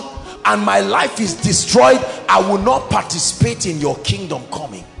temptation and my life is destroyed, I will not participate in your kingdom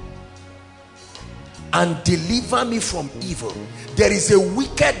coming. And deliver me from evil. There is a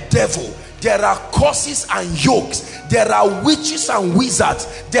wicked devil. There are curses and yokes. There are witches and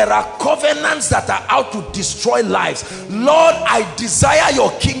wizards. There are covenants that are out to destroy lives. Lord, I desire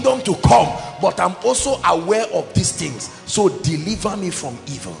your kingdom to come, but I'm also aware of these things. So deliver me from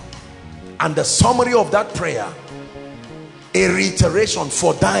evil. And the summary of that prayer, a reiteration: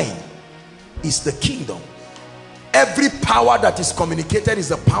 for thine is the kingdom. Every power that is communicated is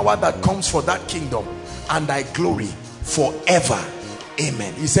the power that comes for that kingdom, and thy glory forever.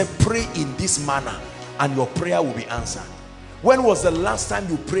 Amen. He said, pray in this manner and your prayer will be answered. When was the last time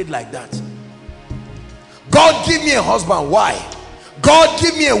you prayed like that? God, give me a husband. Why? God,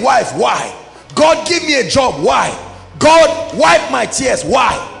 give me a wife. Why? God, give me a job. Why? God, wipe my tears.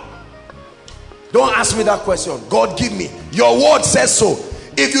 Why? Don't ask me that question. God, give me. Your word says so.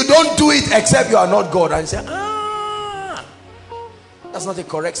 If you don't do it except you are not God, and you say, that's not a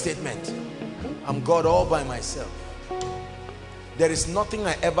correct statement. I'm God all by myself. There is nothing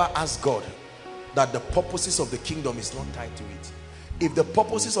I ever ask God that the purposes of the kingdom is not tied to it. If the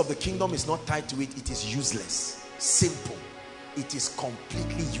purposes of the kingdom is not tied to it, it is useless. Simple. It is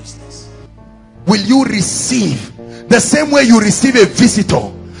completely useless. Will you receive the same way you receive a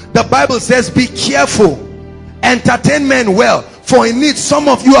visitor? The Bible says, be careful, entertain men well, for in it some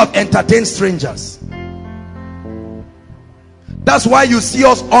of you have entertained strangers. That's why you see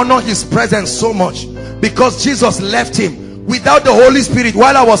us honor his presence so much, because Jesus left him without the Holy Spirit.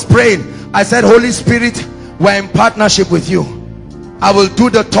 While I was praying, I said, Holy Spirit, we're in partnership with you. I will do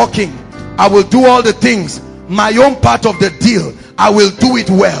the talking. I will do all the things. My own part of the deal, I will do it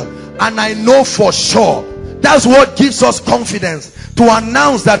well. And I know for sure. That's what gives us confidence to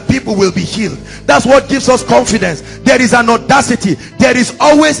announce that people will be healed. That's what gives us confidence. There is an audacity. There is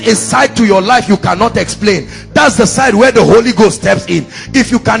always a side to your life you cannot explain. That's the side where the Holy Ghost steps in. If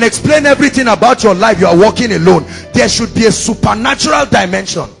you can explain everything about your life, you are walking alone. There should be a supernatural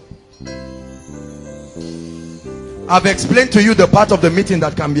dimension. I've explained to you the part of the meeting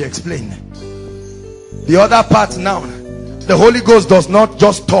that can be explained. The other part now, the Holy Ghost does not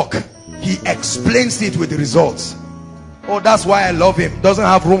just talk. He explains it with the results. Oh, that's why I love him. Doesn't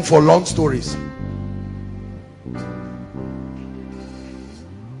have room for long stories.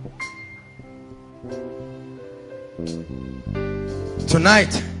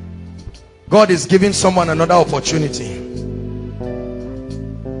 Tonight, God is giving someone another opportunity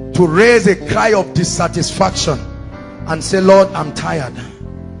to raise a cry of dissatisfaction and say, Lord, I'm tired.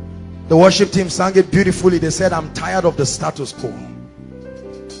 The worship team sang it beautifully. They said, I'm tired of the status quo.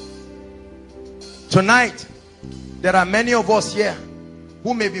 Tonight, there are many of us here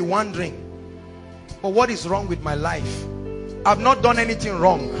who may be wondering, but what is wrong with my life? I've not done anything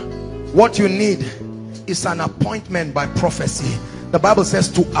wrong. What you need is an appointment by prophecy. The Bible says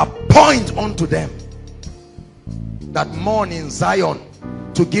to appoint unto them that mourn in Zion,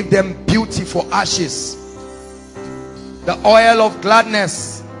 to give them beauty for ashes, the oil of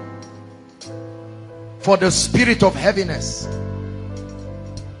gladness for the spirit of heaviness.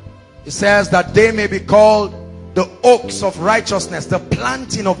 It says that they may be called the oaks of righteousness, the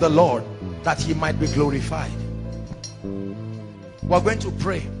planting of the Lord, that he might be glorified. We're going to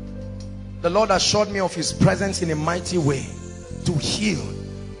pray. The Lord assured me of his presence in a mighty way to heal,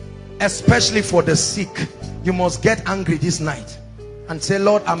 especially for the sick. You must get angry this night and say,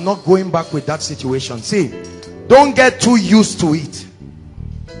 Lord, I'm not going back with that situation. See, don't get too used to it.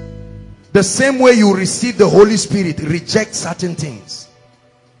 The same way you receive the Holy Spirit, reject certain things.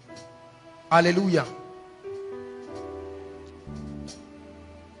 Hallelujah.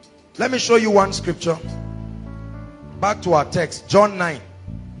 Let me show you one scripture. Back to our text, John 9.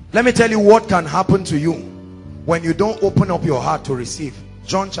 Let me tell you what can happen to you when you don't open up your heart to receive.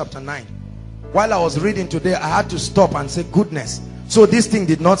 John chapter 9. While I was reading today, I had to stop and say, goodness. So this thing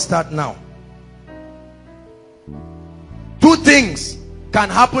did not start now. Two things can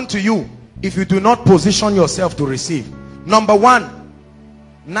happen to you if you do not position yourself to receive. Number 1,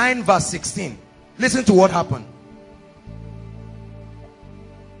 9 verse 16. Listen to what happened.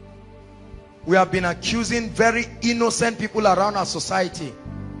 We have been accusing very innocent people around our society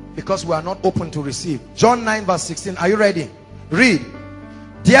because we are not open to receive. John 9 verse 16. Are you ready? Read.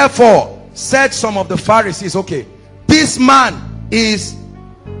 Therefore said some of the Pharisees, okay, this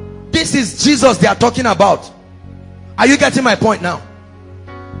is Jesus they are talking about. Are you getting my point now?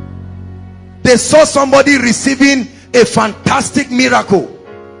 They saw somebody receiving a fantastic miracle.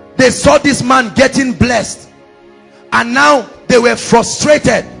 They saw this man getting blessed, and now they were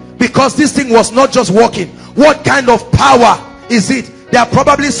frustrated because this thing was not just working. What kind of power is it? There are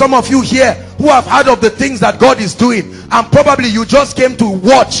probably some of you here who have heard of the things that God is doing, and probably you just came to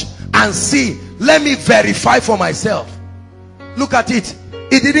watch and see. Let me verify for myself. Look at it.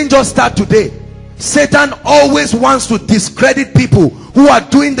 It didn't just start today. Satan always wants to discredit people who are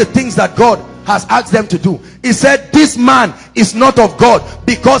doing the things that God has asked them to do. He said this man is not of God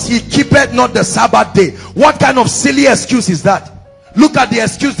because he keepeth not the Sabbath day. What kind of silly excuse is that? Look at the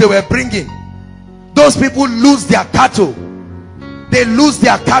excuse they were bringing. Those people lose their cattle. They lose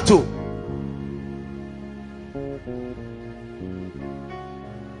their cattle.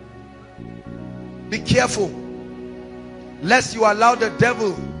 Be careful lest you allow the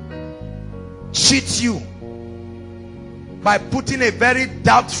devil cheat you by putting a very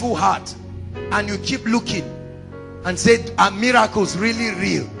doubtful heart, and you keep looking and say, are miracles really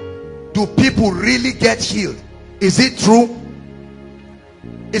real? Do people really get healed? Is it true?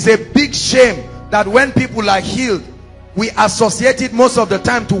 It's a big shame that when people are healed, we associate it most of the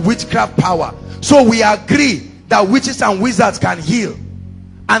time to witchcraft power. So we agree that witches and wizards can heal,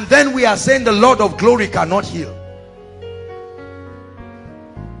 and then we are saying the Lord of glory cannot heal.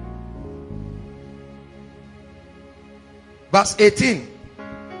 Verse 18.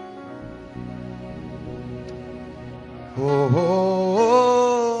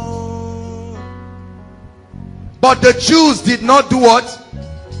 But the Jews did not do what?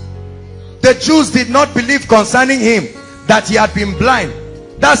 The Jews did not believe concerning him that he had been blind.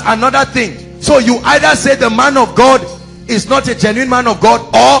 That's another thing. So you either say the man of God is not a genuine man of God,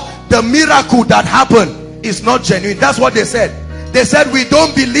 or the miracle that happened is not genuine. That's what they said. They said, we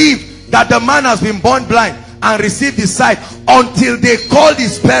don't believe that the man has been born blind and received his sight until they called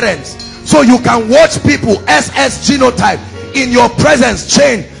his parents. So you can watch people SS genotype in your presence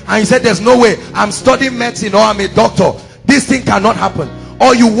change, and you said, there's no way, I'm studying medicine or I'm a doctor, this thing cannot happen.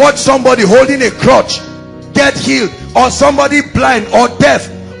 Or you watch somebody holding a crutch get healed, or somebody blind or deaf,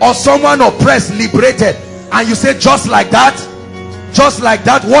 or someone oppressed liberated, and you say, just like that, just like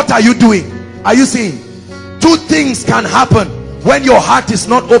that. What are you doing? Are you seeing? Two things can happen when your heart is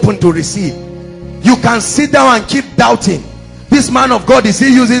not open to receive. You can sit down and keep doubting. This man of God, is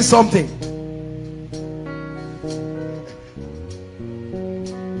he using something?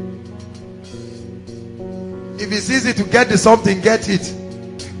 If it's easy to get the something, get it.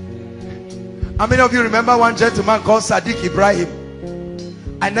 How many of you remember one gentleman called Sadiq Ibrahim?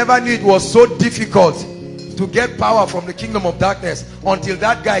 I never knew it was so difficult to get power from the kingdom of darkness until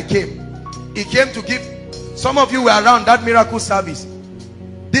that guy came. He came to give. Some of you were around that miracle service.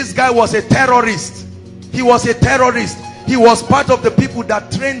 This guy was a terrorist. He was a terrorist. He was part of the people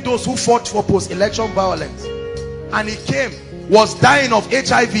that trained those who fought for post-election violence. And he came, was dying of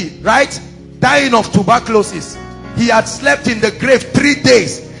HIV, right? Dying of tuberculosis. He had slept in the grave 3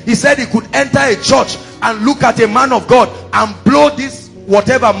 days. He said he could enter a church and look at a man of God and blow this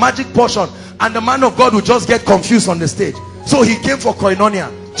whatever magic potion, and the man of God would just get confused on the stage. So he came for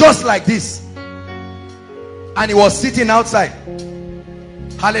koinonia, just like this. And he was sitting outside.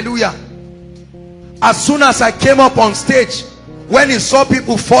 Hallelujah. As soon as I came up on stage, when he saw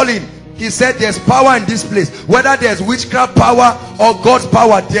people falling, he said, there's power in this place. Whether there's witchcraft power or God's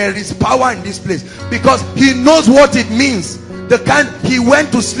power, there is power in this place. Because he knows what it means. The kind, he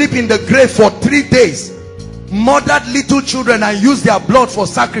went to sleep in the grave for 3 days, murdered little children and used their blood for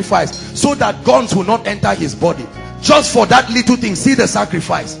sacrifice so that guns will not enter his body. Just for that little thing. See the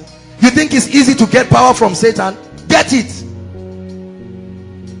sacrifice. You think it's easy to get power from Satan? Get it.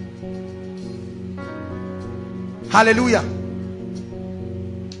 Hallelujah.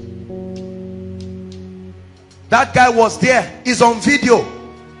 That guy was there. He's on video.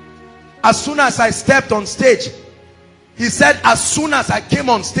 As soon as I stepped on stage, he said, as soon as I came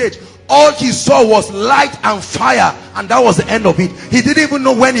on stage, all he saw was light and fire, and that was the end of it. He didn't even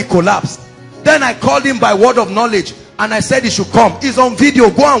know when he collapsed. Then I called him by word of knowledge and I said he should come. He's on video.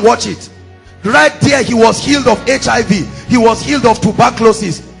 Go and watch it. Right there, he was healed of HIV. He was healed of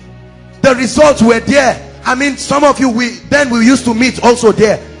tuberculosis. The results were there. I mean, some of you, we used to meet also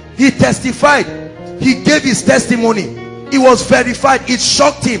there. He testified. He gave his testimony. It was verified. It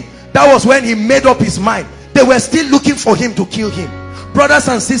shocked him. That was when he made up his mind. They were still looking for him to kill him. Brothers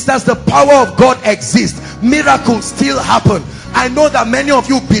and sisters, the power of God exists. Miracles still happen. I know that many of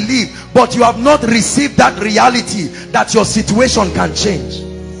you believe, but you have not received that reality that your situation can change.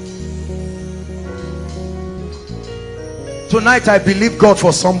 Tonight I believe God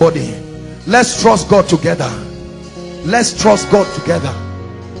for somebody. Let's trust God together. Let's trust God together.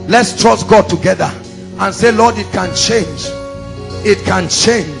 Let's trust God together and say, Lord, it can change. It can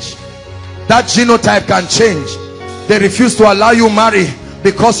change. That genotype can change. They refuse to allow you marry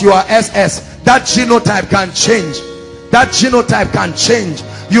because you are SS. That genotype can change. That genotype can change.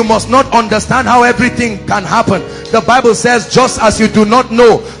 You must not understand how everything can happen. The Bible says, just as you do not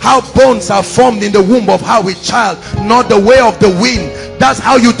know how bones are formed in the womb of how a child, not the way of the wind, that's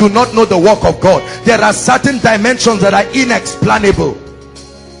how you do not know the work of God. There are certain dimensions that are inexplainable.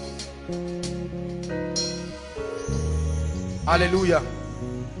 Hallelujah.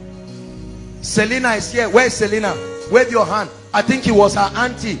 Selena is here. Where is Selena? Wave your hand. I think it was her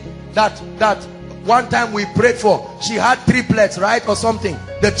auntie that one time we prayed for. She had triplets, right, or something.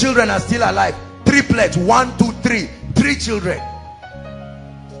 The children are still alive. Triplets, 1, 2, 3. 3 children.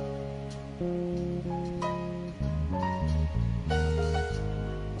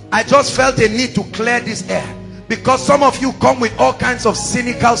 I just felt a need to clear this air, because some of you come with all kinds of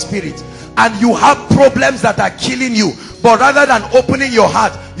cynical spirits and you have problems that are killing you, but rather than opening your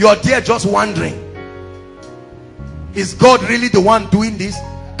heart, you're there just wondering, is God really the one doing this?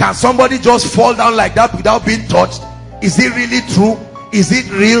 Can somebody just fall down like that without being touched? Is it really true? Is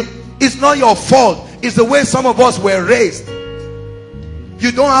it real? It's not your fault. It's the way some of us were raised.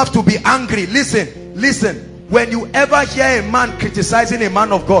 You don't have to be angry. Listen, listen. When you ever hear a man criticizing a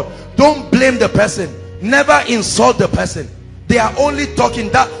man of God, don't blame the person. Never insult the person. They are only talking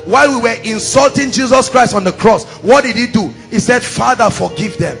that. While we were insulting Jesus Christ on the cross, what did he do? He said, Father,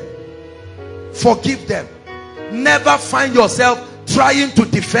 forgive them. Forgive them. Never find yourself trying to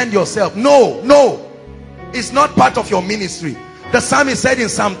defend yourself. No, no. It's not part of your ministry. The psalmist said in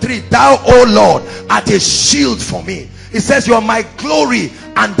Psalm 3, thou, O Lord, art a shield for me. It says, you are my glory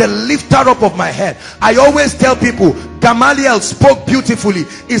and the lifter up of my head. I always tell people, Gamaliel spoke beautifully.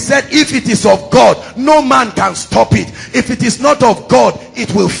 He said, if it is of God, no man can stop it. If it is not of God,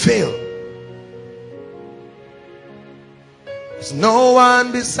 it will fail. There's no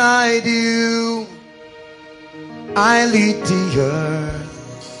one beside you. I lead the earth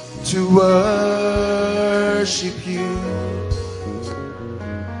to worship you.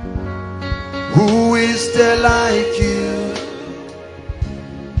 Who is there like you?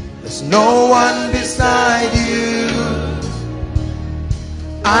 There's no one beside you.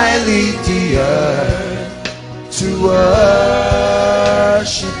 I lead the earth to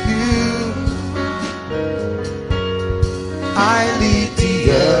worship you. I lead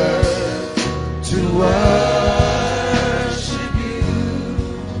the earth to worship you.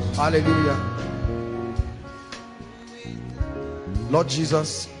 Hallelujah. Lord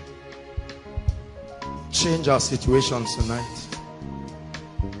Jesus, change our situations tonight.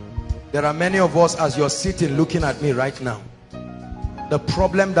 There are many of us, as you're sitting looking at me right now, the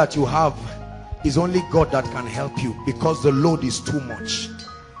problem that you have is only God that can help you, because the load is too much.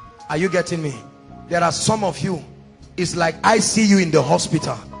 Are you getting me? There are some of you, it's like I see you in the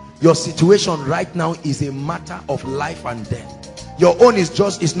hospital. Your situation right now is a matter of life and death. Your own is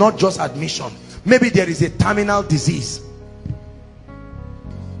just, it's not just admission. Maybe there is a terminal disease.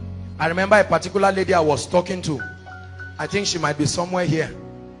 I remember a particular lady I was talking to. I think she might be somewhere here.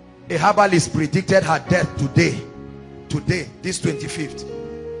 A herbalist predicted her death today, this 25th.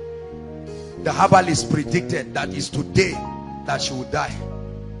 The herbalist predicted that is today that she would die.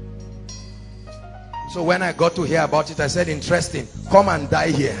 So when I got to hear about it, I said, interesting, come and die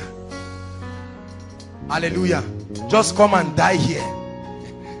here. Hallelujah. Just come and die here.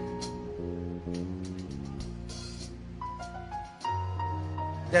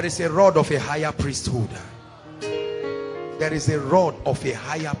 There is a rod of a higher priesthood. There is a rod of a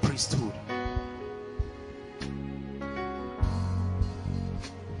higher priesthood.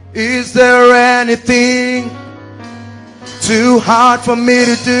 Is there anything too hard for me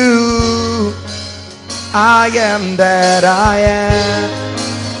to do? I am that I am.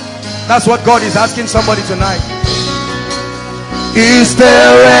 That's what God is asking somebody tonight. Is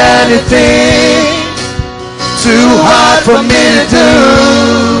there anything too hard for me to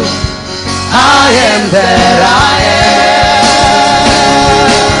do? I am that I am.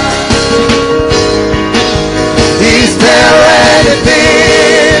 Is there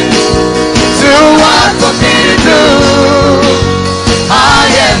anything too hard for me to do? I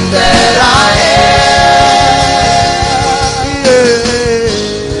am that I am.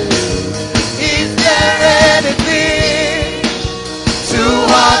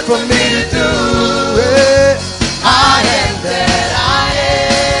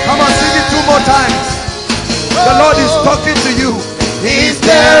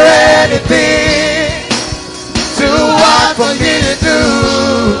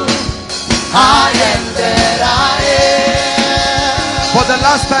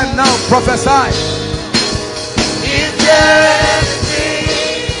 time now. Prophesy. Is there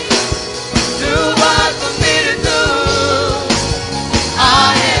anything too hard for me to do? I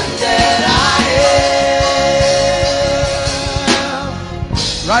am that I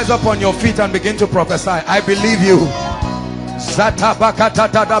am. Rise up on your feet and begin to prophesy. I believe you.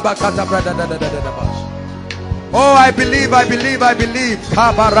 Oh, I believe, I believe, I believe.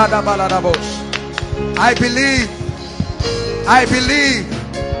 I believe. I believe.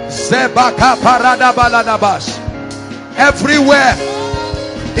 Everywhere,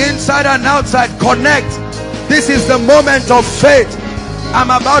 inside and outside, connect. This is the moment of faith. I'm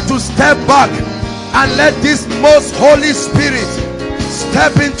about to step back and let this most Holy Spirit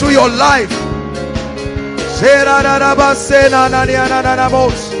step into your life.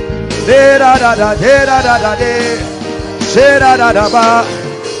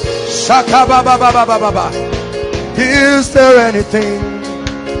 Is there anything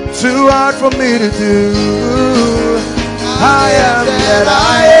too hard for me to do? I am that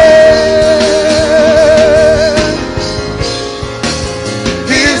I am.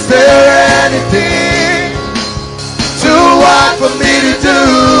 Is there anything too hard for me to do?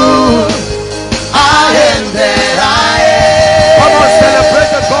 I am that I am. Come on,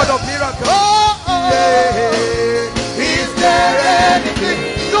 celebrate the God of miracles. Is there anything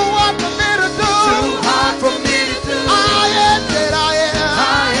too hard for me to do? Too hard for me to do. I am that I am.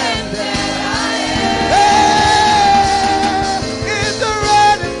 I am that I am. Is there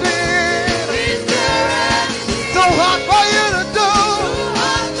anything? Is there anything too hard for you to do? Too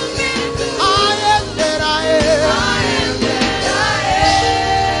hard for me to do. I am that I am. I am that I am.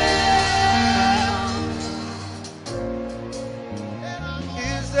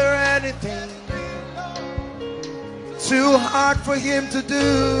 Is there anything too hard for him to do?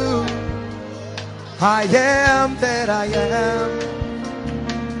 I am that I am.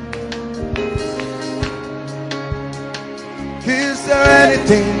 Is there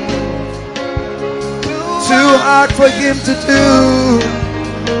anything too hard for him to do?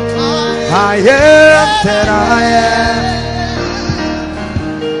 I am that I am.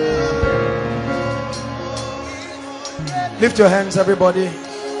 Lift your hands, everybody,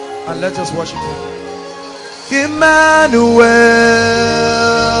 and let's just worship him. Emmanuel,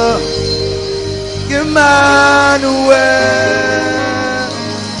 Emmanuel,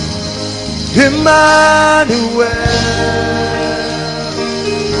 Emmanuel,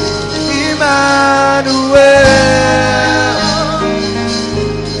 Emmanuel.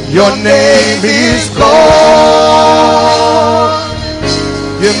 Your name is God.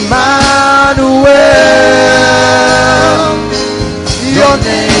 Emmanuel. Your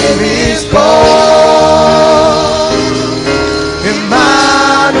name is God.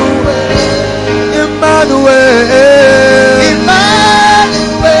 Emmanuel. Emmanuel.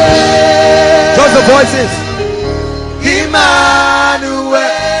 Emmanuel. Just the voices.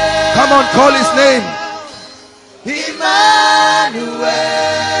 Emmanuel. Come on, call his name. Emmanuel.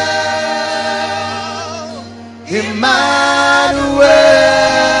 Emmanuel.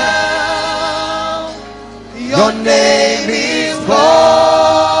 Your name is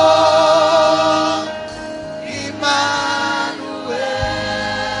God. Emmanuel.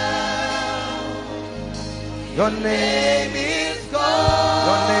 Your name is God.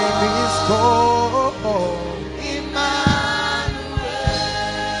 Your name is God. Emmanuel.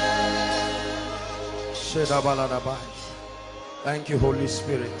 Thank you, Holy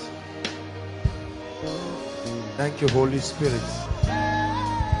Spirit. Thank you, Holy Spirit.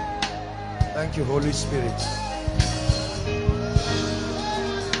 Thank you, Holy Spirit.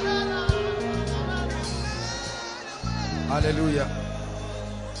 Hallelujah.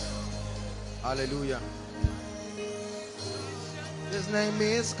 Hallelujah. His name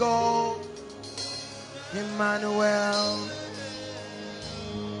is God. Emmanuel.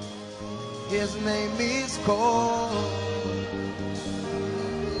 His name is God.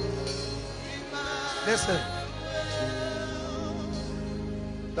 Listen.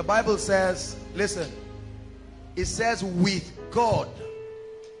 The Bible says, listen. It says, with God,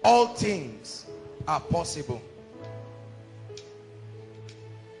 all things are possible.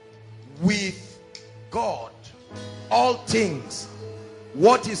 With God, all things.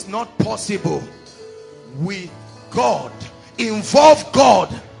 What is not possible, with God. Involve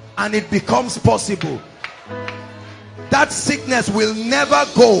God and it becomes possible. That sickness will never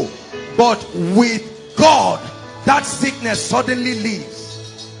go, but with God, that sickness suddenly leaves.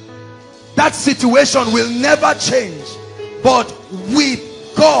 That situation will never change, but with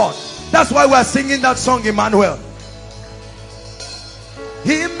God. That's why we're singing that song, Emmanuel.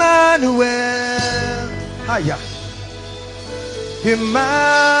 Emmanuel.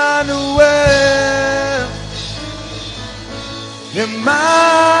 Emmanuel,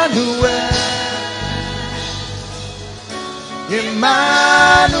 Emmanuel,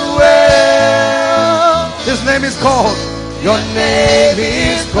 Emmanuel. His name is called. Your name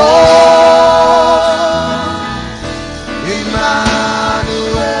is called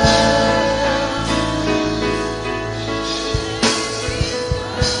Emmanuel.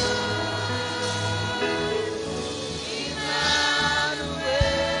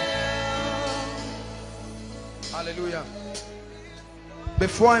 Hallelujah.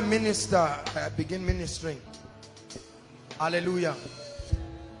 Before I begin ministering. Hallelujah.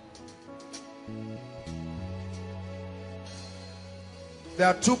 There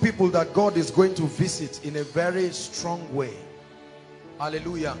are two people that God is going to visit in a very strong way.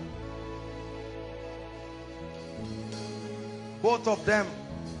 Hallelujah. Both of them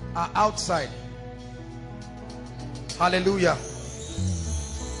are outside. Hallelujah.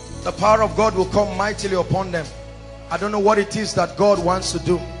 The power of God will come mightily upon them. I don't know what it is that God wants to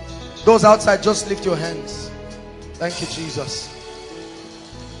do. Those outside, just lift your hands. Thank you, Jesus.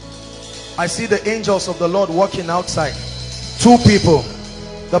 I see the angels of the Lord walking outside. Two people.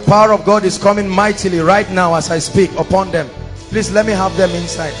 The power of God is coming mightily right now as I speak upon them. Please let me have them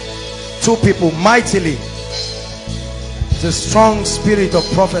inside. Two people mightily. It's a strong spirit of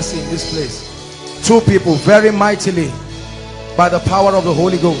prophecy in this place. Two people very mightily by the power of the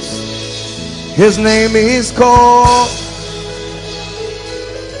Holy Ghost. His name is called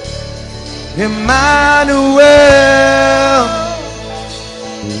Emmanuel.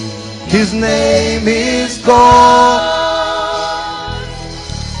 His name is called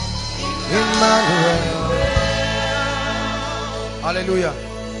Emmanuel. Hallelujah.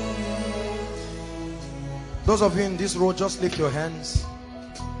 Those of you in this row, just lift your hands.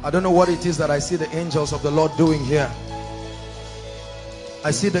 I don't know what it is that I see the angels of the Lord doing here. I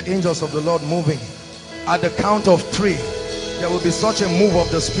see the angels of the Lord moving. At the count of 3, there will be such a move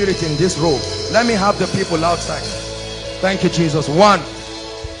of the Spirit in this row. Let me have the people outside. Thank you, Jesus. 1,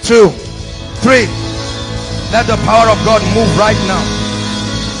 2, 3. Let the power of God move right now.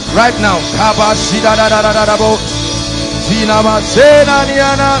 Right now.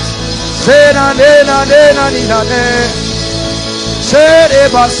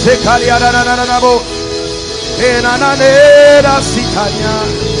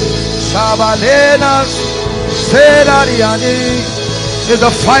 Is the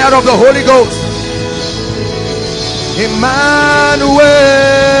fire of the Holy Ghost. Emmanuel,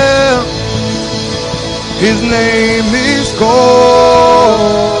 his name is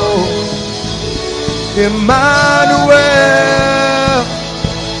called Emmanuel.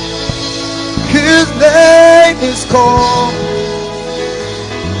 His name is called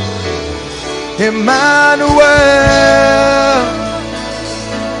Emmanuel.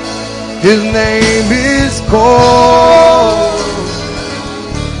 His name is called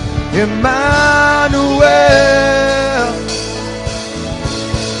Emmanuel.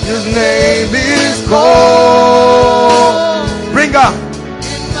 His name is called. Bring her.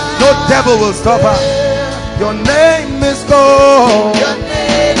 No devil will stop her. Your name is called. Your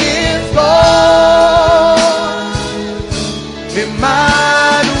name is called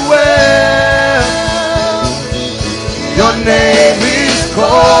Emmanuel. Your name is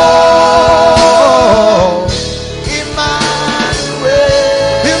called Emmanuel.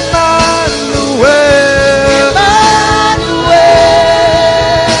 Emmanuel.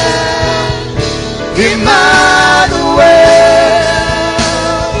 Emmanuel.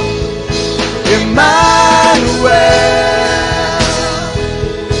 Emmanuel.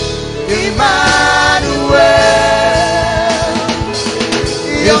 Emmanuel.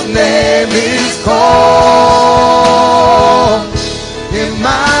 His name is called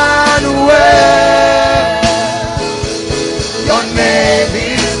Emmanuel. Your name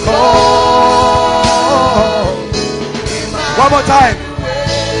is called Emmanuel. One more time.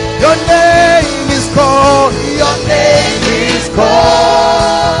 Your name is called. Your name is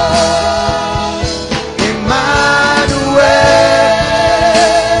called Emmanuel.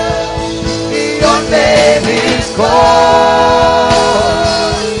 Your name is called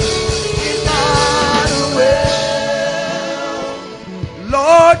Emmanuel.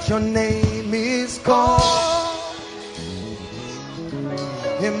 Lord, your name is called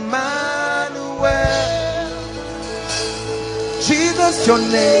Emmanuel. Jesus, your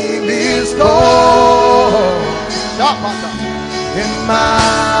name is called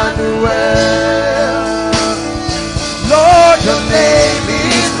Emmanuel. Lord, your name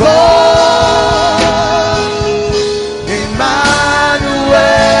is called Emmanuel.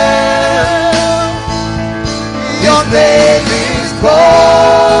 Your name is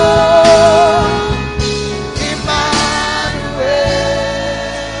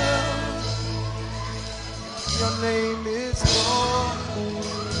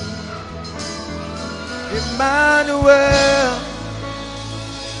Emmanuel.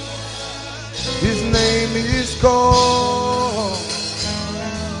 His name is God.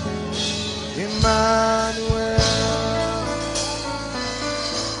 Emmanuel.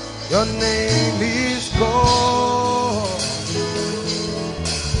 Your name is God.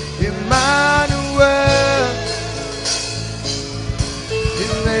 Emmanuel.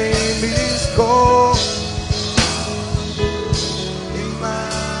 His name is God.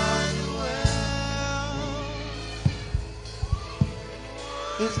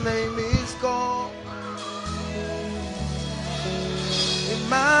 His name is God.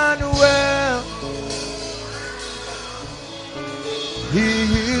 Emmanuel. He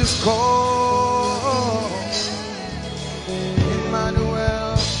is God.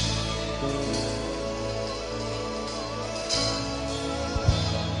 Emmanuel.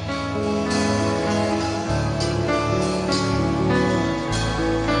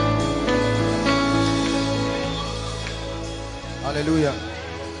 Hallelujah.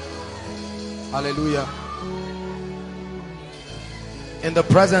 Hallelujah. In the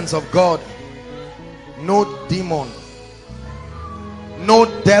presence of God, no demon, no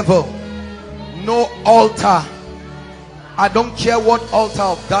devil, no altar. I don't care what altar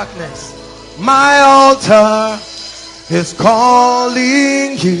of darkness. My altar is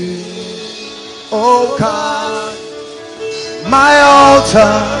calling you, oh God. My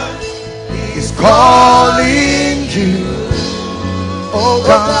altar is calling you, oh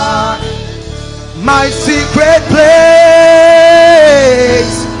God. My secret place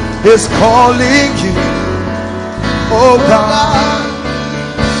is calling you, oh God.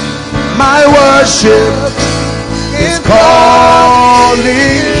 My worship is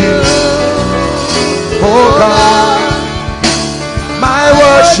calling you, oh God. My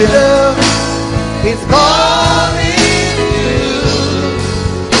worship is calling you,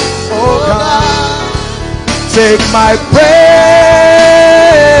 oh God. Take my praise,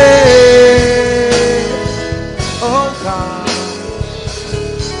 oh God.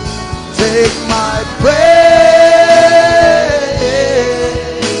 Take my praise.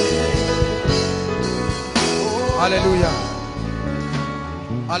 Hallelujah.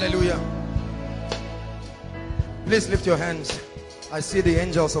 Hallelujah. Please lift your hands. I see the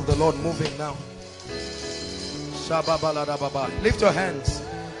angels of the Lord moving now. Lift your hands.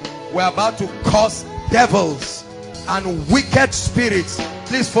 We're about to curse devils and wicked spirits.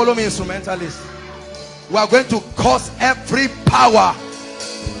 Please follow me, instrumentalists. We are going to curse every power.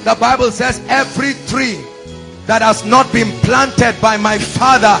 The Bible says every tree that has not been planted by my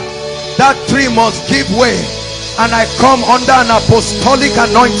Father, that tree must give way. And I come under an apostolic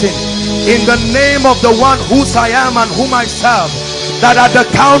anointing in the name of the one whose I am and whom I serve, that at the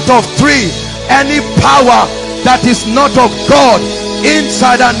count of 3, any power that is not of God,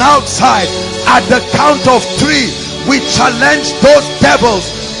 inside and outside, at the count of 3, we challenge those devils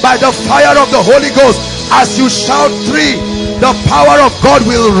by the fire of the Holy Ghost. As you shout 3, the power of God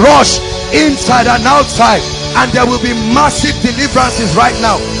will rush inside and outside, and there will be massive deliverances right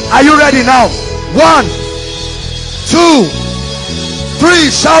now. Are you ready now? 1, 2,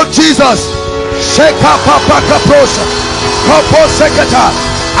 3. Shout Jesus.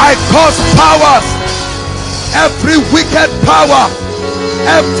 I cause powers, every wicked power,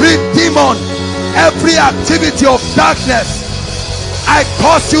 every demon, every activity of darkness, I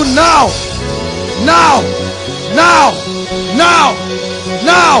curse you now, now, now, now,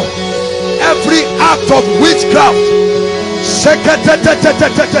 now. Every act of witchcraft,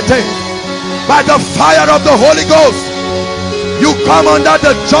 by the fire of the Holy Ghost, you come under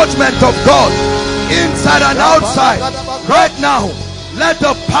the judgment of God, inside and outside. Right now, let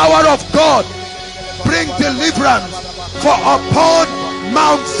the power of God bring deliverance. For upon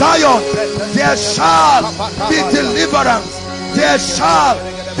Mount Zion there shall be deliverance, there shall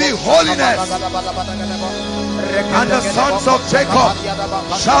be holiness, and the sons of Jacob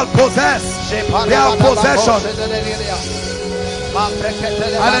shall possess their possession.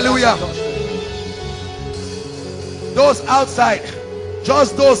 Hallelujah. Those outside,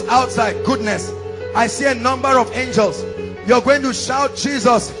 just those outside, goodness, I see a number of angels. You're going to shout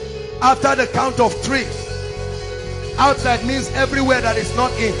Jesus after the count of 3. Outside means everywhere that is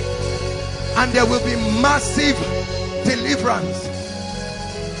not in, and there will be massive deliverance.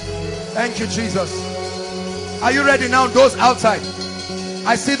 Thank you, Jesus. Are you ready now? Those outside,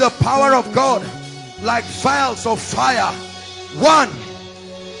 I see the power of God like vials of fire. 1,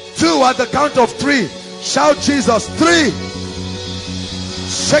 2, at the count of 3. Shout Jesus. 3.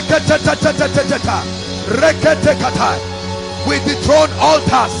 We dethrone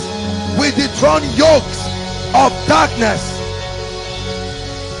altars, we dethrone yokes of darkness.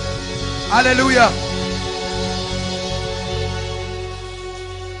 Hallelujah.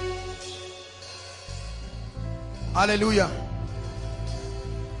 Hallelujah.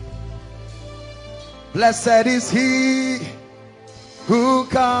 Blessed is he who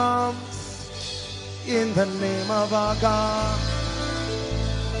comes in the name of our God.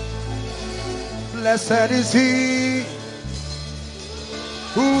 Blessed is he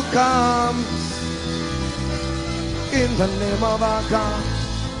who comes in the name of our God.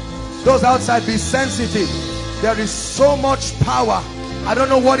 Those outside, be sensitive. There is so much power. I don't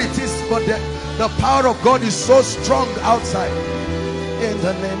know what it is, but the power of God is so strong outside. In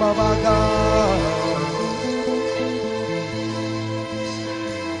the name of our God.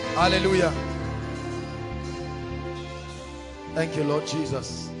 Hallelujah. Thank you, Lord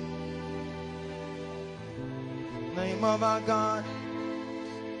Jesus. Name of our God.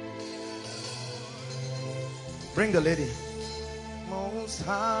 Bring the lady. Most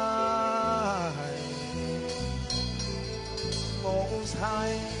high, most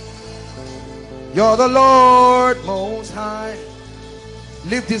high. You're the Lord most high.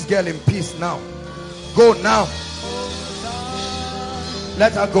 Leave this girl in peace now. Go now.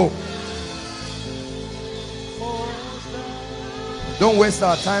 Let her go. Don't waste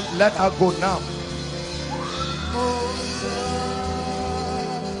our time. Let her go now.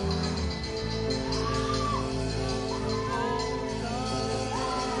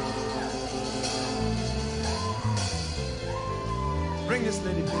 Bring this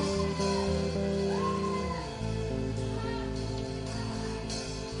lady, please.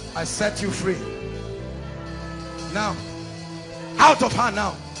 I set you free. Now, out of her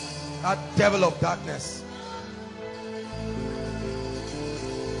now, that devil of darkness.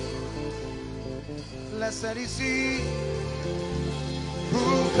 Blessed is he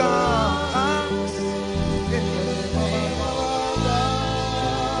who comes in the name of our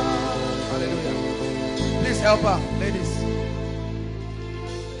God. Hallelujah. Please help her, ladies.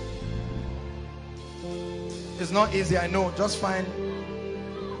 It's not easy, I know. Just fine.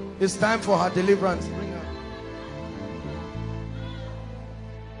 It's time for her deliverance. Bring her.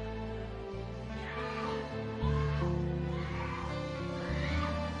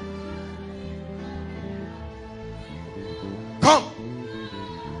 Come.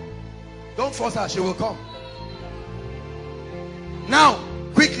 Don't force her, she will come. Now,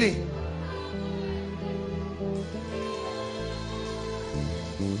 quickly.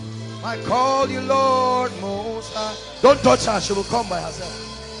 I call you Lord Most High. Don't touch her, she will come by herself.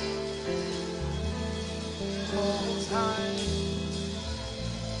 Most High.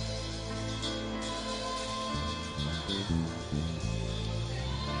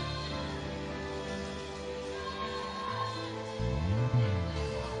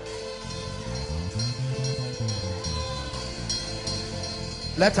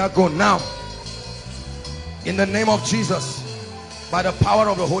 Let her go now. In the name of Jesus. By the power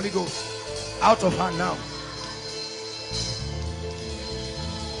of the Holy Ghost. Out of her now.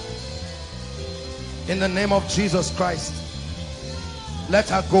 In the name of Jesus Christ. Let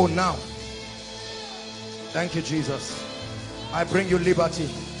her go now. Thank you, Jesus. I bring you liberty.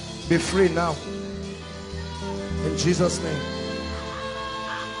 Be free now. In Jesus' name.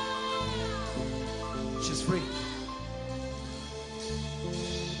 She's free.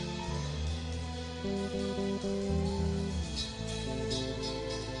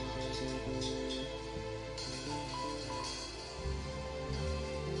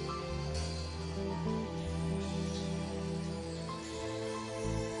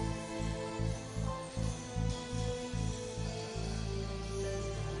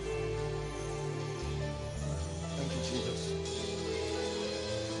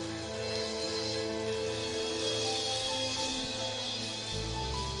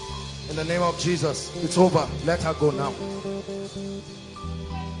 In the name of Jesus, it's over. Let her go now.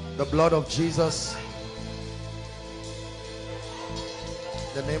 The blood of Jesus.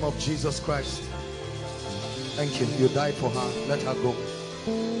 The name of Jesus Christ. Thank you. You died for her. Let her go.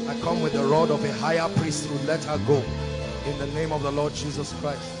 I come with the rod of a higher priesthood. Let her go. In the name of the Lord Jesus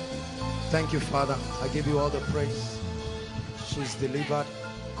Christ. Thank you, Father. I give you all the praise. She's delivered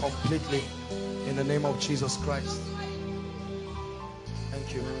completely. In the name of Jesus Christ.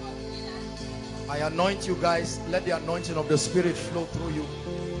 Thank you. I anoint you guys. Let the anointing of the Spirit flow through you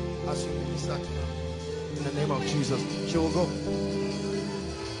as you minister to her. In the name of Jesus. She will go.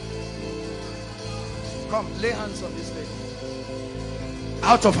 Come, lay hands on this lady.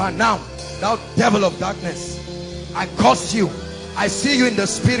 Out of her now, thou devil of darkness. I curse you. I see you in the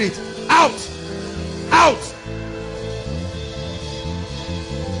spirit. Out! Out!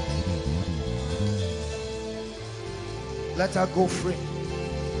 Let her go free.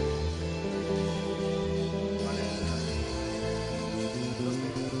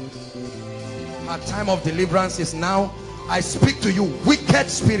 Our time of deliverance is now. I speak to you, wicked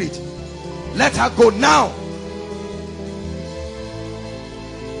spirit. Let her go now.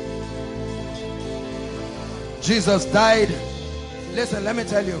 Jesus died. Listen, let me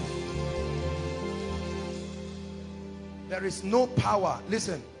tell you. There is no power.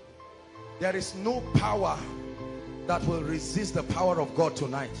 Listen. There is no power that will resist the power of God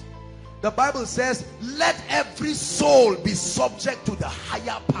tonight. The Bible says, let every soul be subject to the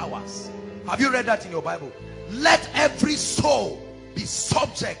higher powers. Have you read that in your Bible? Let every soul be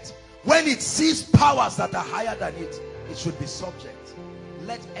subject. When it sees powers that are higher than it, it should be subject.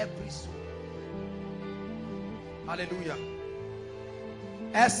 Let every soul. Hallelujah.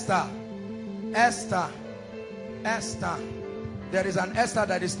 Esther. There is an Esther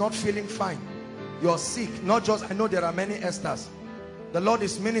that is not feeling fine. You're sick. Not just, I know there are many Esthers. The Lord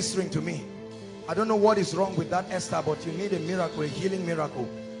is ministering to me. I don't know what is wrong with that Esther, but you need a miracle, a healing miracle.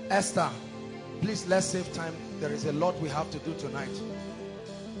 Esther, please, let's save time. There is a lot we have to do tonight.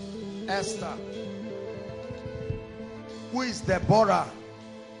 Esther. Who is Deborah?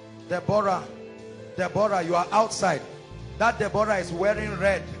 Deborah, you are outside. That Deborah is wearing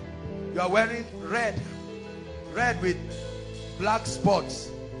red. You are wearing red with black spots.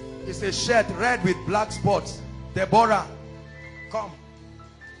 It's a shirt, red with black spots. Deborah, come.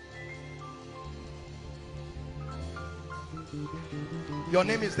 Your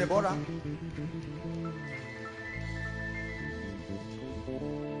name is Deborah.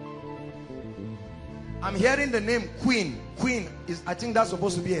 I'm hearing the name Queen. Queen is, I think that's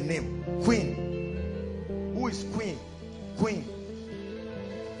supposed to be a name. Queen. Who is Queen? Queen.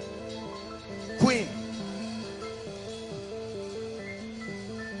 Queen.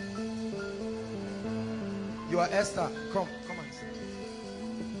 You are Esther. Come and sit.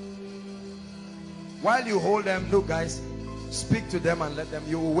 While you hold them, look guys, speak to them and let them.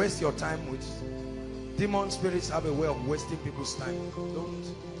 You will waste your time with demon spirits. Have a way of wasting people's time. Don't.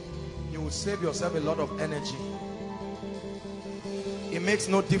 You will save yourself a lot of energy. It makes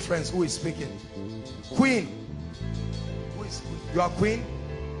no difference who is speaking. Queen. Who is, you are Queen?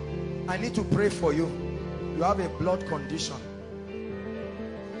 I need to pray for you. You have a blood condition.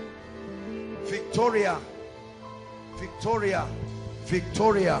 Victoria. Victoria.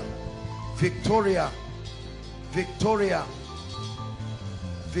 Victoria. Victoria. Victoria.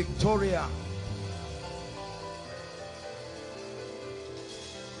 Victoria.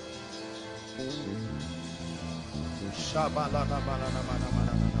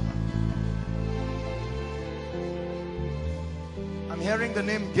 I'm hearing the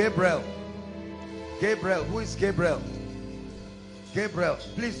name Gabriel. Gabriel. Who is Gabriel? Gabriel.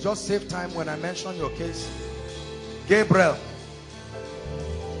 Please just save time when I mention your case. Gabriel.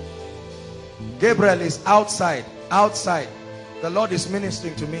 Gabriel is outside. Outside. The Lord is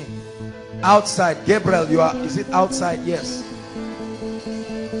ministering to me. Outside. Gabriel, you are, is it outside? Yes.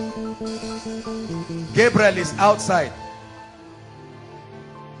 Gabriel is outside.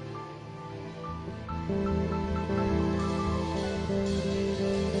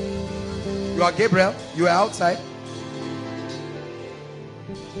 You are Gabriel. You are outside.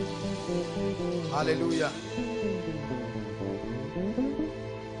 Hallelujah.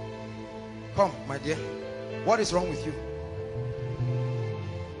 Come, my dear. What is wrong with you?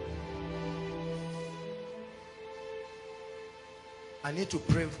 I need to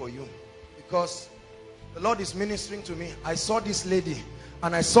pray for you because the Lord is ministering to me. I saw this lady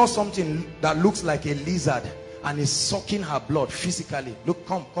and I saw something that looks like a lizard and is sucking her blood physically. Look,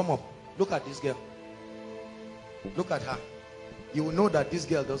 come up. Look at this girl. Look at her. You will know that this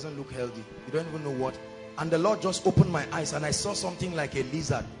girl doesn't look healthy. You don't even know what. And the Lord just opened my eyes and I saw something like a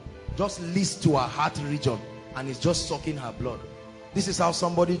lizard just leads to her heart region and is just sucking her blood. This is how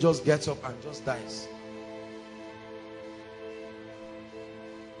somebody just gets up and just dies.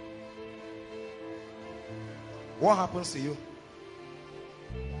 What happens to you?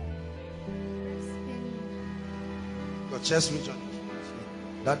 Your chest region.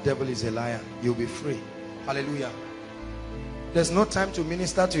 That devil is a liar. You'll be free. Hallelujah. There's no time to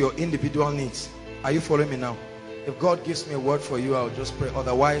minister to your individual needs. Are you following me now? If God gives me a word for you, I'll just pray.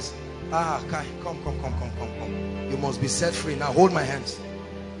 Otherwise, Kai, come. You must be set free now. Hold my hands.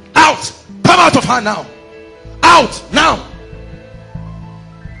 Out! Come out of her now. Out now.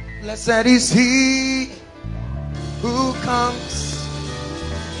 Blessed is he who comes.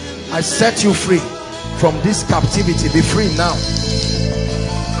 I set you free from this captivity. Be free now.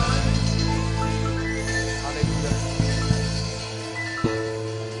 Hallelujah.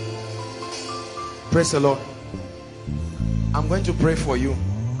 Praise the Lord. I'm going to pray for you.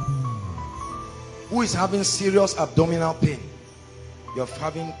 Who is having serious abdominal pain? You're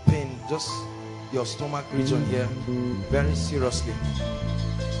having pain. Just your stomach region here very seriously.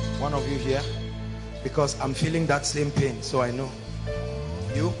 One of you here, because I'm feeling that same pain, so I know.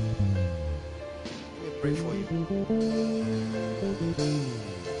 You? Let me pray for you.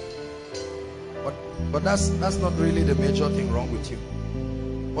 But that's not really the major thing wrong with you.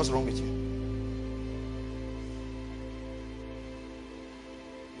 What's wrong with you?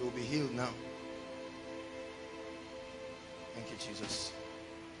 You will be healed now. Thank you, Jesus.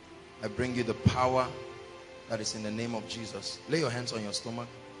 I bring you the power that is in the name of Jesus. Lay your hands on your stomach.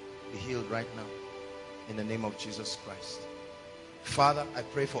 Be healed right now in the name of Jesus Christ. Father, I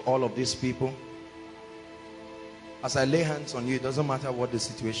pray for all of these people. As I lay hands on you, it doesn't matter what the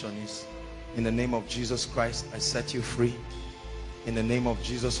situation is. In the name of Jesus Christ, I set you free. In the name of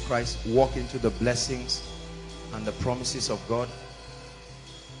Jesus Christ, walk into the blessings and the promises of God.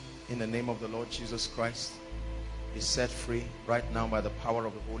 In the name of the Lord Jesus Christ, be set free right now by the power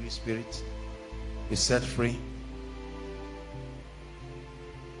of the Holy Spirit. Be set free.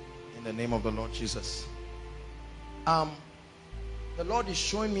 In the name of the Lord Jesus. The Lord is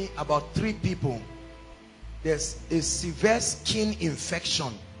showing me about 3 people. There's a severe skin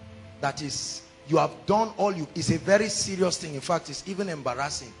infection that is, you have done all you, it's a very serious thing. In fact, it's even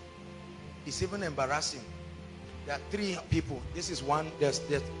embarrassing. It's even embarrassing. There are 3 people. This is one. There's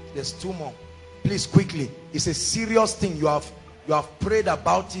 2 more. Please, quickly. It's a serious thing. You have prayed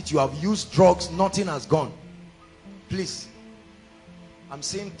about it. You have used drugs. Nothing has gone. Please. I'm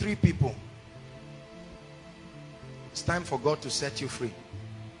seeing 3 people. It's time for God to set you free.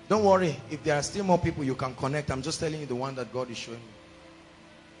 Don't worry. If there are still more people you can connect, I'm just telling you the one that God is showing me.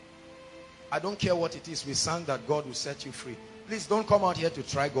 I don't care what it is. We sang that God will set you free. Please don't come out here to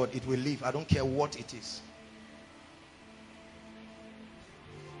try God. It will leave. I don't care what it is.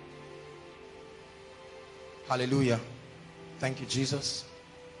 Hallelujah. Thank you, Jesus.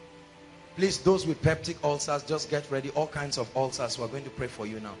 Please, those with peptic ulcers, just get ready. All kinds of ulcers. We're going to pray for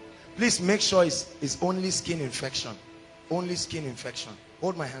you now. Please make sure it's only skin infection. Only skin infection.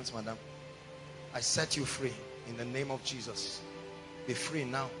 Hold my hands, madam. I set you free in the name of Jesus. Be free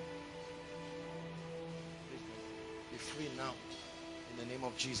now. Be free now in the name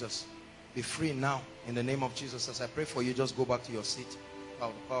of Jesus. Be free now in the name of Jesus. As I pray for you, just go back to your seat. Wow,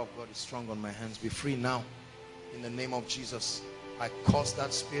 the power of God is strong on my hands. Be free now in the name of Jesus. I curse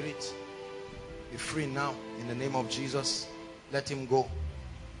that spirit. Be free now in the name of Jesus. Let him go.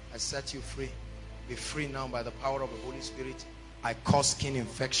 I set you free. Be free now by the power of the Holy Spirit. I cause skin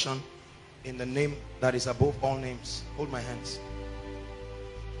infection in the name that is above all names. Hold my hands.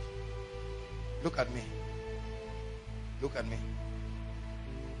 Look at me. Look at me.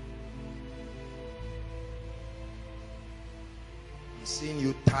 I'm seeing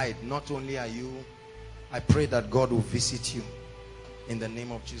you tied. Not only are you, I pray that God will visit you in the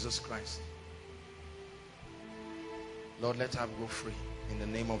name of Jesus Christ. Lord, let her go free in the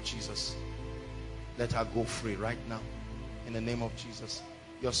name of Jesus. Let her go free right now in the name of Jesus.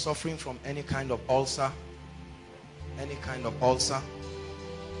 You're suffering from any kind of ulcer. Any kind of ulcer.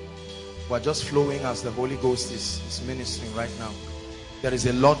 We're just flowing as the Holy Ghost is ministering right now. There is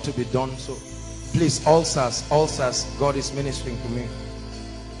a lot to be done. So please, ulcers, God is ministering to me.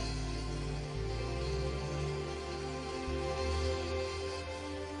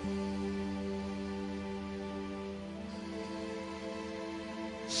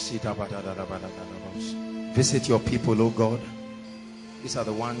 Visit your people, oh God. These are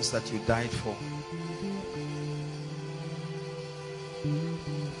the ones that you died for.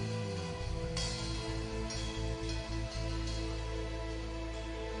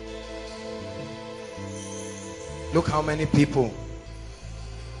 Look how many people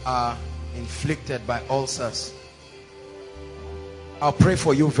are inflicted by ulcers. I'll pray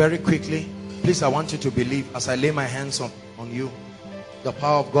for you very quickly. Please, I want you to believe as I lay my hands on you. The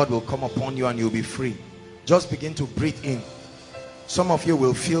power of God will come upon you and you'll be free. Just begin to breathe in. Some of you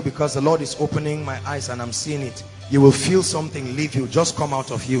will feel, because the Lord is opening my eyes and I'm seeing it, you will feel something leave you, just come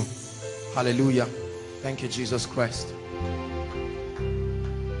out of you. Hallelujah. Thank you, Jesus Christ.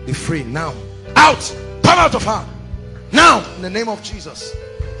 Be free now. Out! Come out of her! Now! In the name of Jesus.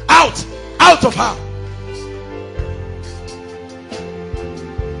 Out! Out of her!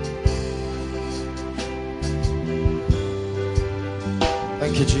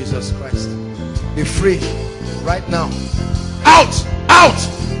 Thank you, Jesus Christ. Be free right now. Out! Out!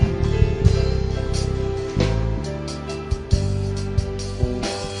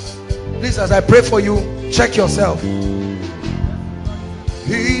 Please, as I pray for you, check yourself.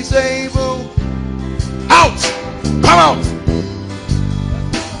 He's able. Out! Come out!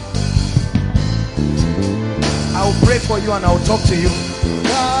 I will pray for you and I will talk to you.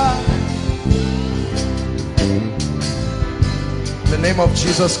 God name of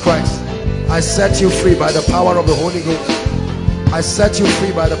Jesus Christ, I set you free by the power of the Holy Ghost. I set you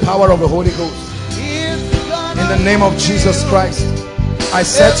free by the power of the Holy Ghost. In the name of Jesus Christ, I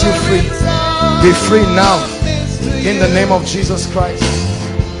set you free. Be free now. In the name of Jesus Christ.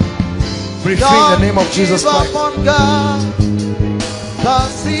 Be free in the name of Jesus Christ.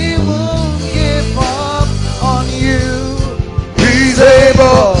 Cause he won't give up on you. He's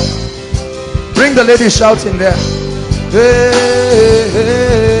able. Bring the lady shouting there. Hey,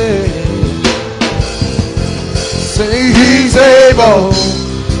 hey. Say he's able.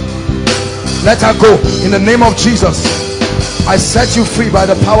 Let her go in the name of Jesus. I set you free by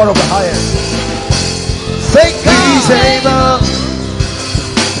the power of the highest. Say he's able.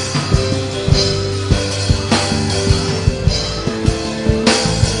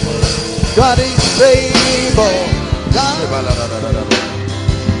 God is able.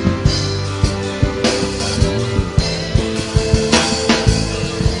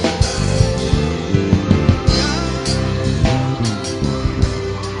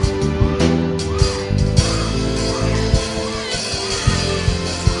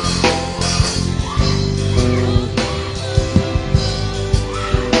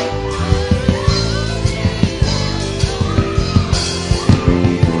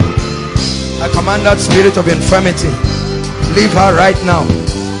 I command that spirit of infirmity, leave her right now,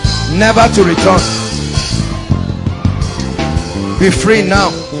 never to return. Be free now.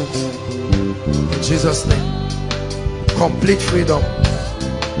 In Jesus' name. Complete freedom.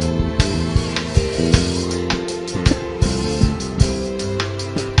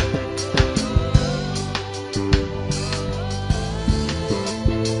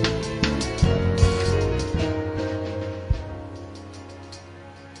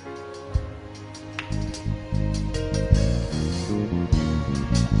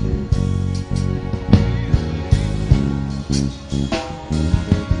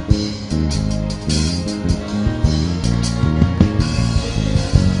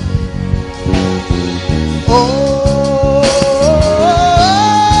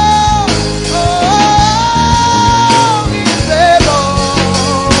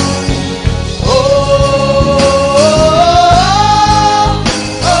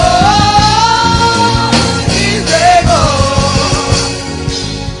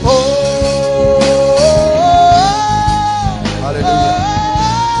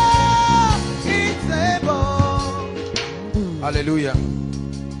 Hallelujah.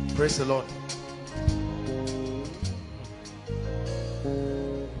 Praise the Lord.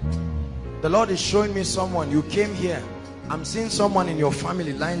 The Lord is showing me someone. You came here. I'm seeing someone in your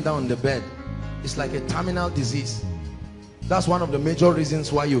family lying down on the bed. It's like a terminal disease. That's one of the major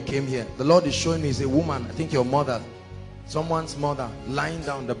reasons why you came here. The Lord is showing me is a woman. I think your mother. Someone's mother lying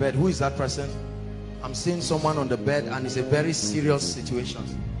down on the bed. Who is that person? I'm seeing someone on the bed and it's a very serious situation.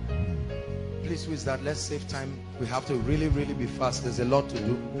 Please, who is that? Let's save time. We have to really be fast. There's a lot to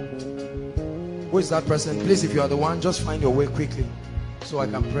do. Who is that person? Please, if you are the one, just find your way quickly so I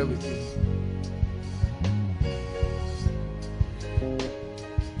can pray with you.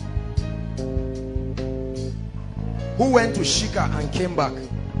 Who went to Shika and came back?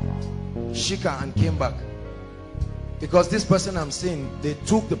 Shika and came back. Because this person I'm seeing, they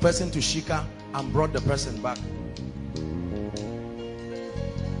took the person to Shika and brought the person back.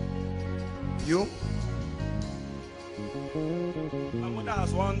 You? My mother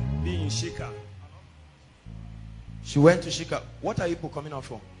has one being in Shika. She went to Shika. What are you people coming out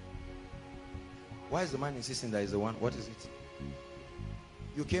for? Why is the man insisting that is the one? What is it?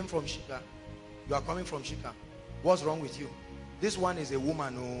 You came from Shika. You are coming from Shika. What's wrong with you? This one is a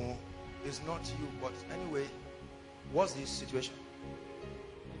woman who is not you. But anyway, what's the situation?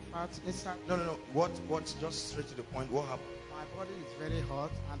 In fact, No. What? Just straight to the point. What happened? my body is very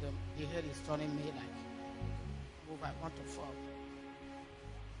hot and the head is turning me like move, I want to fall.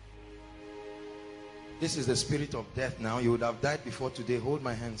 This is the spirit of death now. You would have died before today. Hold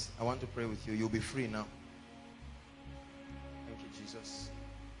my hands. I want to pray with you. You'll be free now. Thank you, Jesus.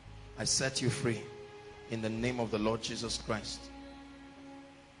 I set you free in the name of the Lord Jesus Christ.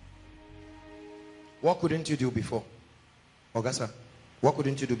 What couldn't you do before? Augusta, what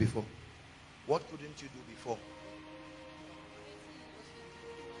couldn't you do before? What couldn't you do before?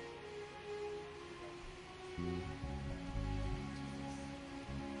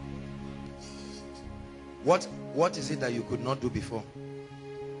 What is it that you could not do before?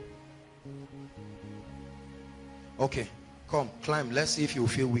 Okay, come, climb. Let's see if you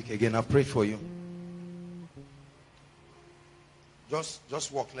feel weak again. I've prayed for you.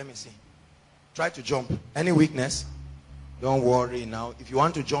 Just walk. Let me see. Try to jump. Any weakness? Don't worry now. If you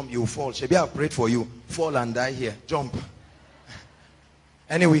want to jump, you fall. Shebi, I've prayed for you. Fall and die here. Jump.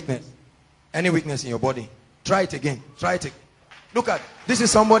 Any weakness? Any weakness in your body? Try it again. Try it again. Look at, this is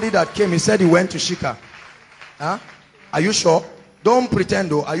somebody that came. He said he went to Shika. Huh? Are you sure? Don't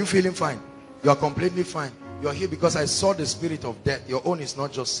pretend though. Are you feeling fine? You are completely fine. You're here because I saw the spirit of death. Your own is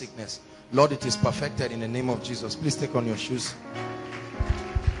not just sickness. Lord, it is perfected in the name of Jesus. Please take on your shoes.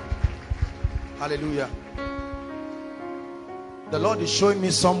 Hallelujah. The Lord is showing me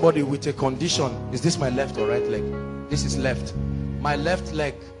somebody with a condition. Is this my left or right leg? This is left. My left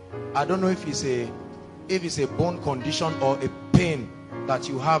leg, I don't know if it's a bone condition or a pain that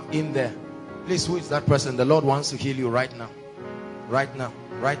you have in there. Please, who is that person? The Lord wants to heal you right now. Right now.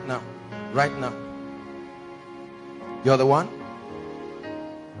 Right now. Right now. You're the one?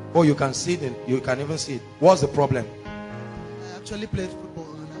 Oh, you can see it. You can even see it. What's the problem? I actually played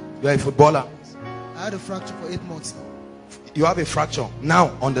football. You're a footballer. I had a fracture for 8 months now. You have a fracture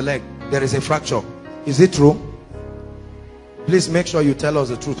now on the leg. There is a fracture. Is it true? Please make sure you tell us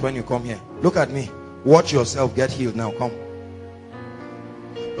the truth when you come here. Look at me. Watch yourself get healed now. Come.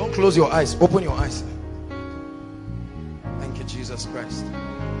 Don't close your eyes. Open your eyes. Thank you, Jesus Christ.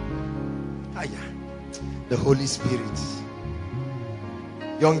 The Holy Spirit.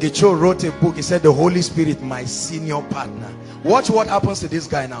 Young Gicho wrote a book. He said, the Holy Spirit, my senior partner. Watch what happens to this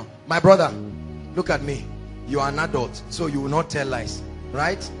guy now. My brother, look at me. You are an adult, so you will not tell lies.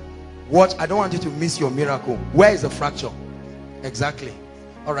 Right? Watch. I don't want you to miss your miracle. Where is the fracture? Exactly.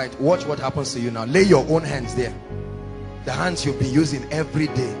 All right. Watch what happens to you now. Lay your own hands there. The hands you'll be using every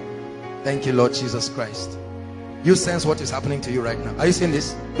day. Thank you, Lord Jesus Christ. You sense what is happening to you right now. Are you seeing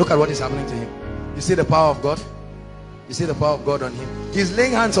this? Look at what is happening to him. You see the power of God? You see the power of God on him? He's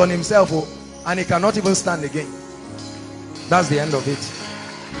laying hands on himself, oh, and he cannot even stand again. That's the end of it.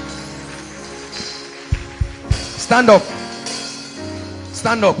 Stand up.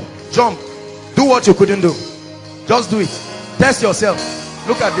 Stand up. Jump. Do what you couldn't do. Just do it. Test yourself.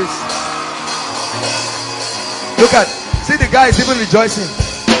 Look at this. Look at. See, the guy is even rejoicing.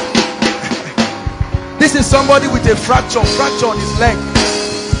 This is somebody with a fracture on his leg.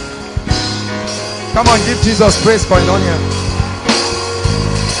 Come on, give Jesus praise, koinonia.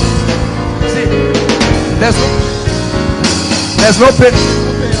 See, there's no pain.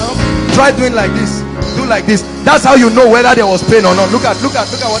 Try doing like this. Do like this. That's how you know whether there was pain or not. Look at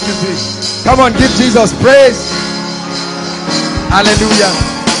what he's doing. Come on, give Jesus praise. Hallelujah.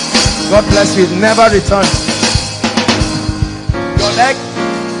 God bless you. It never returns. Your leg.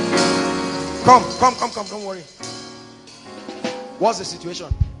 Come. Don't worry. What's the situation?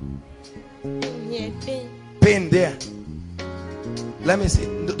 Yeah, Pain there. Let me see.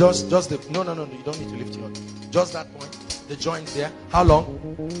 Just the no. You don't need to lift your hand. Just that point. The joint there. How long?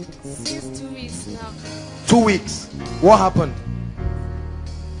 Since 2 weeks now. 2 weeks. What happened?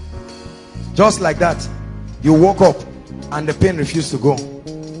 Just like that. You woke up and the pain refused to go.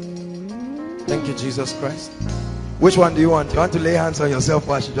 Thank you, Jesus Christ. Which one do you want? You want to lay hands on yourself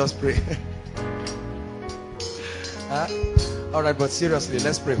or I should just pray? Huh? All right, but seriously,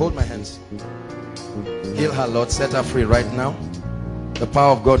 let's pray. Hold my hands. Heal her, Lord. Set her free right now. The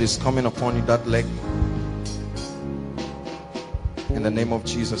power of God is coming upon you, that leg. In the name of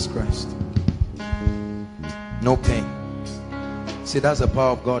Jesus Christ. No pain. See, that's the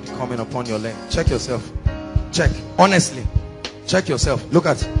power of God coming upon your leg. Check yourself. Check. Honestly. Check yourself. Look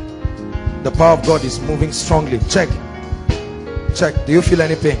at it. The power of God is moving strongly. Check. Check. Do you feel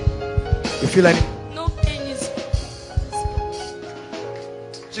any pain? You feel any? No pain is.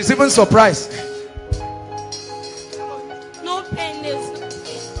 She's even surprised. No pain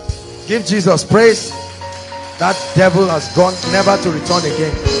is. Give Jesus praise. That devil has gone, never to return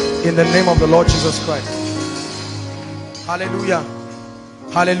again. In the name of the Lord Jesus Christ. Hallelujah.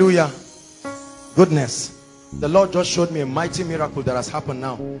 Hallelujah. Goodness. The Lord just showed me a mighty miracle that has happened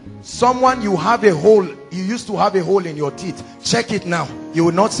now. Someone, you have a hole. You used to have a hole in your teeth. Check it now. You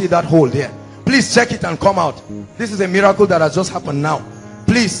will not see that hole there. Please check it and come out. This is a miracle that has just happened now.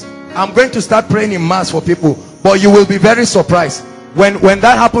 Please, I'm going to start praying in mass for people. But you will be very surprised. When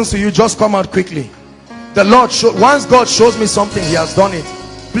that happens to you, just come out quickly. The Lord, once God shows me something, He has done it.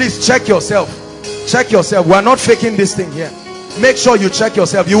 Please check yourself. Check yourself. We are not faking this thing here. Make sure you check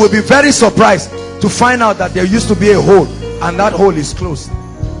yourself. You will be very surprised to find out that there used to be a hole and that hole is closed.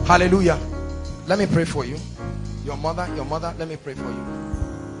 Hallelujah. Let me pray for you. Your mother, let me pray for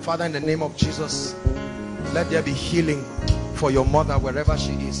you. Father, in the name of Jesus, let there be healing for your mother wherever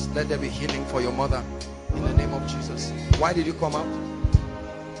she is. Let there be healing for your mother in the name of Jesus. Why did you come out?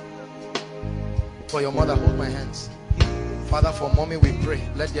 For your mother, hold my hands. Father, for mommy we pray,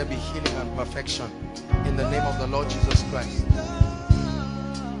 let there be healing and perfection in the name of the Lord Jesus Christ.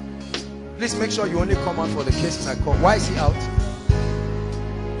 Please make sure you only come out for the cases I call. Why is he out?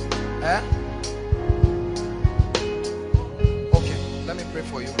 Eh? Okay, let me pray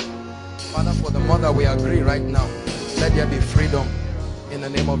for you. Father, for the mother, we agree right now. Let there be freedom in the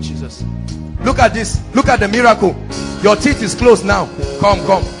name of Jesus. Look at this. Look at the miracle. Your teeth is closed now.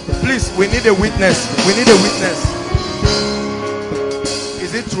 Come. Please, we need a witness. We need a witness.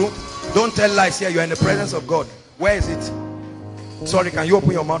 Is it true? Don't tell lies here. You're in the presence of God. Where is it? Sorry, can you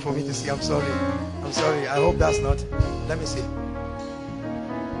open your mouth for me to see? I'm sorry. I hope that's not. Let me see.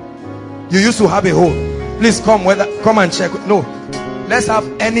 You used to have a hole. Please come and check. No. Let's have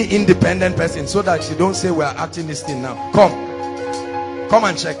any independent person so that you don't say we are acting this thing now. Come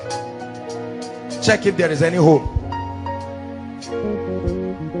and check. Check if there is any hole.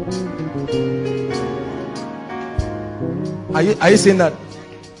 Are you seeing that?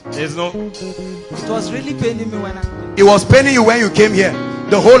 There's no. It was really paining me when I came. It was paining you when you came here.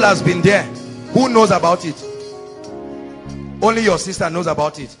 The hole has been there. Who knows about it? Only your sister knows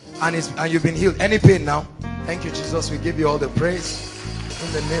about it. And you've been healed. Any pain now? Thank you, Jesus. We give you all the praise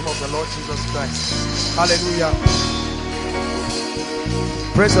in the name of the Lord Jesus Christ. Hallelujah.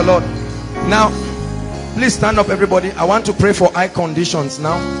 Praise the Lord. Now, please stand up, everybody. I want to pray for eye conditions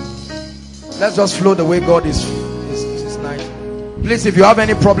now. Let's just flow the way God is nice. Please, if you have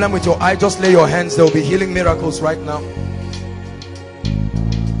any problem with your eye, just lay your hands. There will be healing miracles right now.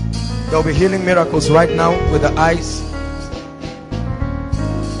 There will be healing miracles right now with the eyes.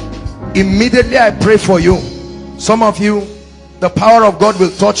 Immediately I pray for you. Some of you, the power of God will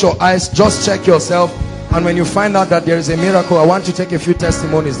touch your eyes. Just check yourself, and when you find out that there is a miracle, I want to take a few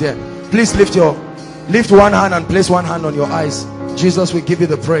testimonies there. Please lift one hand and place one hand on your eyes. Jesus, we give you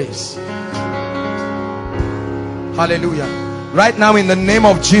the praise. Hallelujah. Right now, in the name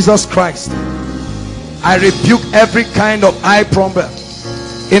of Jesus Christ, I rebuke every kind of eye problem.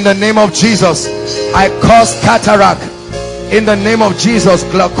 In the name of Jesus, I curse cataract. In the name of Jesus,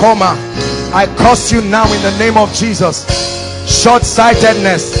 glaucoma, I curse you now in the name of Jesus.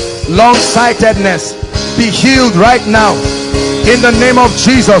 Short-sightedness, long-sightedness, be healed right now in the name of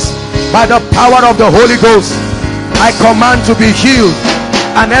Jesus. By the power of the Holy Ghost, I command to be healed.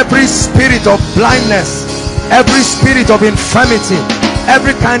 And every spirit of blindness, every spirit of infirmity,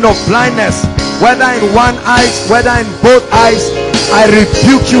 every kind of blindness, whether in one eye, whether in both eyes, I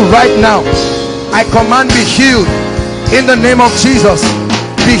rebuke you right now. I command be healed in the name of Jesus.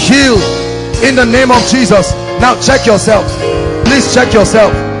 Be healed in the name of Jesus. Now check yourself. Please check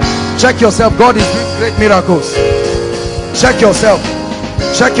yourself. Check yourself. God is doing great miracles. Check yourself.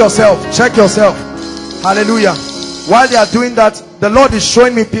 Check yourself. Check yourself. Hallelujah. While they are doing that, the Lord is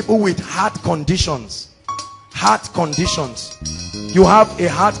showing me people with heart conditions. Heart conditions. You have a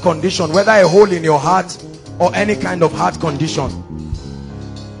heart condition, whether a hole in your heart or any kind of heart condition.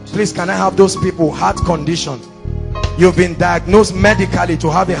 Please, can I have those people? Heart condition. You've been diagnosed medically to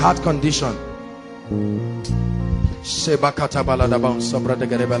have a heart condition.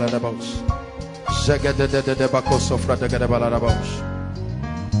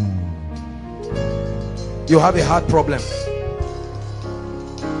 You have a heart problem.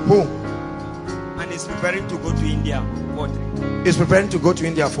 Who? And is preparing to go to India. What? Is preparing to go to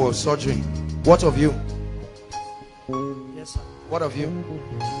India for surgery. What of you? Yes, sir. What of you?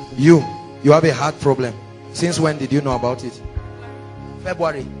 You have a heart problem. Since when did you know about it?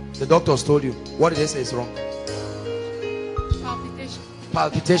 February. The doctors told you. What did they say is wrong? Palpitation.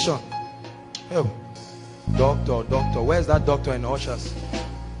 Palpitation. Oh. Doctor. Where's that doctor in Ushers?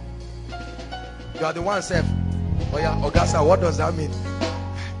 You are the one, Seth. Oh yeah, Augusta, what does that mean?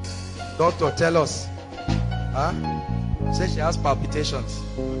 Doctor, tell us. Huh? Say she has palpitations.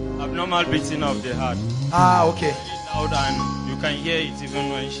 Abnormal beating of the heart. Ah, okay. It's loud and you can hear it even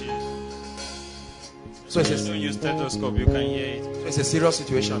when she... So it's don't use stethoscope, you can hear it. So it's a serious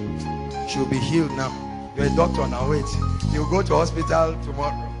situation. She'll be healed now. You're a doctor now, wait. You'll go to hospital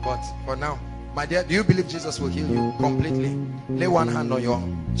tomorrow, but for now. My dear, do you believe Jesus will heal you completely? Lay one hand on your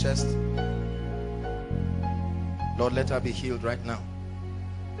chest. Lord, let her be healed right now.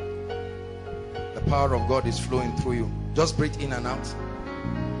 The power of God is flowing through you. Just breathe in and out.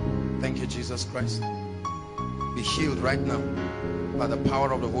 Thank you, Jesus Christ. Be healed right now by the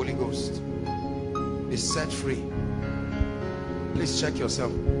power of the Holy Ghost. Be set free. Please check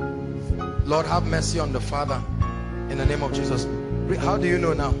yourself. Lord, have mercy on the Father in the name of Jesus. How do you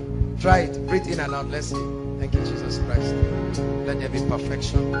know now? Try it. Breathe in and out. Let's see. Thank you, Jesus Christ. Let there be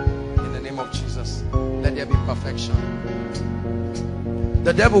perfection in the name of Jesus. Let there be perfection.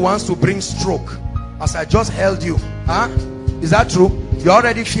 The devil wants to bring stroke. As I just held you. Huh? Is that true? You're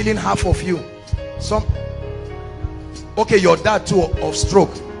already feeling half of you. Okay, your dad too of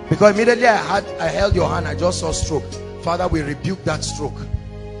stroke. Because immediately I held your hand, I just saw stroke. Father, we rebuke that stroke.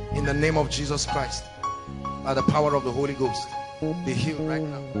 In the name of Jesus Christ, by the power of the Holy Ghost, be healed right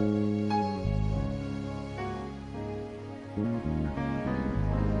now.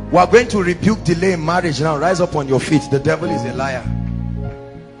 We are going to rebuke delay in marriage now. Rise up on your feet. The devil is a liar.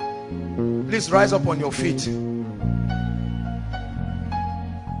 Please rise up on your feet.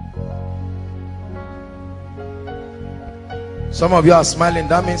 Some of you are smiling.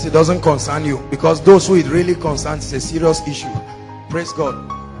 That means it doesn't concern you, because those who it really concerns, it's a serious issue. Praise God.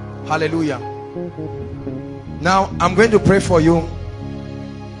 Hallelujah. Now I'm going to pray for you.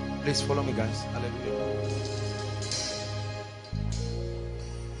 Please follow me, guys. Hallelujah.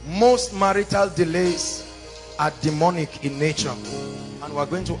 Most marital delays are demonic in nature, and we're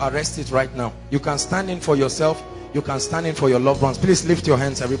going to arrest it right now. You can stand in for yourself. You can stand in for your loved ones. Please lift your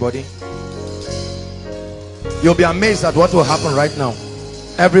hands, everybody. You'll be amazed at what will happen right now.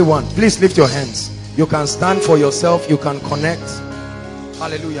 Everyone, please lift your hands. You can stand for yourself. You can connect.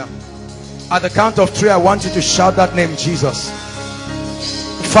 Hallelujah. At the count of 3, I want you to shout that name, Jesus.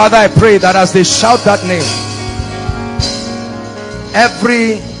 Father, I pray that as they shout that name,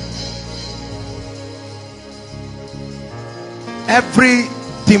 every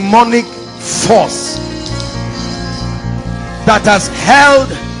demonic force that has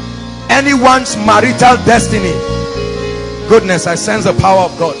held anyone's marital destiny, goodness, I sense the power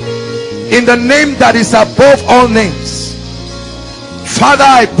of God. In the name that is above all names, Father,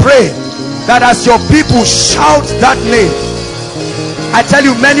 I pray that as your people shout that name, I tell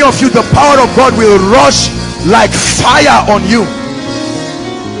you, many of you, the power of God will rush like fire on you.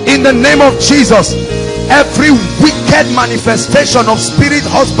 In the name of Jesus, every wicked manifestation of spirit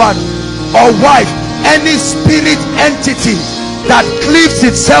husband or wife, any spirit entity that cleaves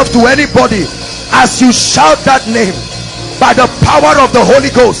itself to anybody, as you shout that name, by the power of the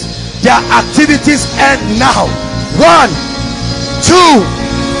Holy Ghost, their activities end now. 1, 2,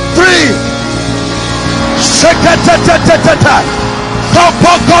 3.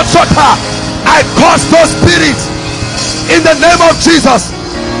 I curse those spirits in the name of Jesus.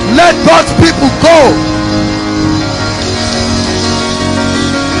 Let God's people go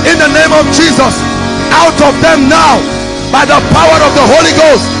in the name of Jesus. Out of them now, by the power of the Holy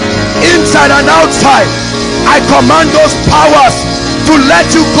Ghost, inside and outside. I command those powers to let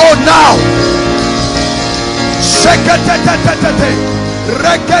you go now.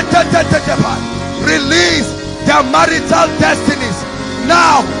 Release their marital destinies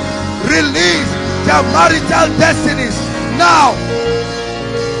now. Release their marital destinies now.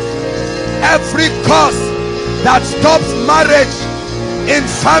 Every cause that stops marriage in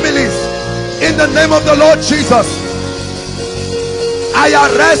families, in the name of the Lord Jesus, I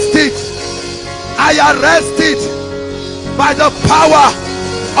arrest it. I arrest it by the power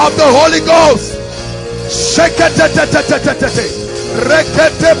of the Holy Ghost.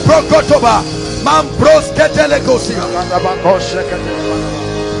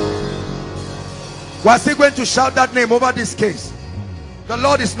 We're still going to shout that name over this case. The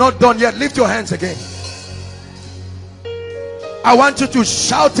Lord is not done yet. Lift your hands again. I want you to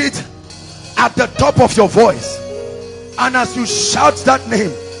shout it at the top of your voice. And as you shout that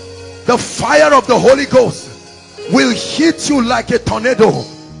name, the fire of the Holy Ghost will hit you like a tornado.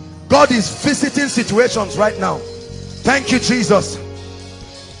 God is visiting situations right now. Thank you, Jesus.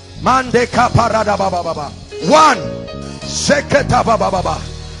 1, 2,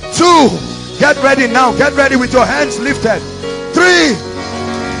 get ready now. Get ready with your hands lifted. 3,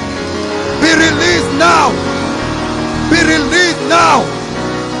 be released now. Be released now.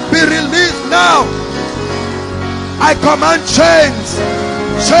 Be released now. I command chains,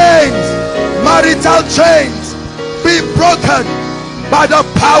 marital chains, be broken by the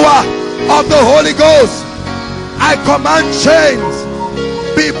power of the Holy Ghost. I command chains,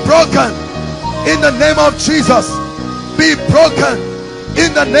 be broken in the name of Jesus. Be broken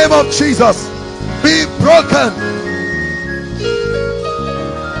in the name of Jesus. Be broken.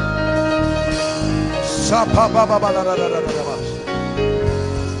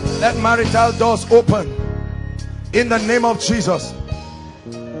 Let marital doors open in the name of Jesus.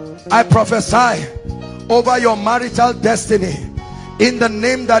 I prophesy over your marital destiny in the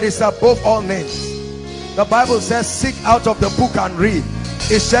name that is above all names. The Bible says, seek out of the book and read.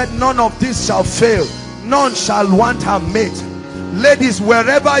 It said, none of this shall fail, none shall want her mate. Ladies,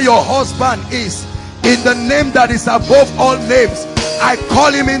 wherever your husband is, in the name that is above all names, I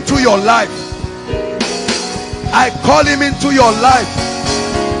call him into your life. I call him into your life.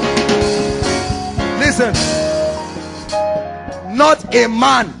 Listen, not a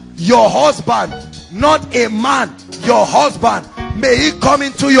man, your husband, not a man, your husband, may he come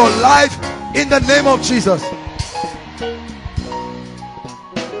into your life in the name of Jesus.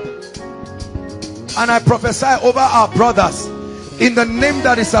 And I prophesy over our brothers, in the name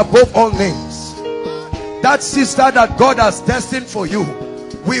that is above all names, that sister that God has destined for you,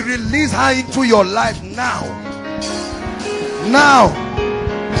 we release her into your life now. Now.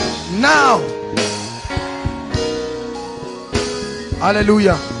 Now.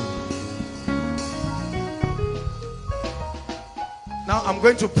 Hallelujah. Now I'm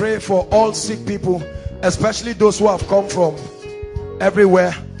going to pray for all sick people, especially those who have come from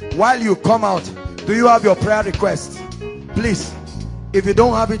everywhere. While you come out, do you have your prayer request? Please, if you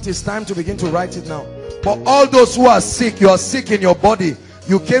don't have it, it's time to begin to write it now. But all those who are sick, you are sick in your body,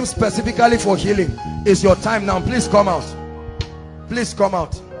 you came specifically for healing, it's your time now. Please come out. Please come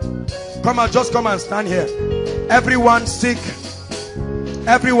out. Come out, just come and stand here. Everyone sick,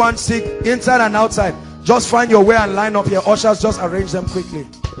 inside and outside, just find your way and line up here. Ushers, just arrange them quickly.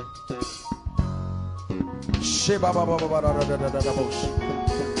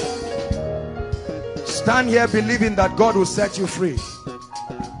 Stand here believing that God will set you free.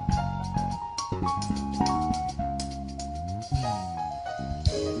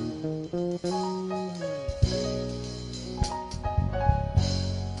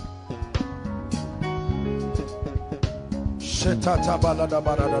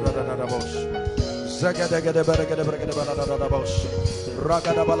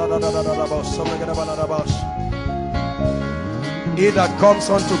 He that comes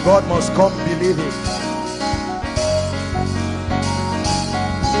unto God must come believing.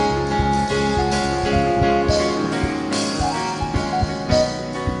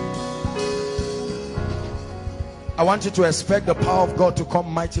 I want you to expect the power of God to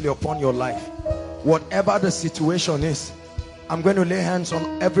come mightily upon your life. Whatever the situation is, I'm going to lay hands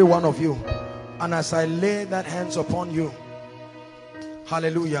on every one of you. And as I lay that hands upon you,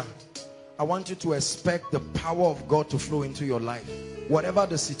 hallelujah, I want you to expect the power of God to flow into your life. Whatever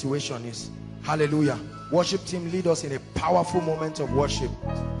the situation is, hallelujah. Worship team, lead us in a powerful moment of worship.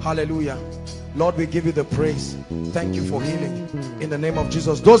 Hallelujah. Lord, we give you the praise. Thank you for healing in the name of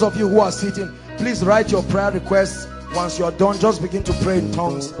Jesus. Those of you who are sitting, please write your prayer requests. Once you are done, just begin to pray in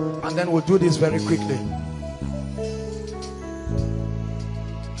tongues, and then we'll do this very quickly.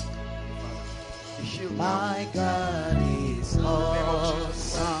 My God is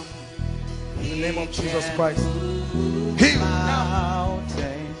awesome. In the name of Jesus Christ. Heal now.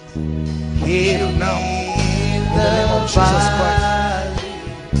 Heal now. In the name of Jesus Christ.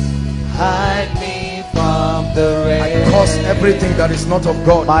 Hide me from the rain. I curse everything that is not of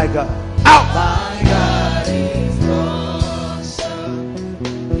God. My God. Out. My God is awesome.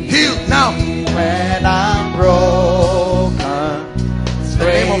 Heal now. When I'm broken, In the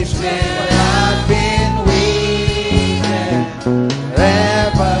name of Jesus Christ. I've been weak,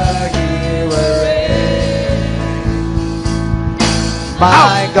 ever He will reign.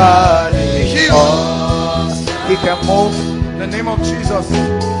 My God is awesome. He can move. In the name of Jesus.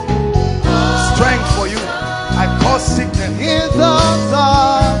 Strength for you. I cause sickness. He's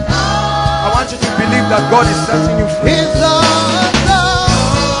awesome. I want you to believe that God is setting you free. He's awesome.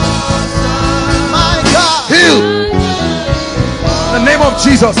 My God. Heal. In the name of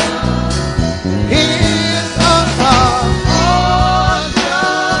Jesus. He's awesome.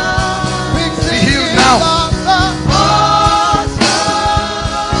 Be healed now.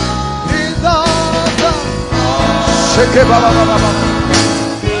 He's awesome.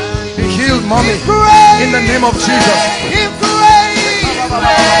 Be healed, mommy. In the name of Jesus. He's great.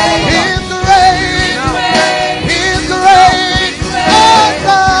 He's great. He's great.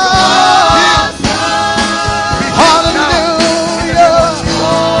 Awesome. Hallelujah.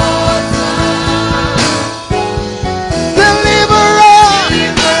 Deliverer.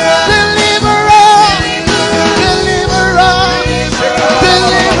 Deliverer. Deliverer.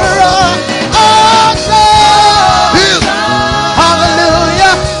 Deliverer. Awesome.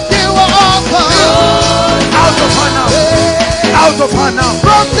 Hallelujah. You are awesome. Out of her now. Out of her now.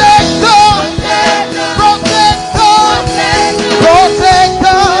 From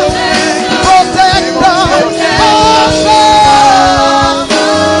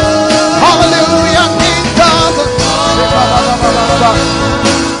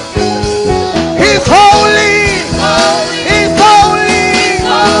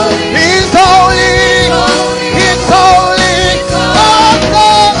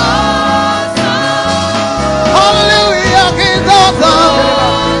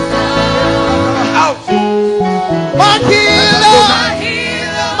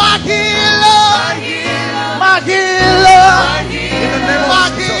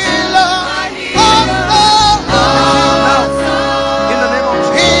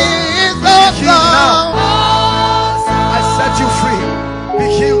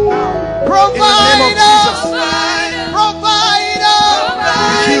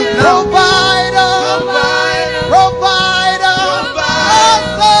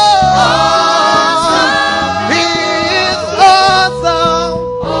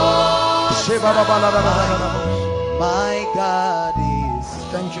My God is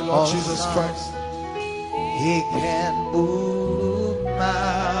Thank you, Lord Jesus Christ. He can move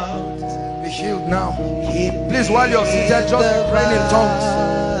mountains. Be healed now. Please, while you're seated, just be praying in tongues.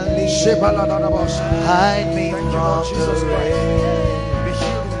 Hide me Thank you, from Lord Jesus the Christ. rain. Be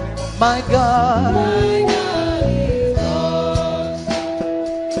healed in the name of My God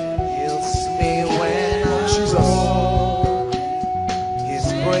heals me when I Jesus. His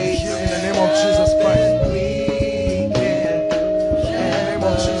Be grace healed in the name of Jesus Christ. weekend In the name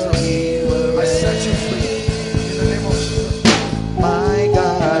of Jesus. I set you free. In the name of Jesus. my In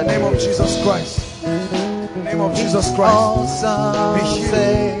God the name of Jesus Christ. In the name of Jesus Christ. awesome. Be healed.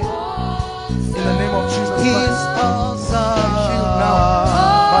 Say, In the name of Jesus He's Christ. awesome. Healed now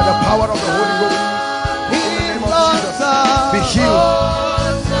by the power of the Holy Ghost. In the name of Jesus. Be healed.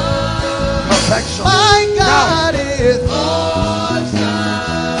 Perfection. My Now. God is In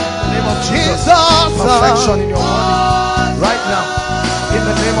the name of Jesus. He's awesome. Perfection in your body. Right now. In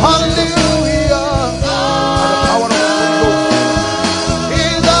the name of Jesus. Hallelujah. By the power of the Holy Ghost.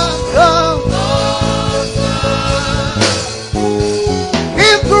 He's awesome.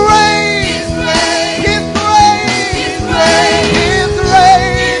 He's great. He's great. He's great. He's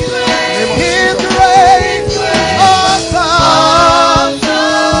great. He's great. Awesome.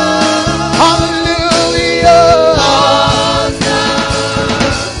 Hallelujah.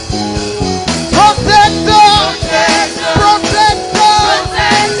 Protector. Protector.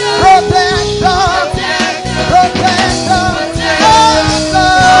 Protector. Protector.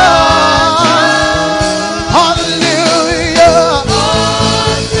 Hallelujah.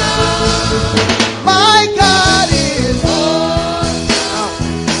 My God is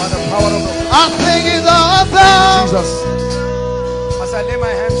By the power of the I think he's awesome. Jesus. As I lay my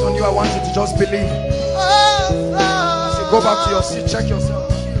hands on you, I want you to just believe. As you go back to your seat, check yourself.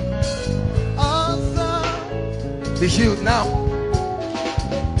 Be healed now.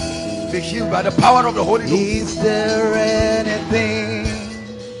 Be healed by the power of the Holy Ghost. Is there anything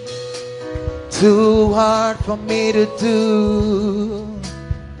too hard for me to do?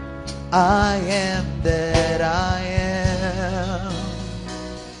 I am that I am.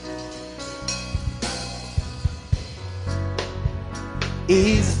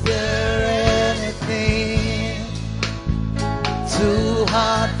 Is there anything too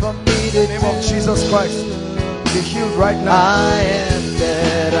hard for me to In the name of Jesus Christ. Be healed right now. I am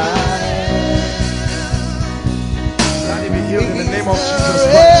that I am. Let it be healed in the name of Jesus Is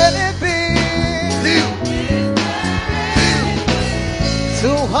Christ. there anything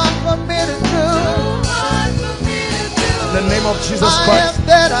too hard for me to do? In the name of Jesus I Christ. am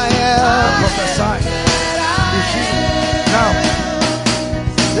that I am. Prophesy. Be healed now.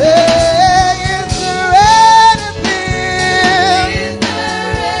 Say, is there anything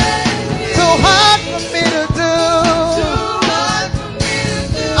too hard for me to do?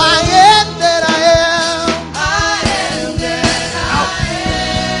 I am that I am.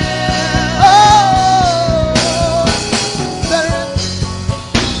 Oh, there is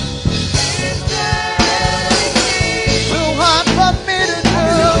too hard for me to Be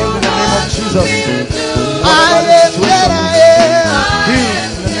healed in the name of do. Jesus. I am that I am. Healed in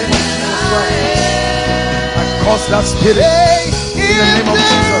the name of Jesus Christ. I cause that spirit. Hey, In the name of is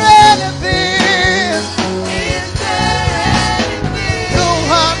Jesus. there anything too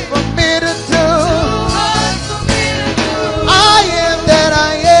hard for me to do? I am that I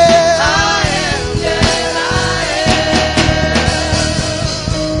am.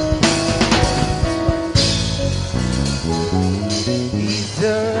 Is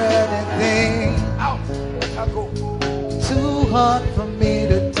there anything too hard for me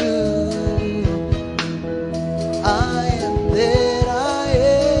to do? I am that I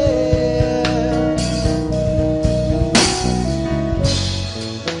am.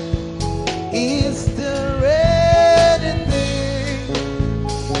 Is there anything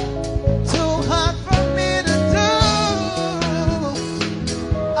too hard for me to do?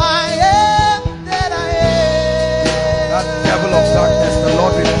 I am that I That am. devil of darkness, the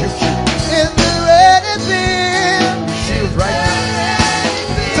Lord rebuke you. Is there anything Be healed right now.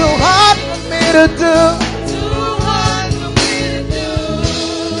 too hard for me to do?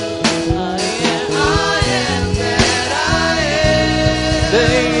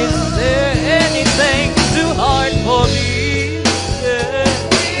 Is there anything too hard for me?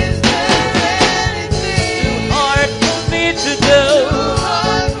 Too hard for me to do?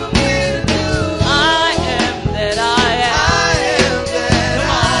 I am that I am.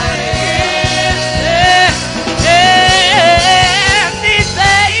 Come on. Is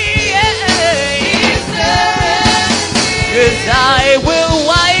there anything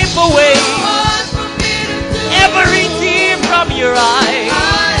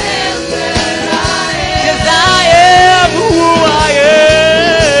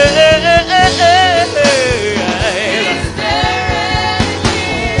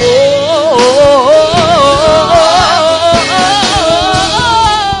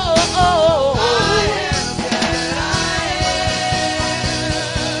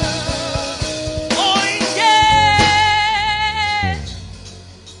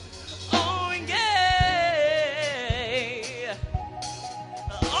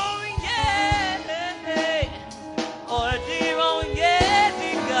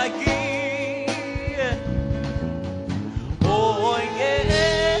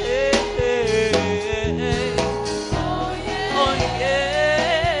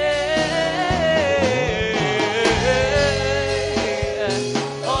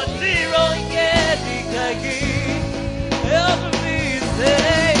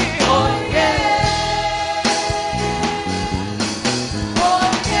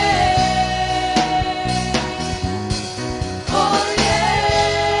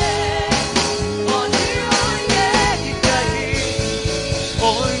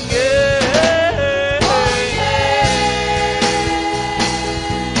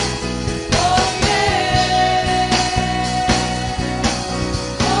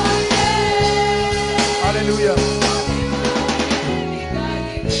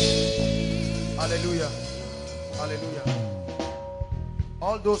Hallelujah. Hallelujah.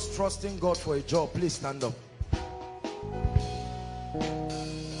 All those trusting God for a job, please stand up.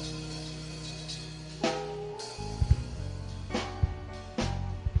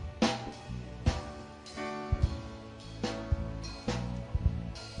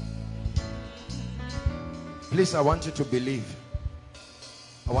 Please, I want you to believe.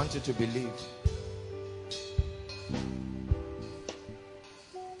 I want you to believe.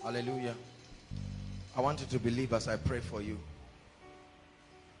 Hallelujah. I want you to believe as I pray for you.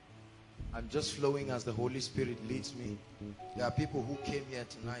 I'm just flowing as the Holy Spirit leads me. There are people who came here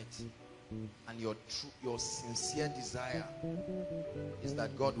tonight and your sincere desire is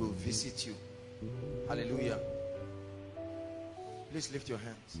that God will visit you. Hallelujah. Please lift your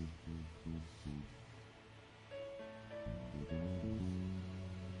hands.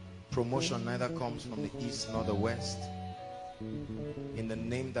 Promotion neither comes from the east nor the west. In the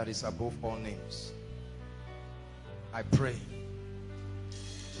name that is above all names, I pray,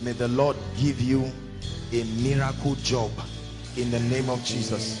 may the Lord give you a miracle job in the name of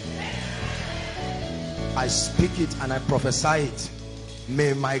Jesus. I speak it and I prophesy it.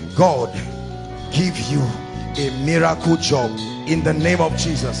 May my God give you a miracle job in the name of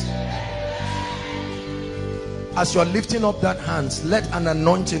Jesus. As you're lifting up that hand, let an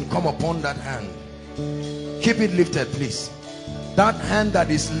anointing come upon that hand. Keep it lifted, please. That hand that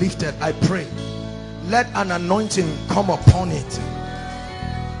is lifted, I pray, let an anointing come upon it.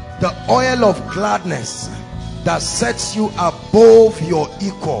 The oil of gladness that sets you above your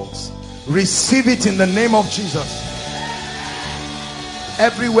equals, receive it in the name of Jesus.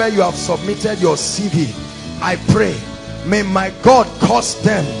 Everywhere you have submitted your CV, I pray, may my God cause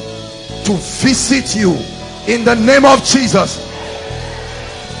them to visit you in the name of Jesus.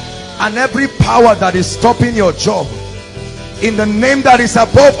 And every power that is stopping your job, in the name that is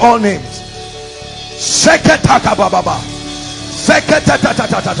above all names,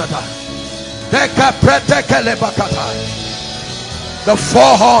 the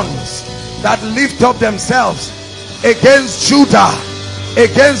four horns that lift up themselves against Judah,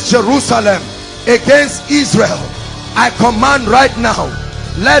 against Jerusalem, against Israel, I command right now,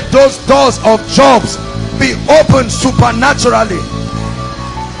 let those doors of jobs be opened supernaturally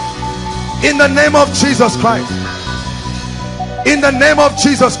in the name of Jesus Christ. In the name of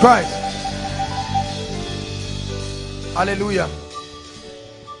Jesus Christ. Hallelujah.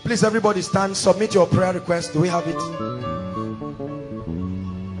 Please, everybody stand. Submit your prayer request. Do we have it?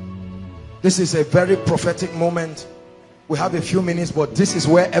 This is a very prophetic moment. We have a few minutes, but this is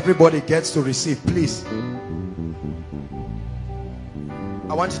where everybody gets to receive. Please,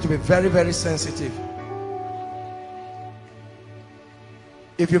 I want you to be very, very sensitive.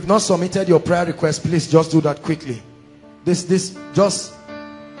 If you've not submitted your prayer request, please just do that quickly. Just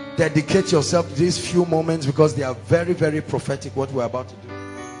dedicate yourself to these few moments, because they are very, very prophetic, what we're about to do.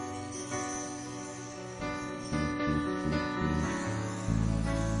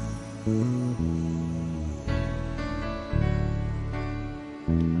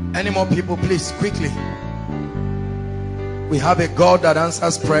 Any more people, please, quickly. We have a God that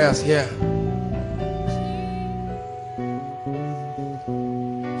answers prayers here.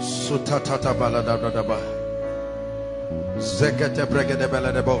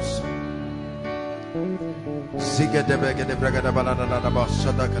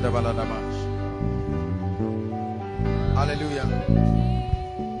 Hallelujah.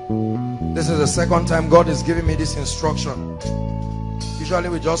 This is the second time God is giving me this instruction. Usually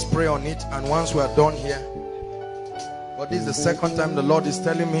we just pray on it and once we are done here, but this is the second time the Lord is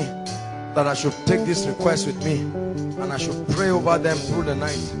telling me that I should take this request with me and I should pray over them through the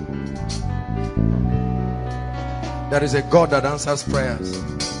night. There is a God that answers prayers.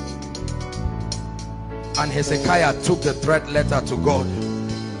 And Hezekiah took the threat letter to God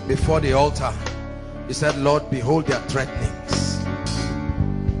before the altar. He said, Lord, behold their threatenings.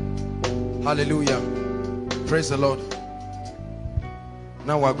 Hallelujah. Praise the Lord.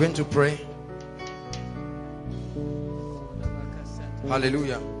 Now we're going to pray.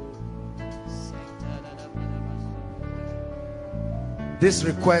 Hallelujah. These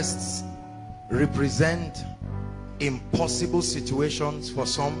requests represent impossible situations for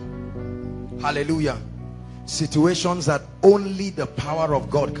some. Hallelujah. Situations that only the power of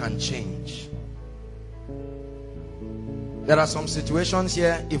God can change. There are some situations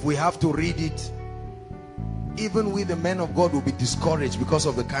here, if we have to read it, even we the men of God will be discouraged because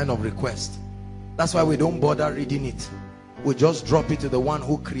of the kind of request. That's why we don't bother reading it. We just drop it to the one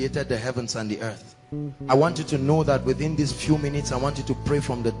who created the heavens and the earth. I want you to know that within these few minutes, I want you to pray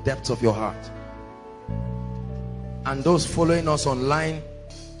from the depths of your heart. And those following us online,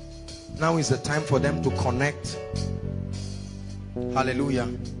 Now is the time for them to connect. Hallelujah.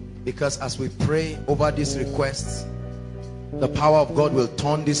 Because as we pray over these requests, the power of God will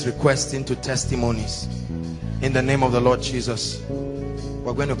turn these requests into testimonies. In the name of the Lord Jesus.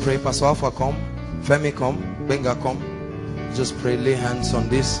 We're going to pray. Pastor Alpha, come. Femi, come. Benga, come. Just pray. Lay hands on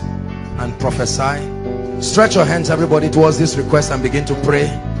this and prophesy. Stretch your hands, everybody, towards this request and begin to pray.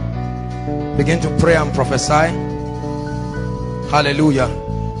 Begin to pray and prophesy. Hallelujah.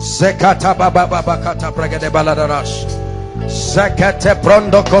 Zekata baba baba kata pregede baladarash. Zekete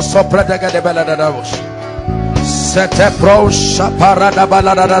prondo koso pregede baladarash. Sete pro shaparada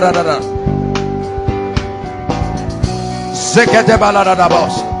baladarash. Zekete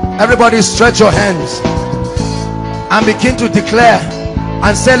baladarash. Everybody stretch your hands and begin to declare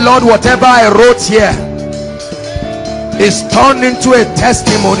and say, Lord, whatever I wrote here is turned into a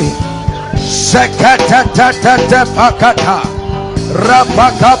testimony. Zekete tete pakata.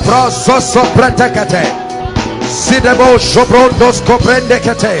 Rapaka prososo pretekate. Sidebo shobrondos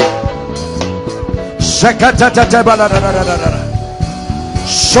koprendekate. Shekatate baladadadadada.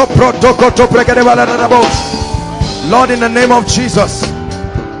 Shoprotokoto pregede baladadabos. Lord, in the name of Jesus,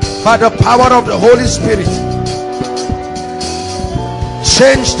 by the power of the Holy Spirit,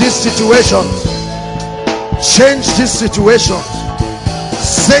 change this situation. Change this situation.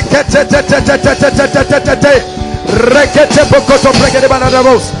 Rekete bokoto pregede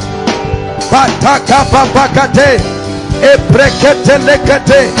baladabos. Bataka babakate. Ebrekete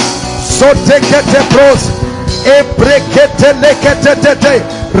lekete. Sotekete pros. Ebrekete lekete tete.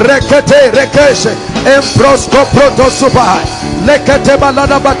 Rekete rekeshe. Emprosko proto super. Lekete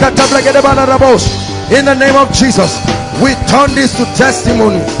balada bakata pregede baladabos. In the name of Jesus, we turn this to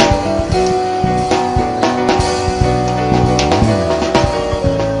testimony.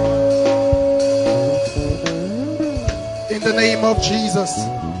 In the name of Jesus,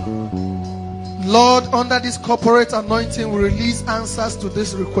 Lord, under this corporate anointing, we release answers to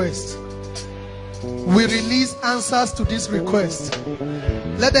this request. We release answers to this request.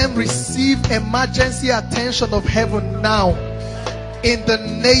 Let them receive emergency attention of heaven now. In the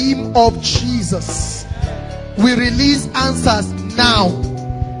name of Jesus, we release answers now.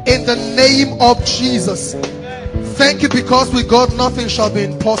 In the name of Jesus. Thank you, because with God nothing shall be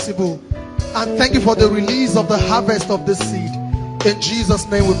impossible. And thank you for the release of the harvest of the seed. In Jesus'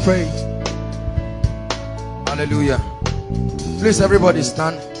 name we pray. Hallelujah. Please, everybody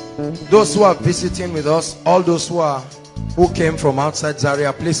stand. Those who are visiting with us, all those who came from outside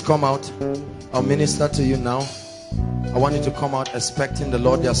Zaria, please come out. I'll minister to you now. I want you to come out expecting the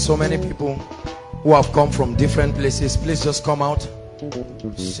Lord. There are so many people who have come from different places. Please just come out.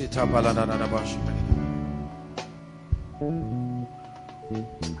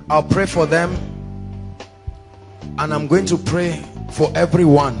 I'll pray for them, and I'm going to pray for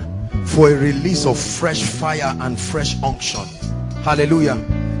everyone for a release of fresh fire and fresh unction. Hallelujah.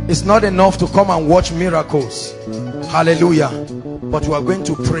 It's not enough to come and watch miracles. Hallelujah. But we are going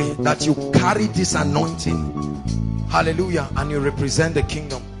to pray that you carry this anointing. Hallelujah. And you represent the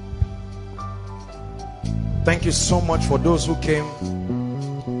kingdom. Thank you so much for those who came.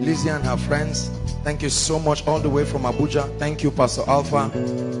 Lizzie and her friends, thank you so much, all the way from Abuja. Thank you, Pastor Alpha,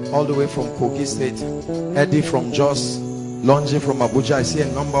 all the way from Kogi State. Eddie from Jos, Lonji from Abuja. I see a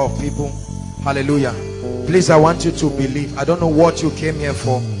number of people. Hallelujah. Please, I want you to believe. I don't know what you came here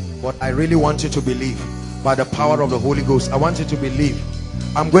for, but I really want you to believe by the power of the Holy Ghost. I want you to believe.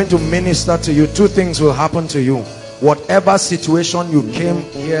 I'm going to minister to you. Two things will happen to you. Whatever situation you came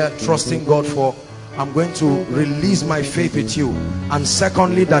here trusting God for, I'm going to release my faith with you. And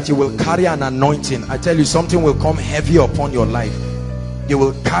secondly, that you will carry an anointing. I tell you, something will come heavy upon your life. You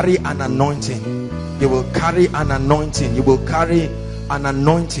will carry an anointing. You will carry an anointing. You will carry an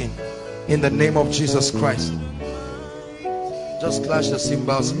anointing in the name of Jesus Christ. Just clash the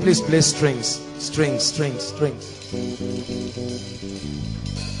cymbals. Please play strings. Strings, strings, strings.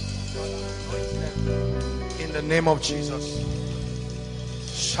 In the name of Jesus.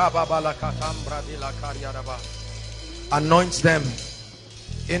 Anoint them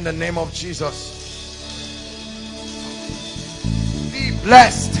in the name of Jesus. Be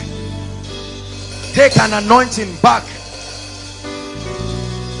blessed. Take an anointing back.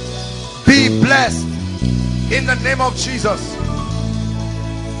 Be blessed in the name of Jesus.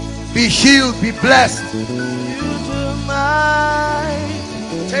 Be healed, be blessed.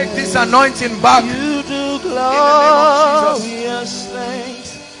 Take this anointing back in the name of Jesus.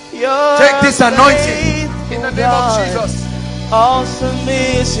 Take this anointing in the name of Jesus. Awesome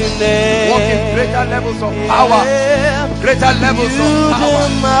is your name. Walk in greater levels of power. Greater levels of power.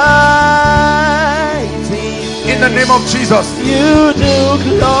 Mighty. In the name of Jesus. You do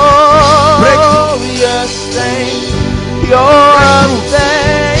glory.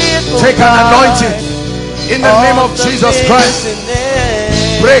 Take an anointing in the name of Jesus Christ.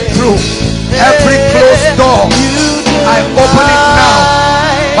 Breakthrough. Every closed door, I open it now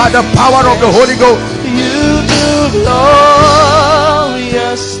by the power of the Holy Ghost. You do glorious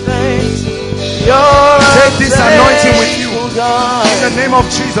things. Take this anointing with you in the name of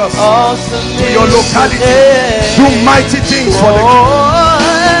Jesus to your locality. Do mighty things for the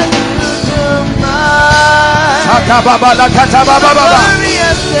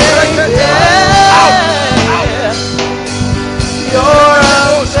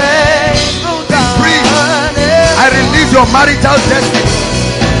I release your marital destiny.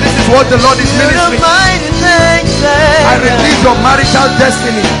 This is what the Lord is ministering. I release your marital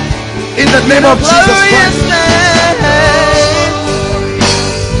destiny in the name of Jesus Christ.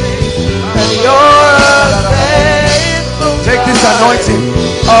 Take this anointing.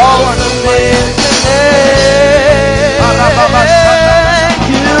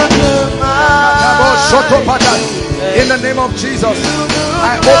 In the name of Jesus,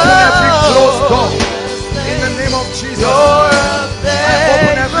 I open every closed door. In the name of Jesus, I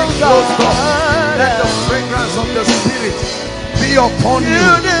open every closed door. Let the fragrance of the Spirit be upon you.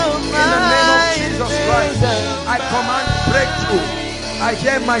 In the name of Jesus Christ, I command breakthrough. I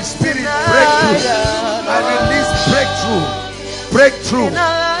hear my spirit breakthrough. I release breakthrough. Breakthrough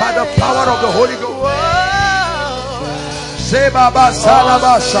by the power of the Holy Ghost.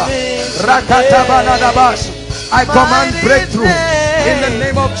 I command breakthrough in the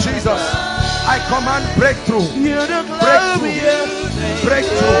name of Jesus. I command breakthrough. Breakthrough.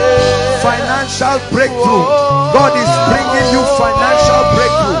 Breakthrough. Financial breakthrough. God is bringing you financial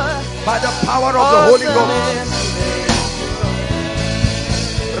breakthrough by the power of the Holy Ghost.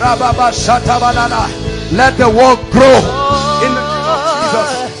 Let the work grow in the name of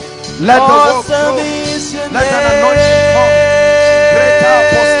Jesus. Let the work grow. Let an anointing come. Greater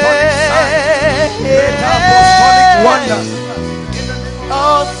apostolic signs, greater apostolic wonders.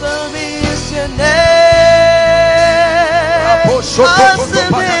 Awesome is your name.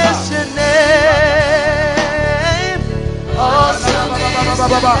 Awesome is your name. Awesome is your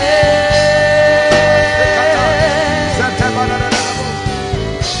name.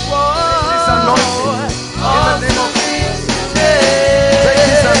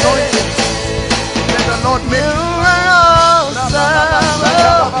 Lord, make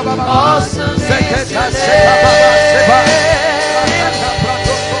awesome is your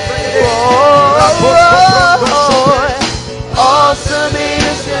awesome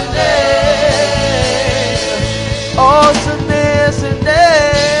is your name. Awesome is your name.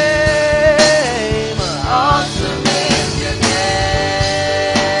 Awesome is your name.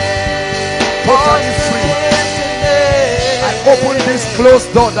 Totally free. I open this closed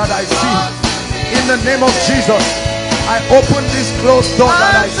door that I see. In the name of Jesus, I open this closed door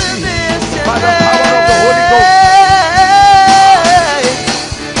that I see by the power of the Holy Ghost.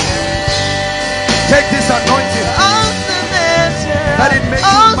 Take this anointing that it makes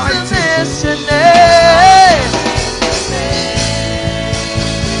you mighty.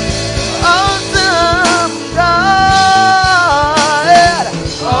 Awesome God.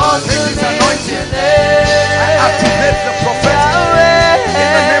 Take this anointing. I activate the prophetic in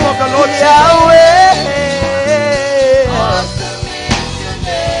the name of the Lord Jesus.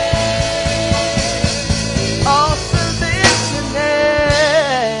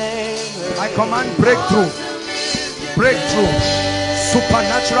 Command breakthrough, breakthrough,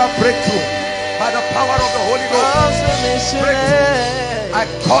 supernatural breakthrough by the power of the Holy Ghost. Breakthrough. I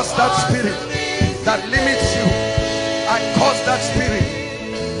curse that spirit that limits you. I curse that spirit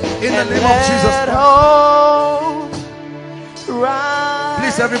in the name of Jesus.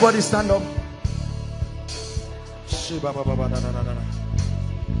 Please, everybody stand up.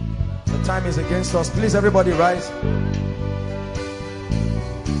 The time is against us. Please, everybody rise.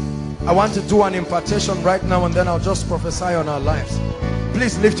 I want to do an impartation right now, and then I'll just prophesy on our lives.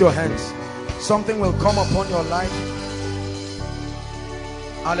 Please lift your hands. Something will come upon your life.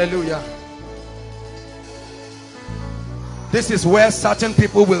 Hallelujah. This is where certain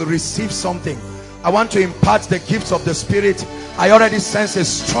people will receive something. I want to impart the gifts of the Spirit. I already sense a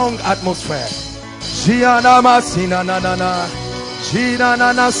strong atmosphere.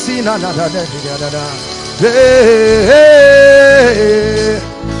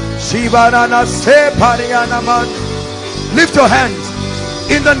 Lift your hands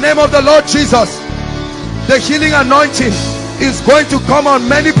in the name of the Lord Jesus. The healing anointing is going to come on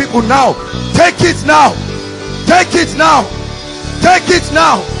many people now. Take it now. Take it now. Take it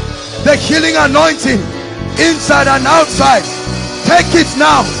now. The healing anointing inside and outside. Take it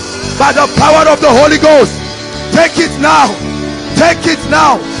now by the power of the Holy Ghost. Take it now. Take it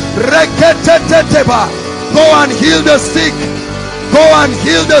now. Go and heal the sick. Go and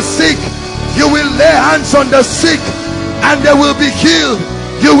heal the sick. You will lay hands on the sick and they will be healed.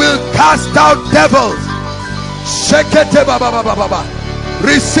 You will cast out devils.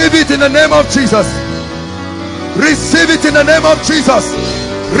 Receive it in the name of Jesus. Receive it in the name of Jesus.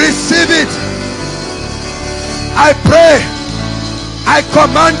 Receive it. I pray. I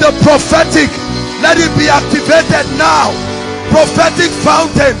command the prophetic. Let it be activated now. Prophetic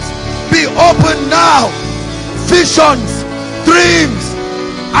fountains be open now. Visions, dreams,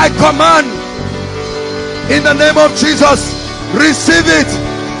 I command in the name of Jesus. Receive it.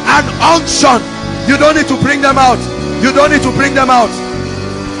 An unction. You don't need to bring them out. You don't need to bring them out.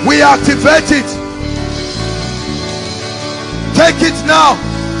 We activate it. Take it now.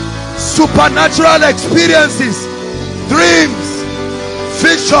 Supernatural experiences, dreams,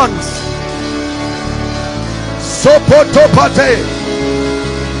 visions. Sopotopate.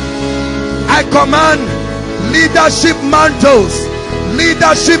 I command leadership mantles.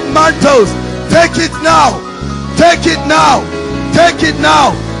 Leadership mantles. Take it now. Take it now. Take it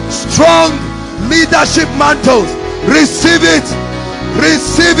now. Strong leadership mantles. Receive it.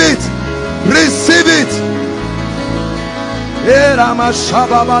 Receive it. Receive it.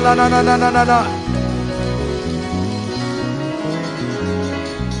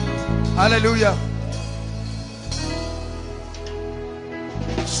 Hallelujah.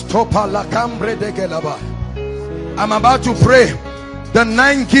 I'm about to pray the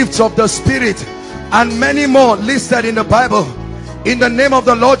 9 gifts of the Spirit and many more listed in the Bible. In the name of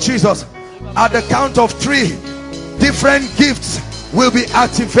the Lord Jesus, at the count of 3, different gifts will be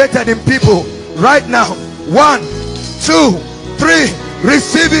activated in people right now. 1, 2, 3.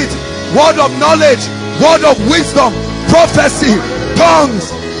 Receive it. Word of knowledge, word of wisdom, prophecy,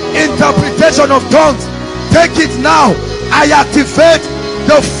 tongues, interpretation of tongues. Take it now. I activate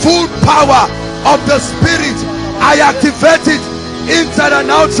the full power of the Spirit. I activate it inside and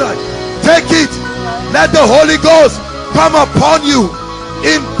outside. Take it. Let the Holy Ghost come upon you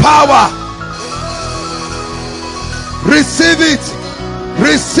in power. Receive it.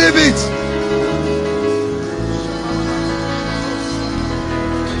 Receive it.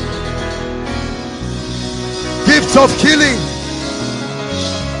 Gifts of healing,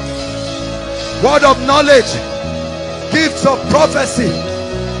 word of knowledge, gifts of prophecy.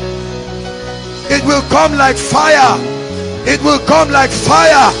 It will come like fire. It will come like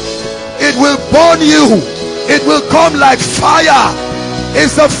fire. It will burn you. It will come like fire.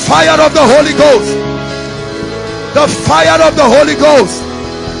 It's the fire of the Holy Ghost. The fire of the Holy Ghost.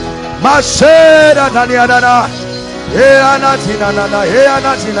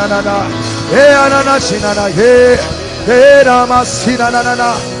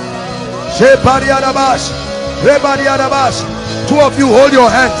 Two of you, hold your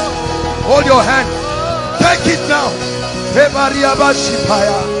hand. Hold your hand. Take it now.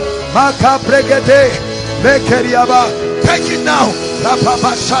 Take it now.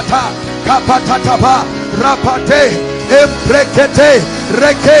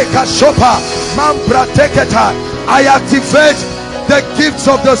 I activate the gifts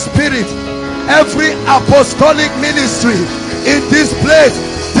of the Spirit. Every apostolic ministry in this place,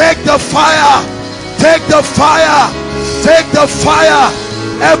 take the fire. Take the fire. Take the fire.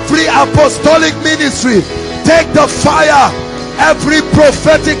 Every apostolic ministry, take the fire. Every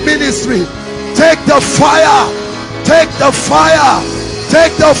prophetic ministry, take the fire. Take the fire.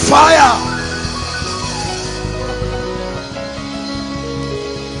 Take the fire.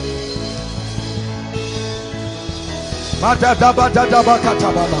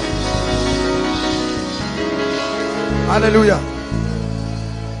 Hallelujah.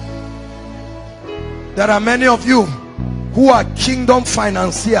 There are many of you who are kingdom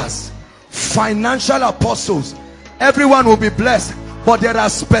financiers, financial apostles. Everyone will be blessed, but there are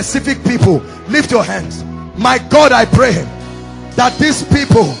specific people. Lift your hands. My God, I pray that these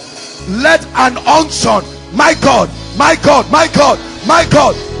people, let an unction, my God, my God, my God, my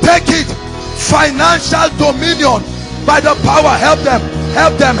God, take it. Financial dominion by the power. Help them,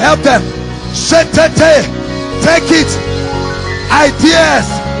 help them, help them. Take it. Ideas,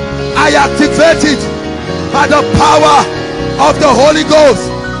 I activate it by the power of the Holy Ghost.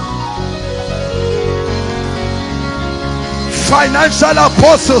 Financial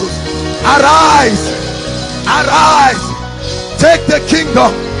apostles, arise, arise, take the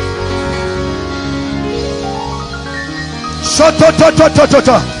kingdom.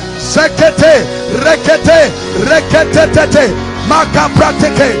 Sekete, rekete, rekete,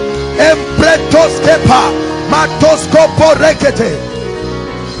 makaprateke, embretoskapa, matoskopo rekete.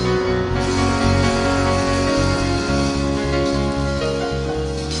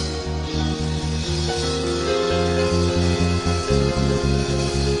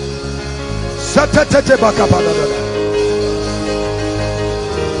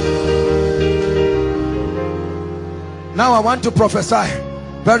 Now I want to prophesy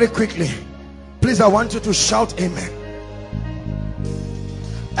very quickly. Please, I want you to shout amen.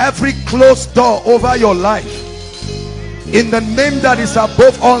 Every closed door over your life, in the name that is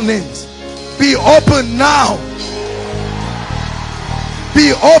above all names, be open now.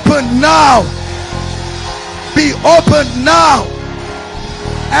 Be open now. Be open now.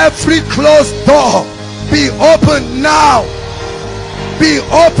 Every closed door, be open now. Be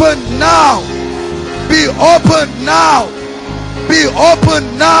open now. Be open now. Be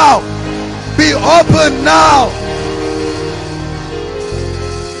open now. Be open now.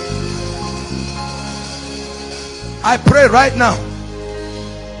 I pray right now,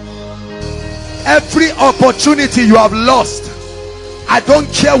 every opportunity you have lost, I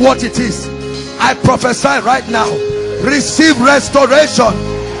don't care what it is, I prophesy right now, receive restoration.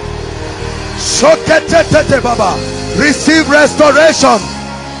 Receive restoration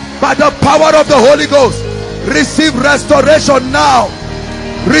by the power of the Holy Ghost. Receive restoration now.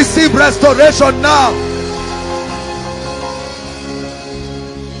 Receive restoration now.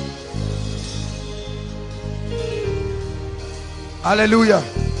 Hallelujah.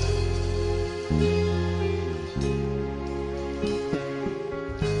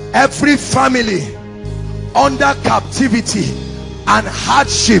 Every family under captivity and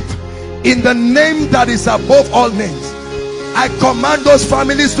hardship, in the name that is above all names, I command those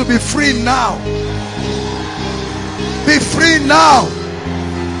families to be free now. Be free now.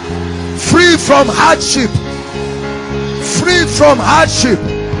 Free from hardship. Free from hardship.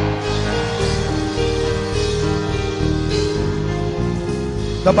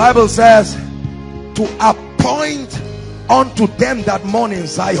 The Bible says to appoint unto them that mourn in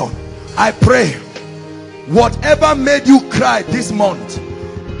Zion. I pray, whatever made you cry this month,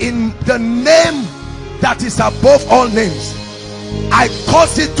 in the name that is above all names, I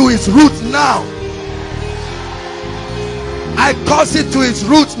curse it to its root now. I curse it to its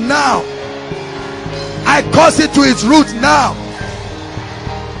root now. I curse it to its root now.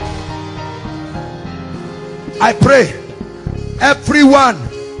 I pray, everyone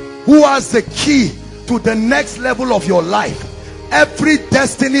who has the key to the next level of your life, every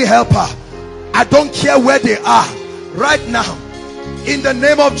destiny helper, I don't care where they are right now, in the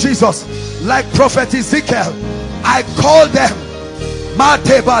name of Jesus, like Prophet Ezekiel, I call them.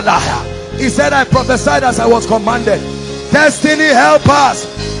 He said, I prophesied as I was commanded. Destiny helpers,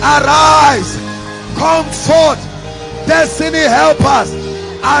 arise, come forth. Destiny helpers,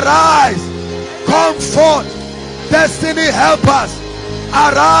 arise, come forth. Destiny helpers,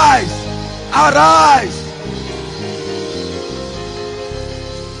 arise, arise.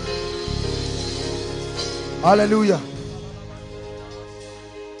 Hallelujah.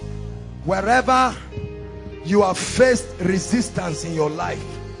 Wherever you have faced resistance in your life,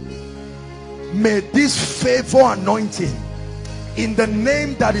 may this favor anointing, in the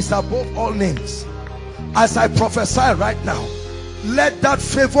name that is above all names, as I prophesy right now, let that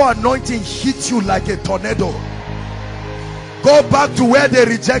favor anointing hit you like a tornado. Go back to where they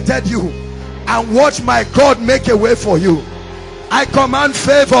rejected you and watch my God make a way for you. I command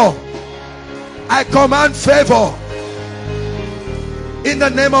favor. I command favor in the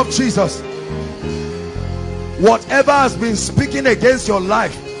name of Jesus. Whatever has been speaking against your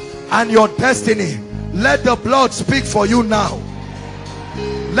life and your destiny, let the blood speak for you now.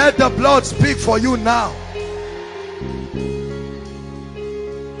 Let the blood speak for you now.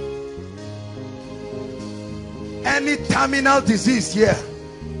 Any terminal disease here,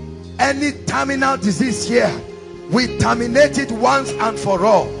 any terminal disease here, we terminate it once and for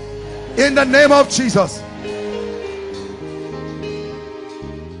all in the name of Jesus.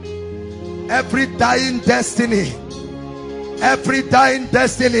 Every dying destiny,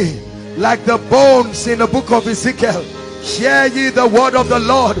 like the bones in the book of Ezekiel, hear ye the word of the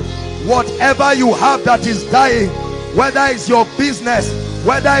Lord. Whatever you have that is dying, whether it's your business,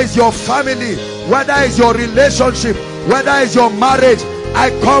 whether it's your family, whether it's your relationship, whether it's your marriage, I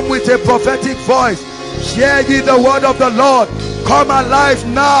come with a prophetic voice. Hear ye the word of the Lord. Come alive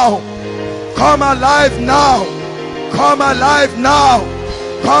now. Come alive now. Come alive now.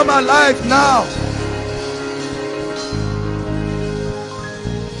 Come alive now.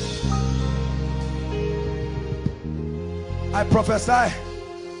 I prophesy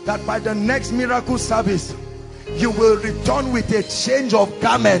that by the next miracle service, you will return with a change of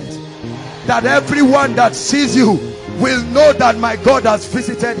garment, that everyone that sees you will know that my God has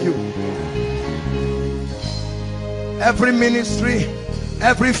visited you. Every ministry,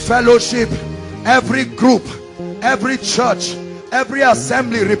 every fellowship, every group, every church, Every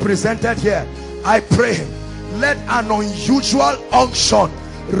assembly represented here, I pray, let an unusual unction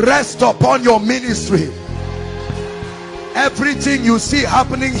rest upon your ministry. Everything you see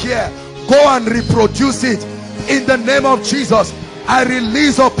happening here, go and reproduce it in the name of Jesus. I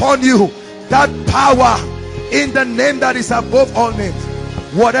release upon you that power in the name that is above all names.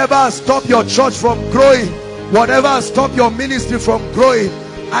 Whatever has stopped your church from growing, whatever has stopped your ministry from growing,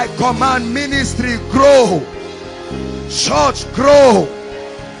 I command ministry grow, church grow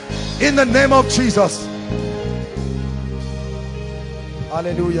in the name of Jesus.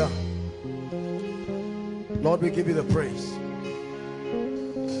 Hallelujah. Lord, we give you the praise.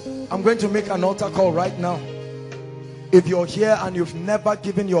 I'm going to make an altar call right now. If you're here and you've never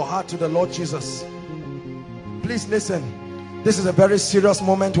given your heart to the Lord Jesus, please listen. This is a very serious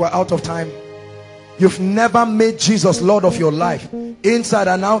moment. We're out of time. You've never made Jesus Lord of your life, inside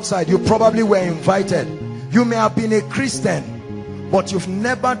and outside. You probably were invited. You may have been a Christian, but you've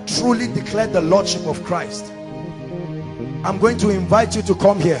never truly declared the Lordship of Christ. I'm going to invite you to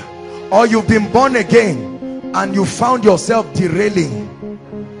come here. Or you've been born again and you found yourself derailing.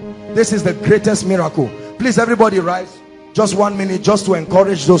 This is the greatest miracle. Please, everybody rise. Just 1 minute, just to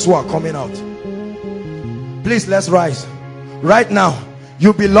encourage those who are coming out. Please, let's rise. Right now,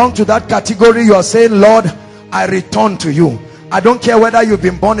 you belong to that category. You are saying, Lord, I return to you. I don't care whether you've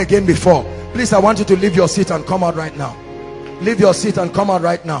been born again before. Please, I want you to leave your seat and come out right now. Leave your seat and come out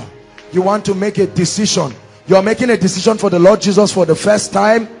right now. You want to make a decision. You're making a decision for the Lord Jesus for the first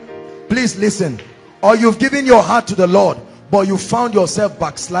time. Please listen. Or you've given your heart to the Lord, but you found yourself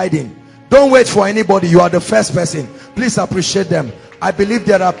backsliding. Don't wait for anybody. You are the first person. Please appreciate them. I believe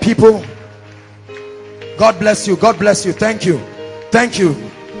there are people. God bless you. God bless you. Thank you. Thank you.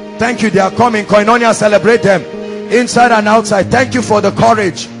 Thank you. They are coming. Koinonia, celebrate them inside and outside. Thank you for the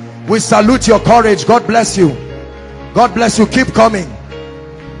courage. We salute your courage. God bless you. God bless you. Keep coming.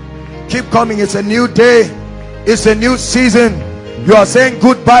 Keep coming. It's a new day. It's a new season. You are saying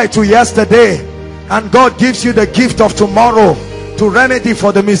goodbye to yesterday, and God gives you the gift of tomorrow to remedy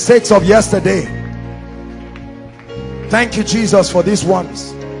for the mistakes of yesterday. Thank you, Jesus, for these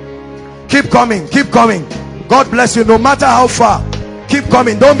ones. Keep coming. Keep coming. God bless you. No matter how far, keep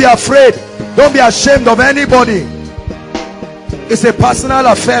coming. Don't be afraid. Don't be ashamed of anybody. It's a personal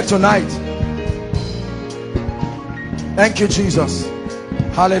affair tonight. Thank you, Jesus.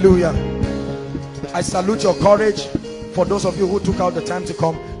 Hallelujah. I salute your courage. For those of you who took out the time to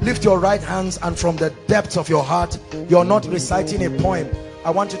come, lift your right hands, and from the depths of your heart, you're not reciting a poem.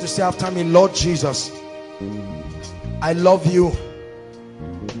 I want you to say after me, Lord Jesus, I love you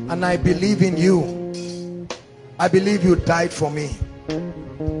and I believe in you. I believe you died for me.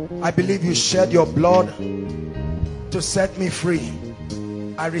 I believe you shed your blood to set me free.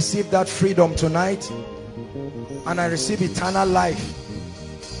 I receive that freedom tonight, and I receive eternal life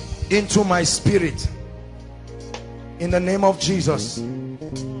into my spirit. In the name of Jesus,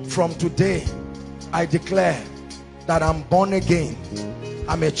 from today, I declare that I'm born again.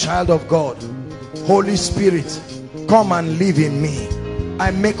 I'm a child of God. Holy Spirit, come and live in me. I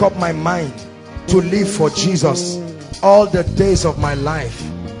make up my mind to live for Jesus all the days of my life.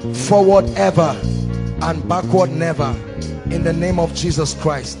 Forward ever and backward never. In the name of Jesus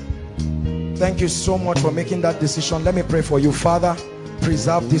Christ. Thank you so much for making that decision. Let me pray for you. Father,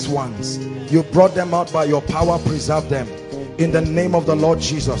 preserve these ones. You brought them out by your power. Preserve them in the name of the Lord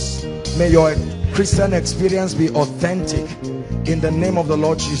Jesus. May your Christian experience be authentic in the name of the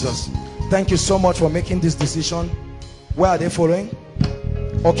Lord Jesus. Thank you so much for making this decision. Where are they following?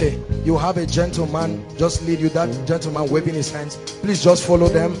 Okay, you have a gentleman just lead you. That gentleman waving his hands, please just follow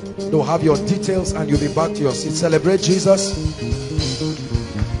them. They'll have your details and you'll be back to your seat. Celebrate Jesus.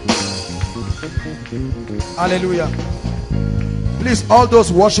 Hallelujah. Please, all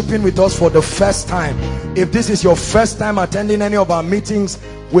those worshiping with us for the first time, if this is your first time attending any of our meetings,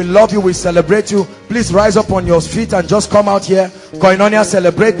 we love you, we celebrate you. Please rise up on your feet and just come out here. Koinonia,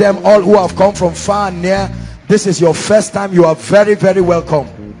 celebrate them, all who have come from far and near. This is your first time. You are very, very welcome.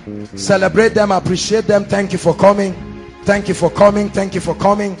 Celebrate them, appreciate them. Thank you for coming. Thank you for coming. Thank you for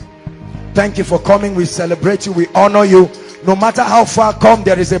coming. Thank you for coming. We celebrate you, we honor you. No matter how far come,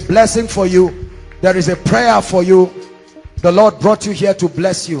 there is a blessing for you. There is a prayer for you. The Lord brought you here to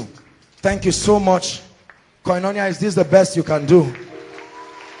bless you. Thank you so much. Koinonia, is this the best you can do?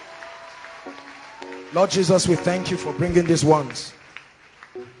 Lord Jesus, we thank you for bringing these ones.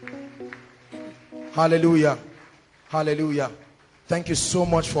 Hallelujah. Hallelujah. Thank you so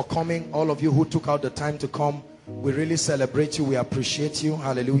much for coming. All of you who took out the time to come, we really celebrate you. We appreciate you.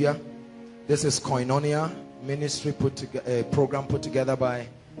 Hallelujah. This is Koinonia ministry program put together by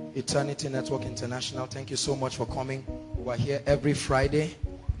Eternity Network International. Thank you so much for coming. We're here every Friday,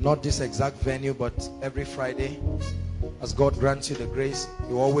 not this exact venue, but every Friday. As God grants you the grace, it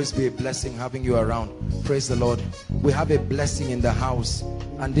will always be a blessing having you around. Praise the Lord. We have a blessing in the house,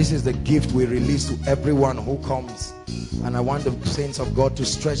 and this is the gift we release to everyone who comes. And I want the saints of God to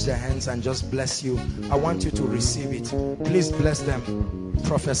stretch their hands and just bless you. I want you to receive it. Please bless them.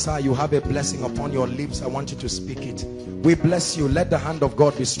 Prophesy, you have a blessing upon your lips. I want you to speak it. We bless you. Let the hand of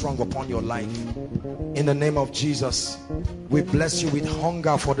God be strong upon your life. In the name of Jesus, we bless you with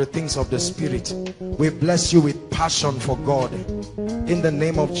hunger for the things of the Spirit. We bless you with passion for God. In the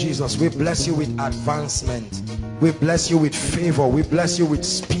name of Jesus, we bless you with advancement. We bless you with favor. We bless you with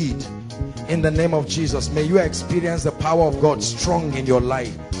speed. In the name of Jesus, may you experience the power of God strong in your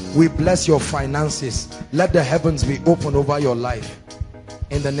life. We bless your finances. Let the heavens be open over your life.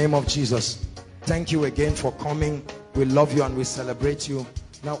 In the name of Jesus. Thank you again for coming. We love you and we celebrate you.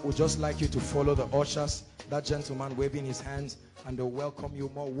 Now, we'd just like you to follow the ushers. That gentleman waving his hands, and they'll welcome you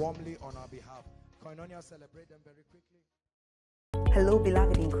more warmly on our behalf. Koinonia, celebrate them very quickly. Hello,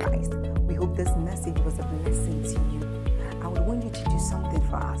 beloved in Christ. We hope this message was a blessing to you. I would want you to do something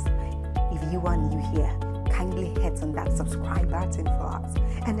for us. If you are new here, kindly hit on that subscribe button for us,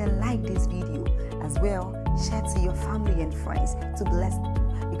 and then like this video as well. Share to your family and friends to bless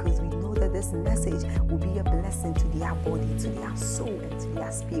them, because we know that this message will be a blessing to their body, to their soul, and to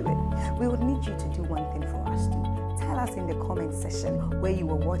their spirit. We would need you to do one thing for us too. Tell us in the comment section where you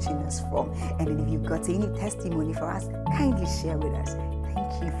were watching us from, and then if you've got any testimony for us, kindly share with us.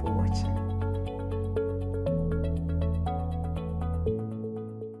 Thank you for watching.